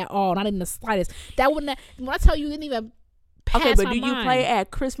me at all. Not even the slightest. That wouldn't, when I tell you, it didn't even pass Okay, but my do mind. You play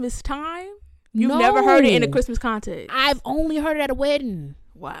at Christmas time? You've never heard it in a Christmas context? I've only heard it at a wedding.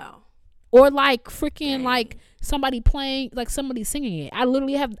 Wow. Or like freaking like somebody playing, like somebody singing it. I would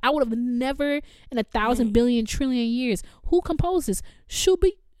have never in 1,000 billion trillion years. Who composed this?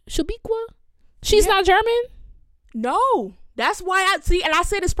 Shubikwa? She's not German? No. That's why I see, and I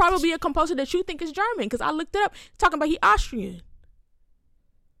said it's probably a composer that you think is German because I looked it up. Talking about he Austrian.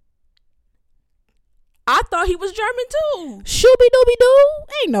 I thought he was German too. Shooby dooby doo?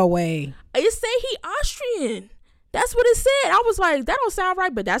 Ain't no way. It said he Austrian. That's what it said. I was like, that don't sound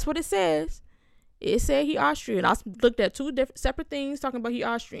right, but that's what it says. It said he Austrian. I looked at two different separate things talking about he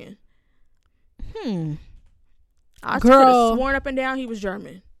Austrian. I could have sworn up and down he was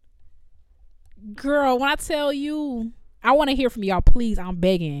German. Girl, when I tell you, I want to hear from y'all, please. I'm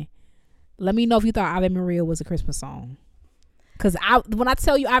begging. Let me know if you thought Ave Maria was a Christmas song. Because when I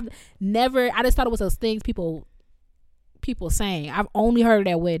tell you, I just thought it was those things people sang. I've only heard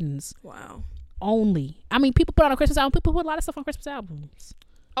it at weddings. Wow. Only. I mean, people put on a Christmas album. People put a lot of stuff on Christmas albums.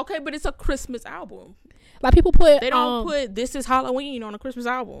 Okay, but it's a Christmas album. Like people put. They don't put This Is Halloween on a Christmas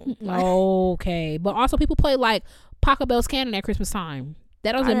album. Okay, but also people play like Pachelbel's Canon at Christmas time.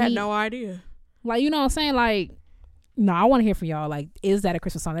 That doesn't mean. I had no idea. Like, you know what I'm saying? Like, no, I want to hear from y'all. Like, is that a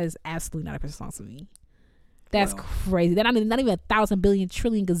Christmas song? That is absolutely not a Christmas song to me. That's crazy. That not even 1,000 billion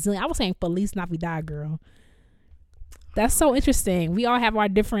trillion gazillion. I was saying Feliz Navidad, girl. That's so interesting. We all have our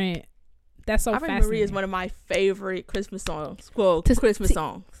different. That's so fascinating. Maria is one of my favorite Christmas songs. Well, Christmas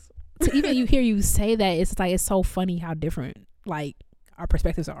songs. To even hear you say that, it's like it's so funny how different like our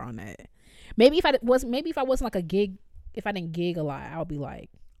perspectives are on that. Maybe if I wasn't like a gig, if I didn't gig a lot, I would be like,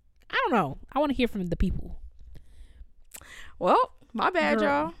 I don't know. I want to hear from the people. Well, my bad,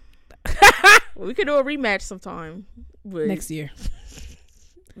 y'all. We could do a rematch sometime. Next year.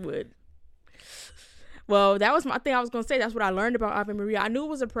 Well, that was my thing I was going to say. That's what I learned about Ave Maria. I knew it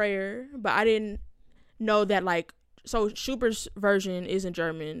was a prayer, but I didn't know that, like, so Schubert's version is in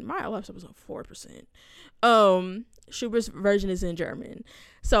German. My laptop was on 4%. Schubert's version is in German.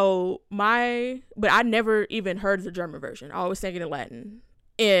 So but I never even heard the German version. I always sang it in Latin.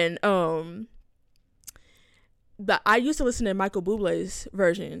 And I used to listen to Michael Bublé's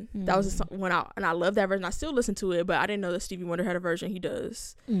version. That was when I love that version. I still listen to it, but I didn't know that Stevie Wonder had a version. He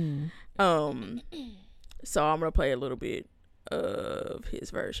does. So I'm gonna play a little bit of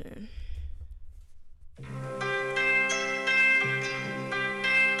his version.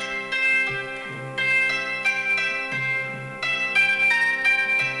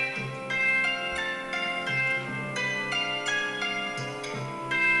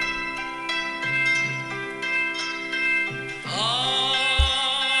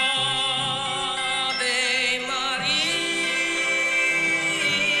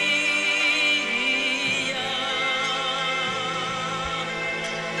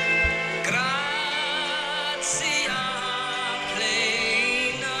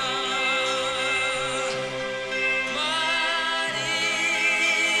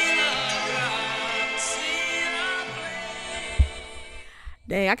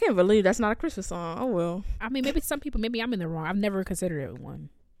 Dang, I can't believe that's not a Christmas song. Oh, well. I mean, maybe some people, maybe I'm in the wrong. I've never considered it one.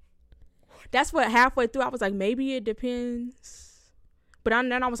 That's what halfway through I was like, maybe it depends. But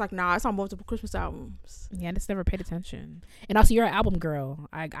then I was like, nah, it's on multiple Christmas albums. Yeah, I just never paid attention. And also, you're an album girl.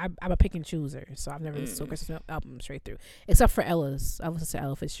 I'm a pick and chooser, so I've never listened to a Christmas album straight through, except for Ella's. I listened to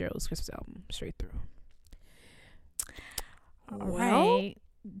Ella Fitzgerald's Christmas album straight through. All right.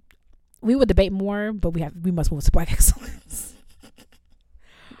 We would debate more, but we must move to Black Excellence.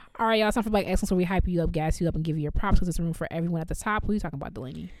 All right, y'all. It's time for Black Excellence, where we hype you up, gas you up, and give you your props, because there's room for everyone at the top. Who are you talking about,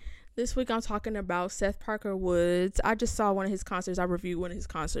 Delaney? This week I'm talking about Seth Parker Woods. I just saw one of his concerts. I reviewed one of his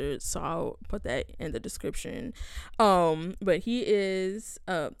concerts, so I'll put that in the description. But he is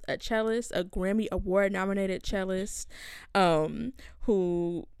a cellist, a Grammy Award nominated cellist,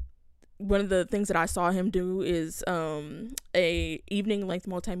 who, one of the things that I saw him do is a evening length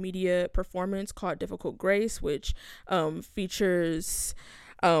multimedia performance called Difficult Grace, which features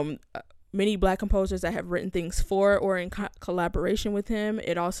many Black composers that have written things for or in collaboration with him.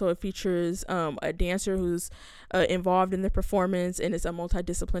 It also features a dancer who's involved in the performance, and it's a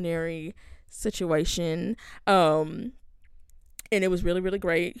multidisciplinary situation. And it was really, really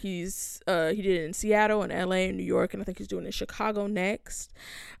great. He did it in Seattle and LA and New York, and I think he's doing it in Chicago next.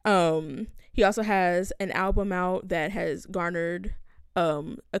 He also has an album out that has garnered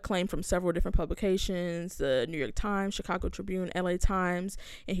acclaim from several different publications, the New York Times, Chicago Tribune, LA Times,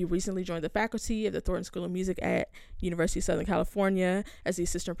 and he recently joined the faculty of the Thornton School of Music at University of Southern California as the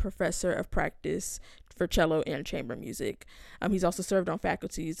assistant professor of practice for cello and chamber music. He's also served on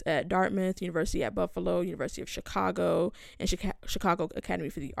faculties at Dartmouth, University at Buffalo, University of Chicago, and Chicago Academy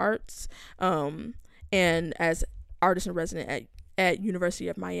for the Arts, and as artist in resident at University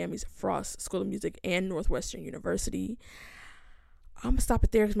of Miami's Frost School of Music and Northwestern University. I'm gonna stop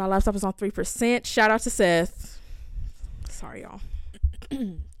it there because my laptop is on 3%. Shout out to Seth. Sorry, y'all.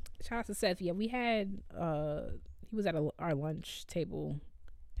 Shout out to Seth. Yeah, we had he was at our lunch table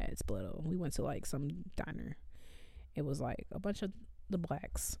at Splitto. We went to like some diner. It was like a bunch of the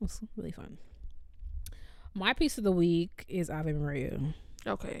Blacks. It was really fun. My piece of the week is Ave Maria.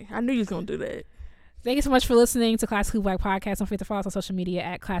 Okay, I knew you was gonna do that. Thank you so much for listening to Classically Black Podcast. Don't forget to follow us on social media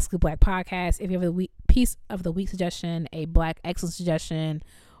at Classically Black Podcast. If you have a piece of the week suggestion, a Black Excellence suggestion,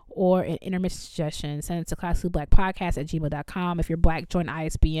 or an intermission suggestion, send it to classicallyblackpodcast@gmail.com. If you're Black, join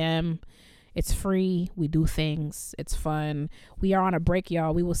ISBM. It's free. We do things. It's fun. We are on a break,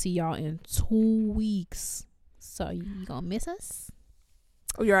 y'all. We will see y'all in 2 weeks. So you gonna miss us?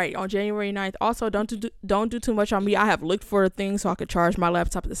 Oh, you're right. On January 9th. Also, don't do too much on me. I have looked for things so I could charge my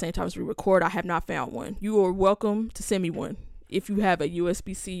laptop at the same time as we record. I have not found one. You are welcome to send me one if you have a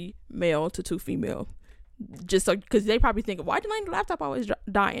USB-C male to 2 female. Just so, because they probably think, why did my laptop always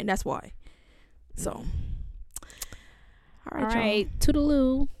dying? That's why. So, all right,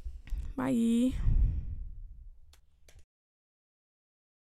 Toodaloo. Bye.